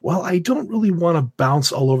 Well, I don't really want to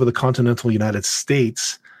bounce all over the continental United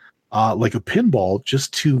States like a pinball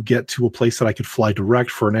just to get to a place that I could fly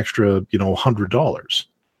direct for an extra, $100.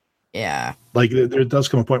 Yeah. Like, there does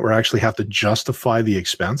come a point where I actually have to justify the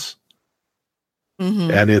expense.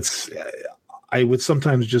 Mm-hmm. And I would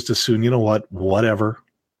sometimes just assume, whatever,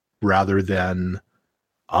 rather than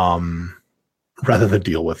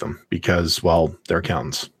deal with them, because, well, they're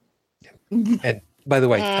accountants. And by the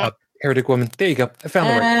way, Heretic Woman, there you go. I found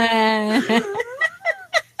the right.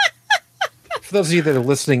 For those of you that are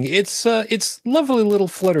listening, it's lovely little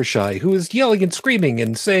Fluttershy who is yelling and screaming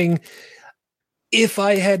and saying, "If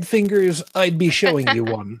I had fingers, I'd be showing you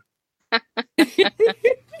one."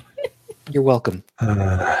 You're welcome.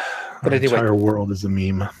 But anyway, the entire world is a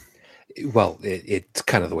meme. Well, it's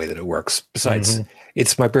kind of the way that it works. Besides,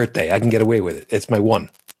 It's my birthday. I can get away with it. It's my one.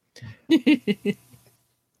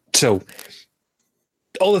 So,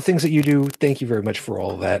 all the things that you do, thank you very much for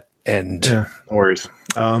all of that. And no worries.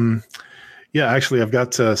 Yeah, actually, I've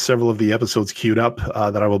got several of the episodes queued up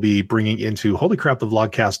that I will be bringing into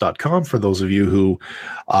holycrapthevlogcast.com for those of you who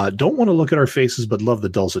don't want to look at our faces but love the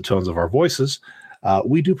dulcet tones of our voices.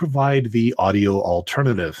 We do provide the audio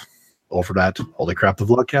alternative over at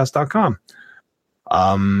holycrapthevlogcast.com.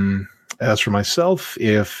 As for myself,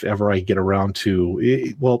 if ever I get around to,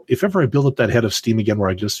 if ever I build up that head of steam again where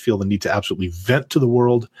I just feel the need to absolutely vent to the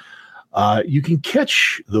world, you can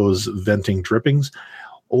catch those venting drippings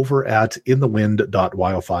over at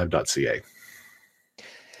inthewind.yo5.ca.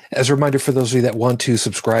 As a reminder for those of you that want to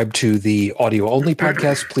subscribe to the audio-only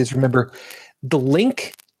podcast, please remember the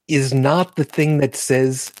link is not the thing that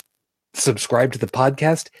says subscribe to the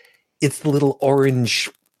podcast. It's the little orange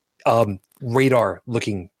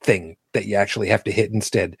radar-looking thing that you actually have to hit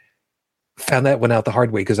instead. Found that one out the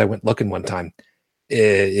hard way because I went looking one time.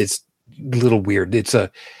 It's a little weird. It's a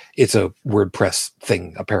WordPress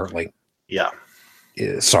thing, apparently. Yeah.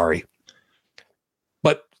 Sorry.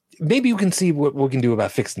 But maybe you can see what we can do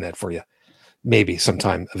about fixing that for you. Maybe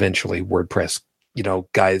sometime eventually. WordPress,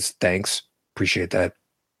 guys, thanks. Appreciate that.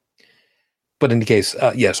 But in any case,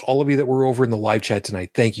 yes, all of you that were over in the live chat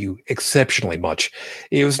tonight, thank you exceptionally much.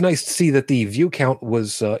 It was nice to see that the view count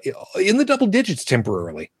was in the double digits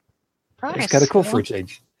temporarily. Nice. It's kind of cool for a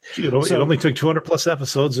change. It only took 200 plus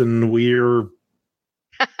episodes, and we're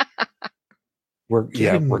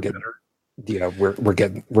getting Yeah, we're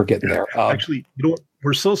getting there. Actually, you know what?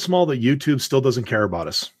 We're so small that YouTube still doesn't care about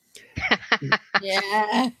us.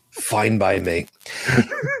 Yeah. Fine by me.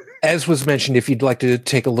 As was mentioned, if you'd like to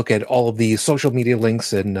take a look at all of the social media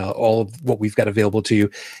links and all of what we've got available to you,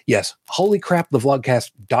 yes,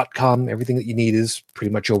 holycrapthevlogcast.com. Everything that you need is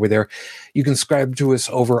pretty much over there. You can subscribe to us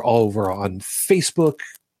all over on Facebook.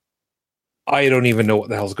 I don't even know what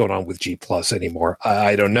the hell's going on with G Plus anymore.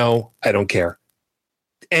 I don't know. I don't care.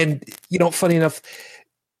 And, funny enough,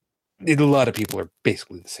 a lot of people are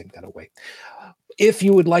basically the same kind of way. If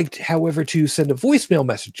you would like, however, to send a voicemail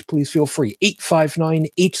message, please feel free.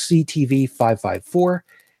 859-HCTV-554,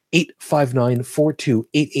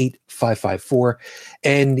 859-4288-554.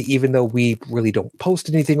 And even though we really don't post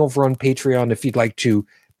anything over on Patreon, if you'd like to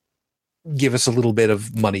give us a little bit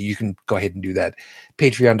of money, you can go ahead and do that.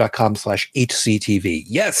 Patreon.com/HCTV.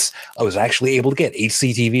 Yes, I was actually able to get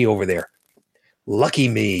HCTV over there. Lucky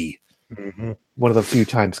me. Mm-hmm. One of the few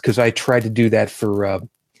times, because I tried to do that for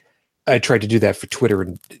Twitter,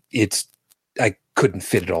 and I couldn't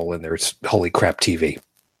fit it all in there. It's Holy Crap TV.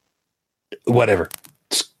 Whatever.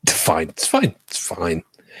 It's fine. It's fine. It's fine.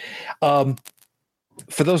 For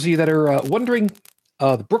those of you that are wondering,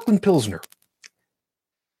 the Brooklyn Pilsner.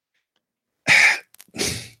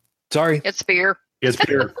 Sorry. It's beer. It's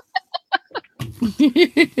beer.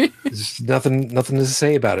 There's nothing to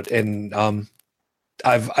say about it. And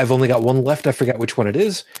I've only got one left. I forgot which one it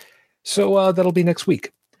is. So that'll be next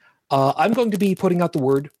week. I'm going to be putting out the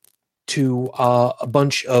word to a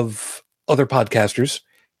bunch of other podcasters,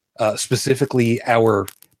 specifically our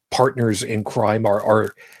partners in crime,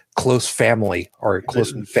 our close family, our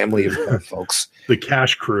close family of folks. The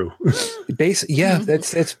cash crew. That's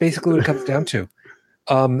basically what it comes down to.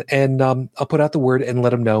 And I'll put out the word and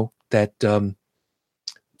let them know that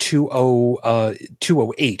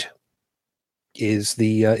 208 is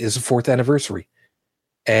the fourth anniversary,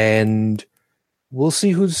 and we'll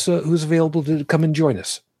see who's available to come and join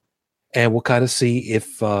us, and we'll kind of see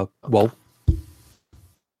if I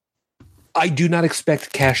do not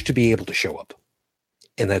expect Cash to be able to show up,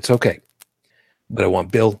 and that's okay. But I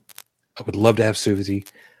want Bill. I would love to have Susie.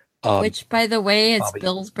 Which, by the way, it's Bobby.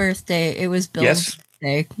 Bill's birthday. It was Bill's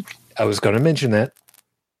birthday. I was going to mention that.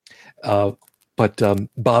 But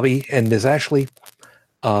Bobby and Ms. Ashley,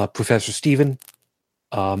 Professor Stephen,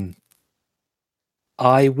 I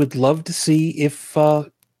would love to see if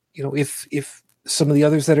if some of the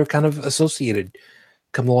others that are kind of associated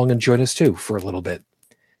come along and join us too for a little bit.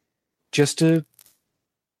 It's an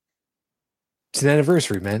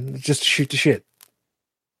anniversary, man. Just to shoot the shit.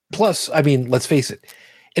 Plus, I mean, let's face it,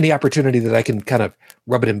 any opportunity that I can kind of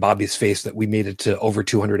rub it in Bobby's face that we made it to over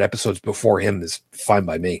 200 episodes before him is fine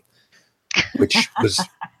by me. Which was,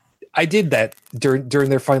 I did that during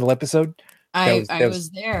their final episode. I was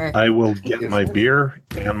there. I will get my beer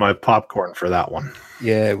and my popcorn for that one.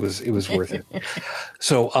 Yeah, it was worth it.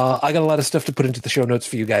 So I got a lot of stuff to put into the show notes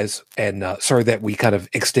for you guys, and sorry that we kind of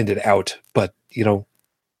extended out, but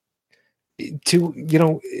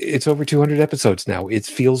it's over 200 episodes now. It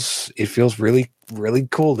feels really, really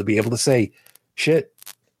cool to be able to say, shit,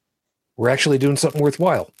 we're actually doing something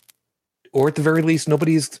worthwhile. Or at the very least,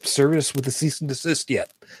 nobody's served us with a cease and desist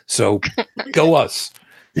yet. So go us.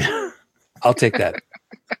 I'll take that.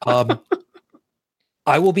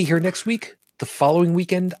 I will be here next week. The following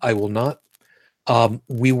weekend, I will not.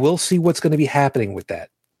 We will see what's going to be happening with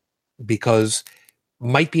that, because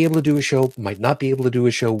might be able to do a show, might not be able to do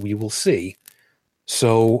a show. We will see.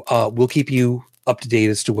 So we'll keep you up to date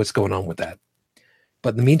as to what's going on with that.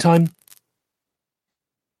 But in the meantime,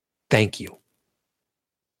 thank you.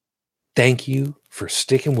 Thank you for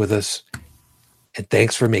sticking with us, and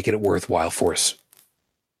thanks for making it worthwhile for us.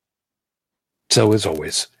 So, as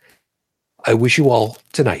always, I wish you all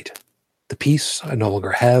tonight the peace I no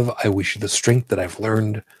longer have. I wish you the strength that I've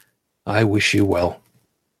learned. I wish you well.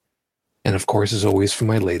 And of course, as always, for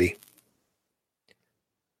my lady,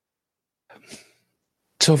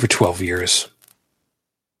 it's over 12 years.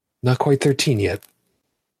 Not quite 13 yet,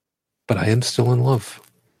 but I am still in love.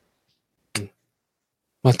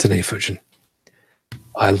 Matane Fujin.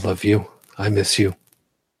 I love you. I miss you.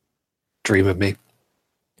 Dream of me.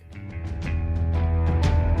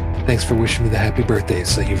 Thanks for wishing me the happy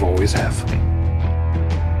birthdays that you've always have.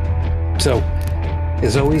 So,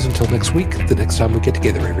 as always, until next week, the next time we get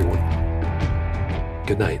together, everyone.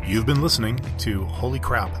 Good night. You've been listening to Holy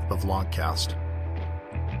Crap, the Vlogcast.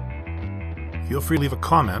 Feel free to leave a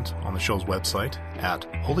comment on the show's website at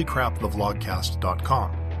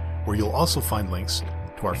holycrapthevlogcast.com, where you'll also find links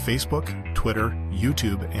to our Facebook, Twitter,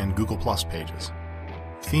 YouTube, and Google Plus pages.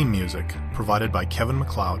 Theme music provided by Kevin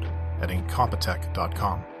MacLeod at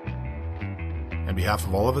incompetech.com. On behalf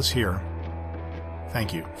of all of us here,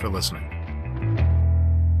 thank you for listening.